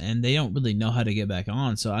services and they don't really know how to get back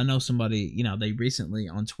on. So I know somebody, you know, they recently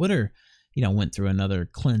on Twitter, you know, went through another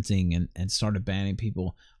cleansing and started banning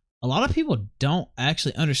people. A lot of people don't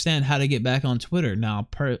actually understand how to get back on Twitter. Now,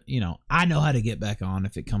 you know, I know how to get back on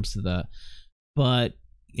if it comes to that, but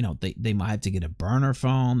you know, they might have to get a burner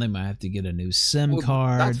phone. They might have to get a new SIM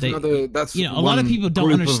card. That's you know, a lot of people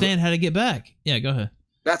don't understand how to get back. Yeah, go ahead.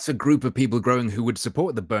 That's a group of people growing who would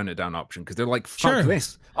support the burn it down option because they're like, fuck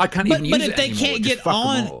this. I can't even use it anymore. But if they can't get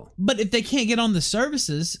on, but if they can't get on the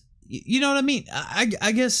services, you know what I mean?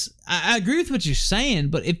 I guess I agree with what you're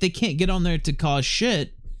saying, but if they can't get on there to cause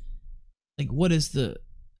shit, like what is the?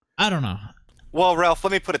 I don't know. Well, Ralph,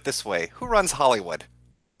 let me put it this way: who runs Hollywood?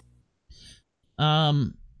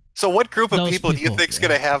 So what group of people do you think is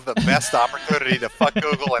going to have the best opportunity to fuck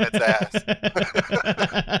Google in its ass?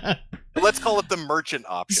 Let's call it the merchant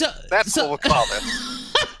option. That's what we'll call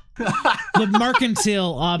this. The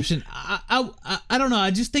mercantile option. I don't know.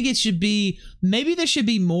 I just think it should be, maybe there should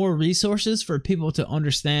be more resources for people to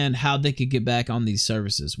understand how they could get back on these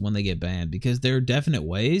services when they get banned, because there are definite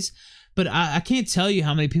ways. But I can't tell you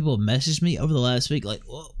how many people have messaged me over the last week, like,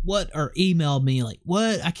 what, or emailed me, like,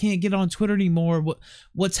 what, I can't get on Twitter anymore.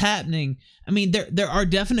 What's happening? I mean, there are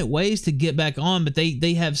definite ways to get back on, but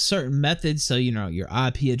they have certain methods. So, you know, your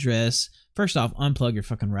IP address. First off, unplug your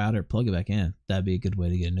fucking router, plug it back in. That'd be a good way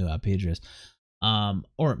to get a new IP address.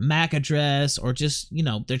 Or MAC address, or just, you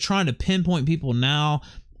know, they're trying to pinpoint people now.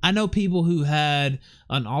 I know people who had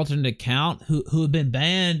an alternate account who have been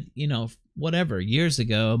banned, you know, whatever, years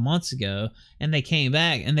ago, months ago, and they came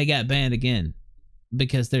back and they got banned again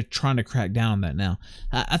because they're trying to crack down on that now.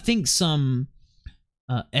 I think some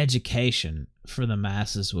education for the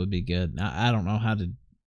masses would be good. I don't know how to,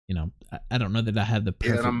 you know, I don't know that I have the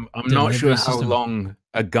perfect. Yeah, I'm not sure how long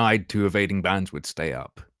a guide to evading bans would stay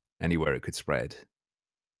up anywhere it could spread.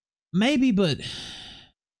 Maybe, but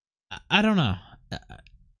I don't know.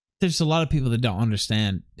 There's a lot of people that don't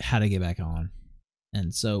understand how to get back on.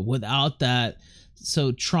 And so without that,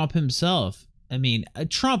 so Trump himself, I mean,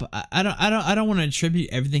 Trump, I don't want to attribute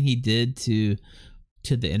everything he did to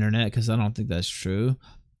the internet, because I don't think that's true.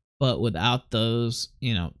 But without those,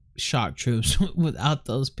 you know, shock troops, without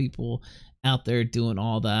those people out there doing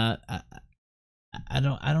all that, I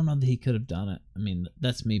don't know that he could have done it. I mean,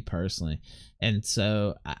 that's me personally. And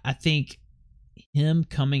so I think him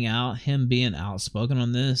coming out, him being outspoken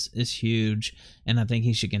on this is huge, and I think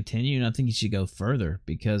he should continue, and I think he should go further,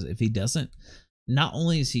 because if he doesn't, not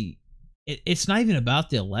only is he, it's not even about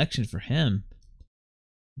the election for him.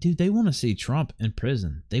 Dude, they want to see Trump in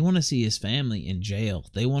prison. They want to see his family in jail.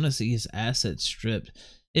 They want to see his assets stripped.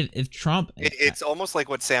 If Trump, it's almost like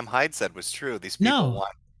what Sam Hyde said was true. These people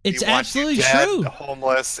want. It's absolutely true.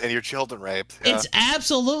 Homeless and your children raped. Yeah. It's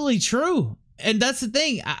absolutely true. And that's the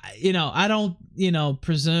thing, I don't,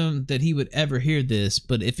 presume that he would ever hear this,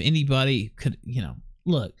 but if anybody could,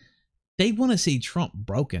 look, they want to see Trump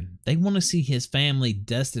broken. They want to see his family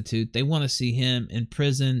destitute. They want to see him in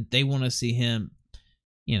prison. They want to see him,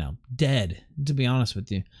 dead, to be honest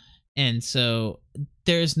with you. And so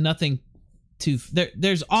there's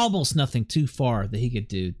almost nothing too far that he could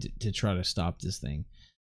do to try to stop this thing.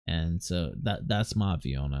 And so that's my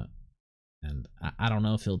view on it. And I don't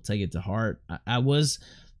know if he'll take it to heart. I was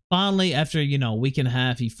finally, after, a week and a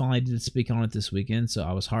half, he finally did speak on it this weekend. So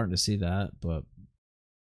I was heartened to see that. But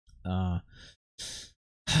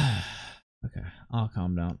Okay, I'll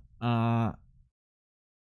calm down.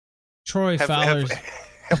 Troy Fowler's.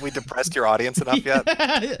 Have we depressed your audience enough yet?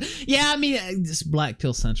 Yeah, I mean, it's Black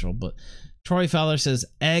Pill Central, but Troy Fowler says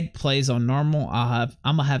egg plays on normal. I'm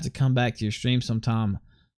gonna have to come back to your stream sometime.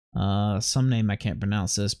 Some name I can't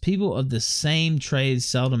pronounce says people of the same trade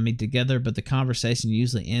seldom meet together, but the conversation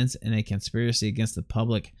usually ends in a conspiracy against the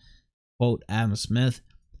public. Quote Adam Smith.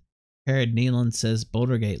 Herod Nealon says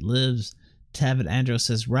Bouldergate lives. Tavid Andros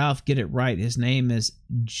says Ralph, get it right. His name is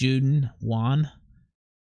Juden Wan.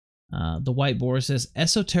 The White Boar says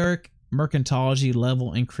esoteric mercantology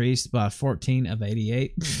level increased by 14 of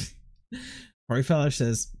 88. Corey Feller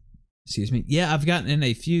says, excuse me, yeah, I've gotten in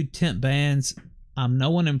a few temp bands. I'm no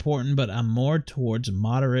one important, but I'm more towards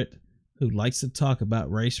moderate who likes to talk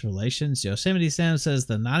about race relations. Yosemite Sam says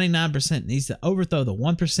the 99% needs to overthrow the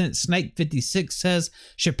 1%. Snake 56 says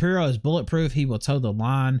Shapiro is bulletproof. He will toe the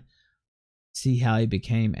line. See how he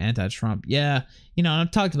became anti-Trump. Yeah, you know,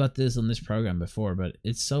 I've talked about this on this program before, but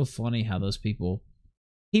it's so funny how those people...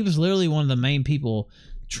 He was literally one of the main people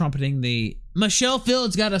trumpeting the... Michelle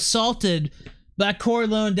Fields got assaulted by Corey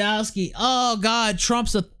Lewandowski. Oh, God,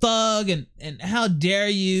 Trump's a thug, and how dare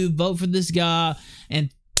you vote for this guy.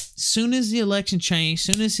 And soon as the election changed,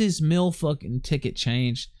 soon as his mill fucking ticket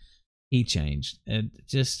changed, he changed. And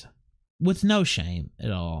just with no shame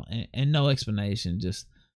at all and no explanation, just...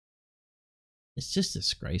 It's just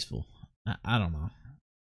disgraceful. I don't know.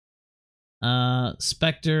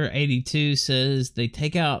 Spectre82 says they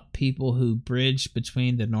take out people who bridge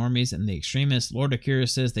between the normies and the extremists. Lord Akira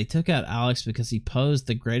says they took out Alex because he posed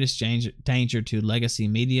the greatest danger to legacy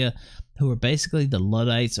media, who are basically the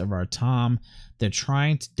Luddites of our time. They're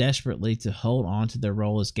trying desperately to hold on to their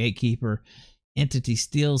role as gatekeeper. Entity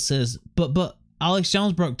Steel says, but Alex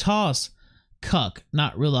Jones broke toss. Cuck,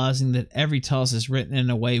 not realizing that every toss is written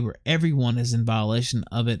in a way where everyone is in violation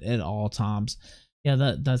of it at all times.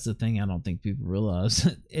 Yeah, that's the thing I don't think people realize.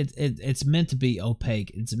 It's meant to be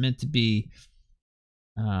opaque. It's meant to be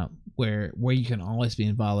where you can always be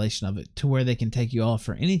in violation of it, to where they can take you off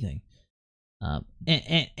for anything. And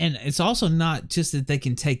it's also not just that they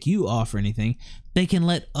can take you off for anything. They can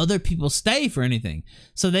let other people stay for anything.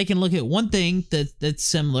 So they can look at one thing that's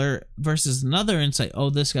similar versus another and say,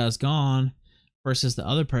 oh, this guy's gone, versus the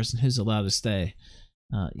other person who's allowed to stay.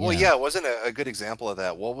 Yeah. Well, yeah, it wasn't a good example of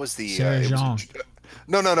that. What was the...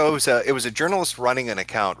 No. It was a journalist running an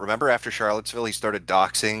account. Remember after Charlottesville, he started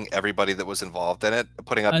doxing everybody that was involved in it,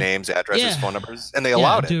 putting up names, addresses, phone numbers, and they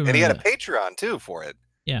allowed it. And he had a Patreon, too, for it.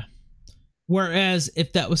 Yeah. Whereas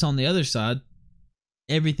if that was on the other side,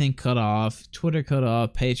 everything cut off, Twitter cut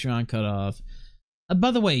off, Patreon cut off. By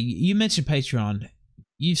the way, you mentioned Patreon.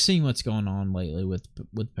 You've seen what's going on lately with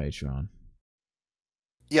Patreon.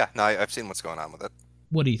 Yeah, no, I've seen what's going on with it.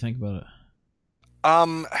 What do you think about it?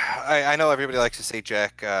 I know everybody likes to say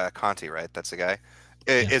Jack Conte, right? That's the guy.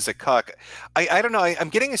 Is a cuck. I don't know. I'm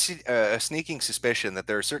getting a sneaking suspicion that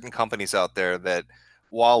there are certain companies out there that,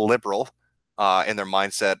 while liberal in their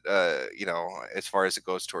mindset, you know, as far as it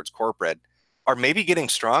goes towards corporate, are maybe getting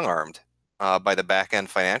strong-armed by the back-end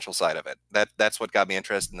financial side of it. That's what got me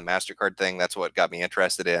interested in the MasterCard thing. That's what got me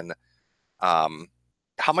interested in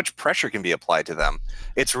how much pressure can be applied to them.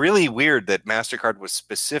 It's really weird that MasterCard would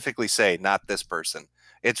specifically say, not this person.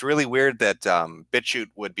 It's really weird that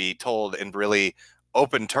BitChute would be told in really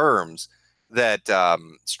open terms that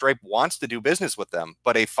Stripe wants to do business with them,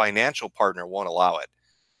 but a financial partner won't allow it.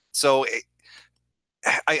 So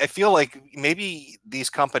I feel like maybe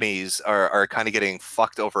these companies are kind of getting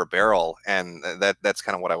fucked over a barrel, and that's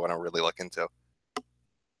kind of what I want to really look into.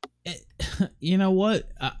 You know what?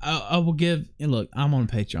 I will give. Look, I'm on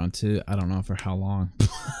Patreon too. I don't know for how long,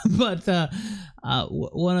 but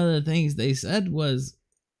one of the things they said was,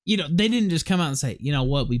 you know, they didn't just come out and say, you know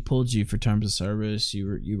what, we pulled you for terms of service. You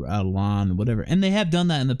were out of line, whatever. And they have done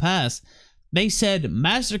that in the past. They said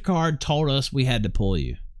MasterCard told us we had to pull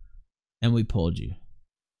you, and we pulled you.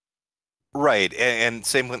 Right, and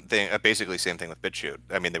same thing. Basically, same thing with BitChute.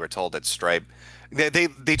 I mean, they were told that Stripe. They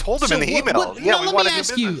told them in the email. Let me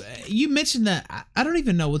ask you. You mentioned that. I don't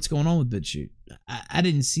even know what's going on with BitChute. I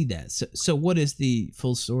didn't see that. So what is the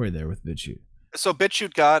full story there with BitChute? So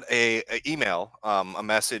BitChute got a email, a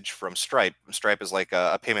message from Stripe. Stripe is like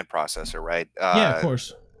a payment processor, right? Yeah, of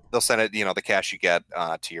course. They'll send it, you know, the cash you get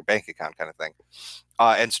to your bank account, kind of thing.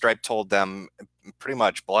 And Stripe told them pretty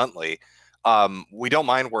much bluntly, we don't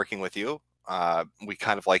mind working with you. We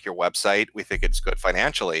kind of like your website. We think it's good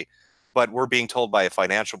financially, but we're being told by a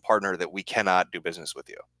financial partner that we cannot do business with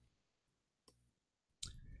you.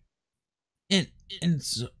 And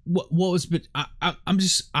so what was, but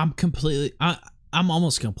I'm completely, I'm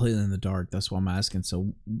almost completely in the dark. That's why I'm asking.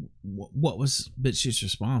 So, what was BitChute's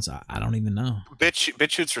response? I don't even know.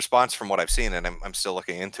 BitChute's response, from what I've seen, and I'm still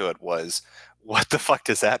looking into it, was, "What the fuck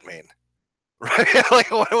does that mean?" Right?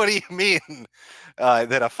 Like, what do you mean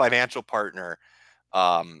that a financial partner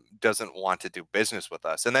doesn't want to do business with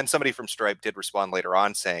us? And then somebody from Stripe did respond later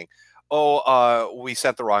on saying, "Oh, we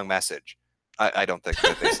sent the wrong message." I don't think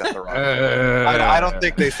that they sent the wrong. I don't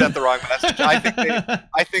think they sent the wrong message.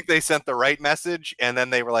 I think they sent the right message, and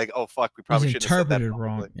then they were like, "Oh fuck, we probably should have said that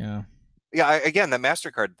wrong." Yeah. Yeah. Again, the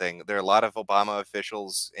MasterCard thing. There are a lot of Obama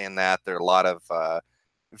officials in that. There are a lot of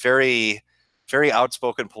very, very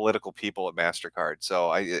outspoken political people at MasterCard.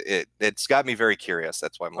 So it's got me very curious.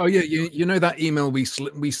 That's why I'm. Oh yeah, you know that email we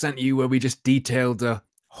sent you where we just detailed a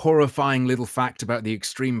horrifying little fact about the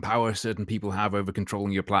extreme power certain people have over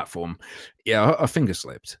controlling your platform. Yeah, a finger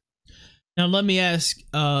slipped. Now let me ask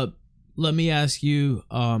you,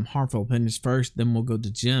 Harmful Opinions first, then we'll go to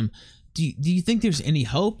Jim. Do you think there's any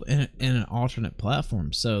hope in an alternate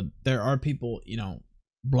platform? So there are people,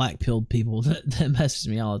 black-pilled people that message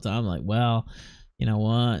me all the time, like, well, you know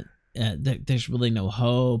what? There's really no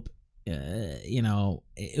hope.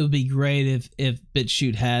 It would be great if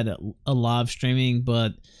BitChute had a live streaming,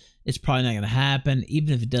 but it's probably not going to happen.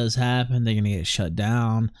 Even if it does happen, they're going to get shut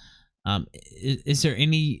down. Is there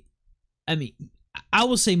any? I mean, I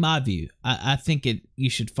will say my view. I think you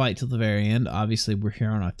should fight till the very end. Obviously, we're here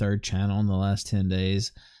on our third channel in the last 10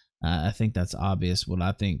 days. I think that's obvious what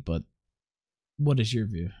I think, but what is your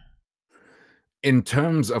view? In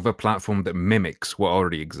terms of a platform that mimics what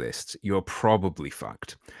already exists, you're probably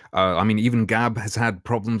fucked. I mean, even Gab has had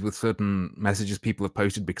problems with certain messages people have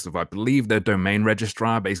posted because of, I believe, their domain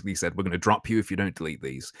registrar basically said, we're going to drop you if you don't delete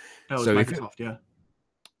these. That was Microsoft, yeah.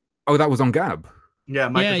 Oh, that was on Gab? Yeah,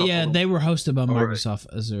 Microsoft. Yeah, they were hosted by Microsoft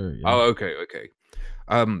Azure. Yeah. Oh, okay.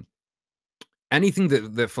 Anything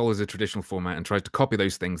that follows a traditional format and tries to copy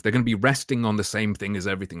those things, they're going to be resting on the same thing as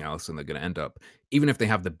everything else, and they're going to end up, even if they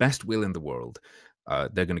have the best will in the world,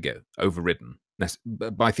 they're going to get overridden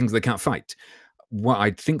by things they can't fight. What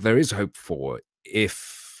I think there is hope for,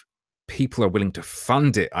 if people are willing to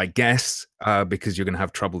fund it, I guess, because you're going to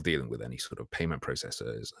have trouble dealing with any sort of payment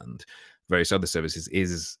processors and various other services,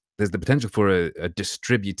 is there's the potential for a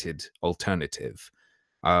distributed alternative.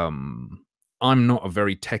 I'm not a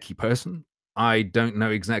very techie person. I don't know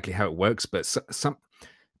exactly how it works, but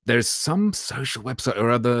there's some social website or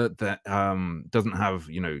other that doesn't have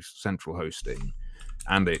central hosting,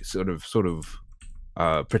 and it sort of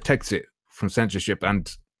protects it from censorship.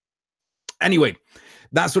 And anyway,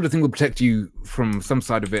 that sort of thing will protect you from some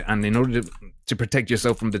side of it. And in order to protect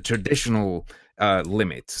yourself from the traditional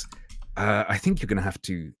limits, I think you're going to have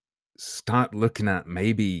to start looking at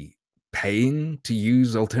maybe paying to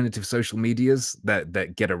use alternative social medias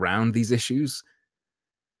that get around these issues.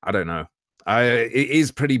 I don't know. It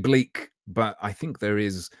is pretty bleak, but I think there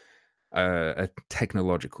is a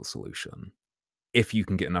technological solution if you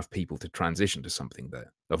can get enough people to transition to something that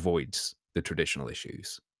avoids the traditional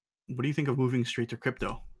issues. What do you think of moving straight to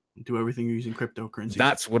crypto? Do everything using cryptocurrency?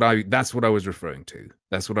 That's what I was referring to.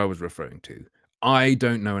 I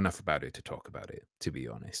don't know enough about it to talk about it, to be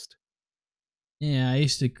honest. Yeah, I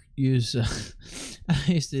used to use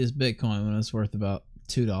Bitcoin when it was worth about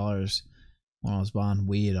 $2 when I was buying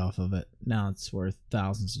weed off of it. Now it's worth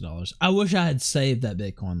thousands of dollars. I wish I had saved that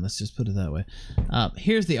Bitcoin. Let's just put it that way.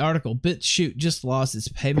 Here's the article. BitChute just lost its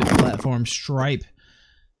payment platform Stripe.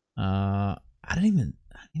 I didn't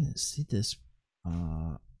even see this.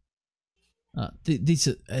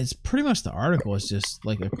 It's pretty much the article. It's just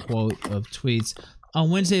like a quote of tweets. On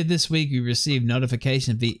Wednesday of this week, we received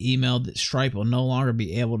notification via email that Stripe will no longer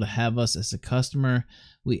be able to have us as a customer.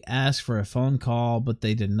 We asked for a phone call, but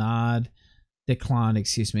they declined,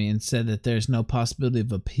 and said that there's no possibility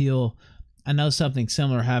of appeal. I know something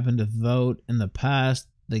similar happened to Vote in the past.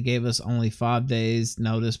 They gave us only 5 days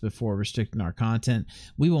notice before restricting our content.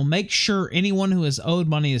 We will make sure anyone who has owed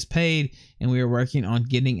money is paid, and we are working on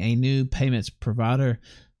getting a new payments provider.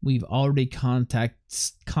 We've already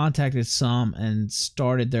contacted some and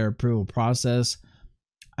started their approval process.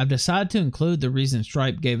 I've decided to include the reason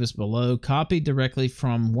Stripe gave us below, copied directly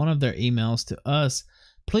from one of their emails to us.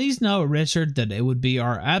 Please know, Richard, that it would be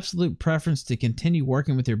our absolute preference to continue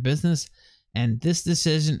working with your business, and this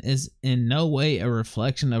decision is in no way a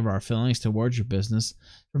reflection of our feelings towards your business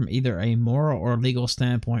from either a moral or legal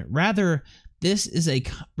standpoint. Rather, this is a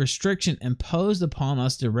restriction imposed upon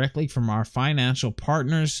us directly from our financial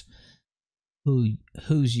partners who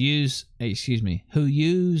use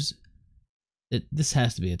this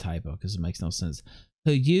has to be a typo because it makes no sense.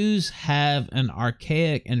 Who have an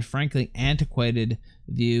archaic and frankly antiquated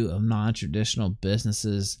view of non-traditional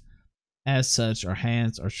businesses. As such, our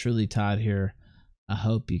hands are truly tied here. I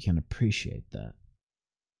hope you can appreciate that.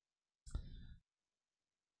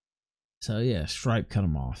 So yeah, Stripe cut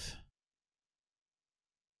them off.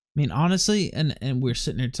 I mean, honestly, and we're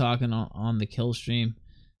sitting here talking on the kill stream.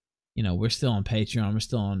 You know, we're still on Patreon. We're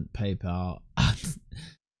still on PayPal.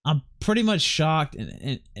 I'm pretty much shocked,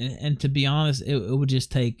 and to be honest, it would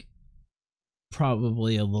just take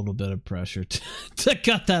probably a little bit of pressure to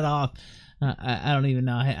cut that off. I don't even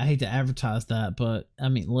know. I hate to advertise that, but I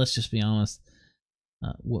mean, let's just be honest.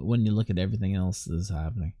 When you look at everything else that is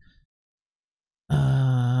happening.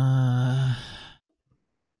 And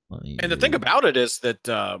the thing about it is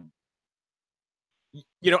that,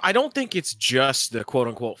 you know, I don't think it's just the quote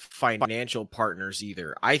unquote financial partners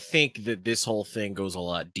either. I think that this whole thing goes a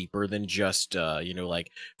lot deeper than just, you know, like,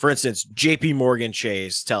 for instance, JP Morgan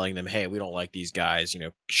Chase telling them, hey, we don't like these guys, you know,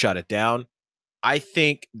 shut it down. I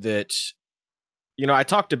think that, you know, I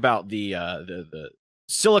talked about the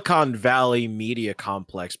Silicon Valley media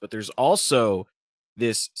complex, but there's also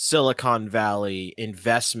this Silicon Valley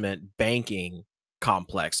investment banking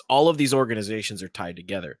complex. All of these organizations are tied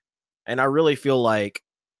together. And I really feel like,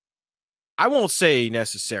 I won't say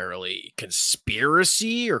necessarily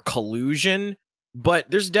conspiracy or collusion, but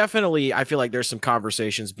there's definitely, I feel like there's some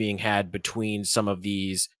conversations being had between some of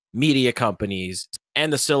these media companies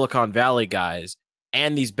and the Silicon Valley guys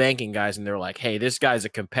and these banking guys. And they're like, hey, this guy's a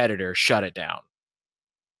competitor, shut it down.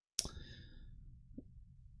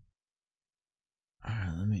 All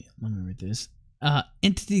right, let me read this.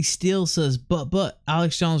 Entity Steel says, but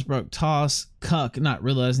Alex Jones broke toss cuck, not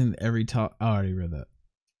realizing that every toss. I already read that,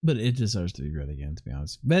 but it deserves to be read again, to be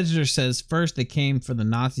honest. Vegeter says, first they came for the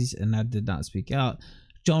Nazis and I did not speak out.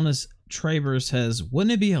 Jonas Traber says,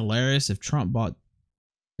 wouldn't it be hilarious if Trump bought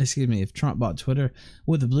Twitter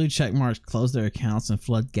with the blue check marks, close their accounts and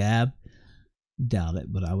flood Gab? Doubt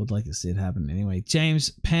it, but I would like to see it happen anyway.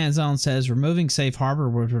 James Panzone says, removing safe harbor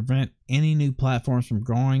would prevent any new platforms from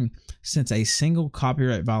growing, since a single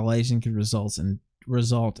copyright violation could result in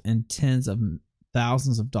tens of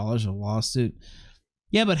thousands of dollars of lawsuit.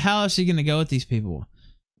 Yeah, but how else are you going to go with these people?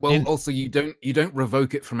 Well, and also you don't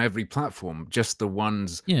revoke it from every platform, just the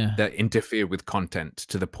ones that interfere with content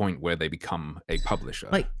to the point where they become a publisher.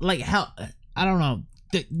 Like how, I don't know.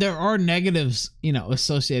 There are negatives, you know,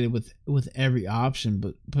 associated with every option,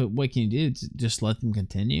 but what can you do? Just let them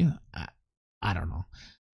continue? I don't know.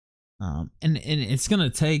 And it's gonna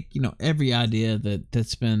take, you know, every idea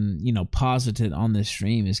that's been, you know, posited on this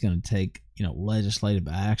stream is gonna take, you know, legislative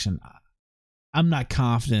action. I'm not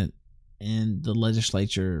confident in the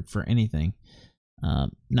legislature for anything.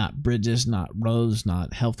 Not bridges, not roads,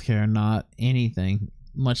 not healthcare, not anything,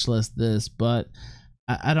 much less this. But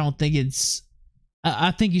I don't think it's.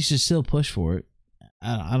 I think you should still push for it.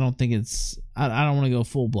 I don't think it's. I don't want to go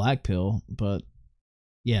full black pill, but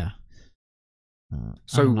yeah.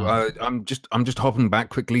 I'm just hopping back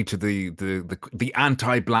quickly to the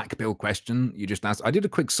anti-black pill question you just asked. I did a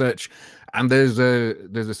quick search, and there's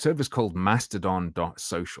a service called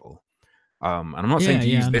Mastodon.social. And I'm not saying to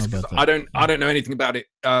use this because I don't know anything about it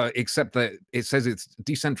except that it says it's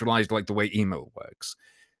decentralized like the way email works.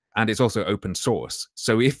 And it's also open source.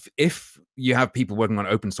 So if you have people working on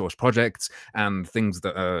open source projects and things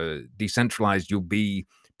that are decentralized, you'll be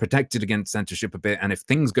protected against censorship a bit. And if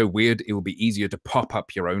things go weird, it will be easier to pop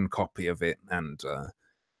up your own copy of it and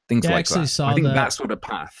things like that. I think that sort of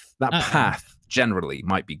path generally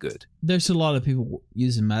might be good. There's a lot of people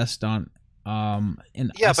using Mastodon.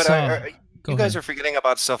 And yeah, but you guys are forgetting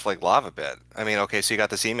about stuff like LavaBit. I mean, okay, so you got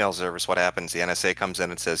this email service. What happens? The NSA comes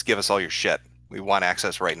in and says, give us all your shit. We want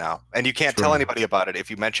access right now. And you can't tell anybody about it. If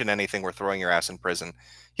you mention anything, we're throwing your ass in prison.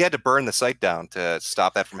 He had to burn the site down to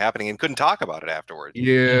stop that from happening and couldn't talk about it afterwards.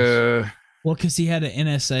 Yeah. Well, because he had an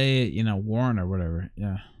NSA, you know, warrant or whatever.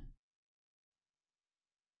 Yeah.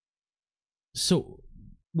 So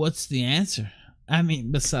what's the answer? I mean,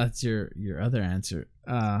 besides your other answer.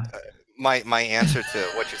 My answer to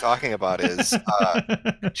what you're talking about is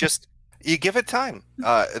just... You give it time.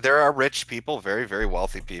 There are rich people, very, very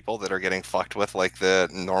wealthy people that are getting fucked with like the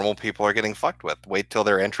normal people are getting fucked with. Wait till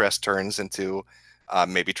their interest turns into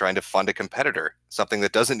maybe trying to fund a competitor, something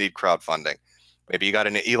that doesn't need crowdfunding. Maybe you got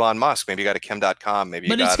an Elon Musk, maybe you got a Kim.com, maybe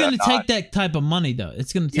you got it's going to take that type of money, though.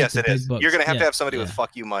 It's going to take yes, it is. Bucks. You're going to have somebody with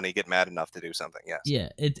fuck you money get mad enough to do something, yes. Yeah,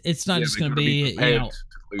 it's not just going to be, you know,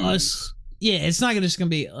 us. Yeah, it's not just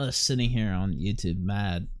going to be us sitting here on YouTube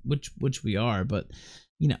mad, which we are, but...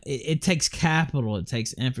 You know, it takes capital, it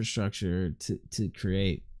takes infrastructure to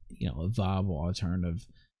create, a viable alternative.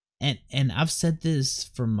 And I've said this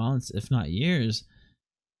for months, if not years.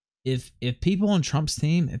 If people on Trump's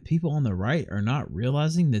team, if people on the right are not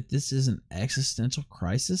realizing that this is an existential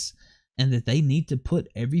crisis and that they need to put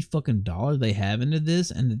every fucking dollar they have into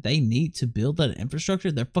this and that they need to build that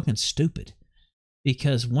infrastructure, they're fucking stupid.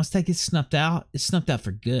 Because once that gets snuffed out, it's snuffed out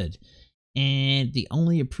for good. And the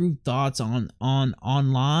only approved thoughts on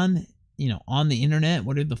online, on the internet,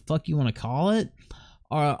 whatever the fuck you want to call it,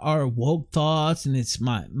 are woke thoughts, and it's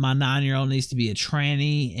my 9-year-old needs to be a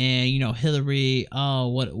tranny, and Hillary, oh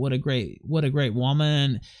what a great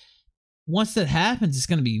woman. Once that happens, it's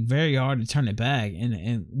going to be very hard to turn it back,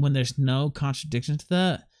 and when there's no contradiction to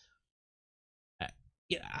that,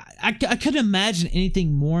 I couldn't imagine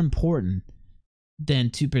anything more important than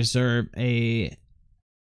to preserve a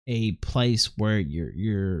place where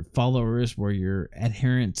your followers, where your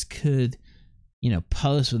adherents could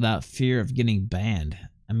post without fear of getting banned.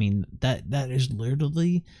 I mean, that is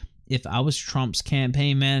literally, if I was Trump's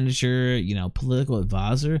campaign manager, political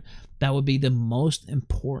advisor, that would be the most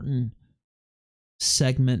important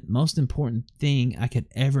segment, most important thing I could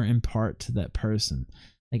ever impart to that person.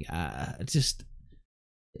 Like,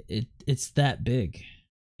 it's that big.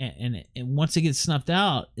 And once it gets snuffed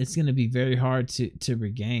out, it's going to be very hard to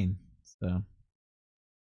regain. So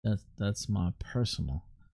that's my personal.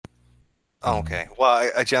 Okay. Well,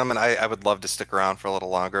 gentlemen, I would love to stick around for a little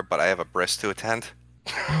longer, but I have a bris to attend.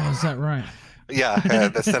 Oh, is that right? Yeah,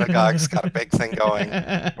 the synagogue's got a big thing going.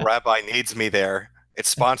 The rabbi needs me there. It's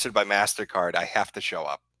sponsored by MasterCard. I have to show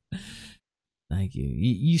up. Thank you.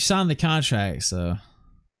 You signed the contract, so.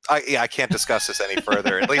 I can't discuss this any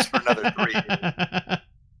further, at least for another 3 years.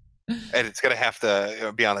 And it's going to have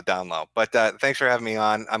to be on the down low. But thanks for having me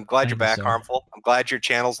on. I'm glad you're back, Harmful. I'm glad your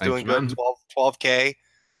channel's doing good. 12K.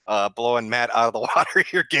 Blowing Matt out of the water.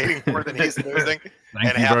 You're gaining more than he's losing.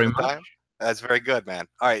 Thank you very much. That's very good, man.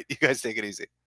 All right, you guys take it easy.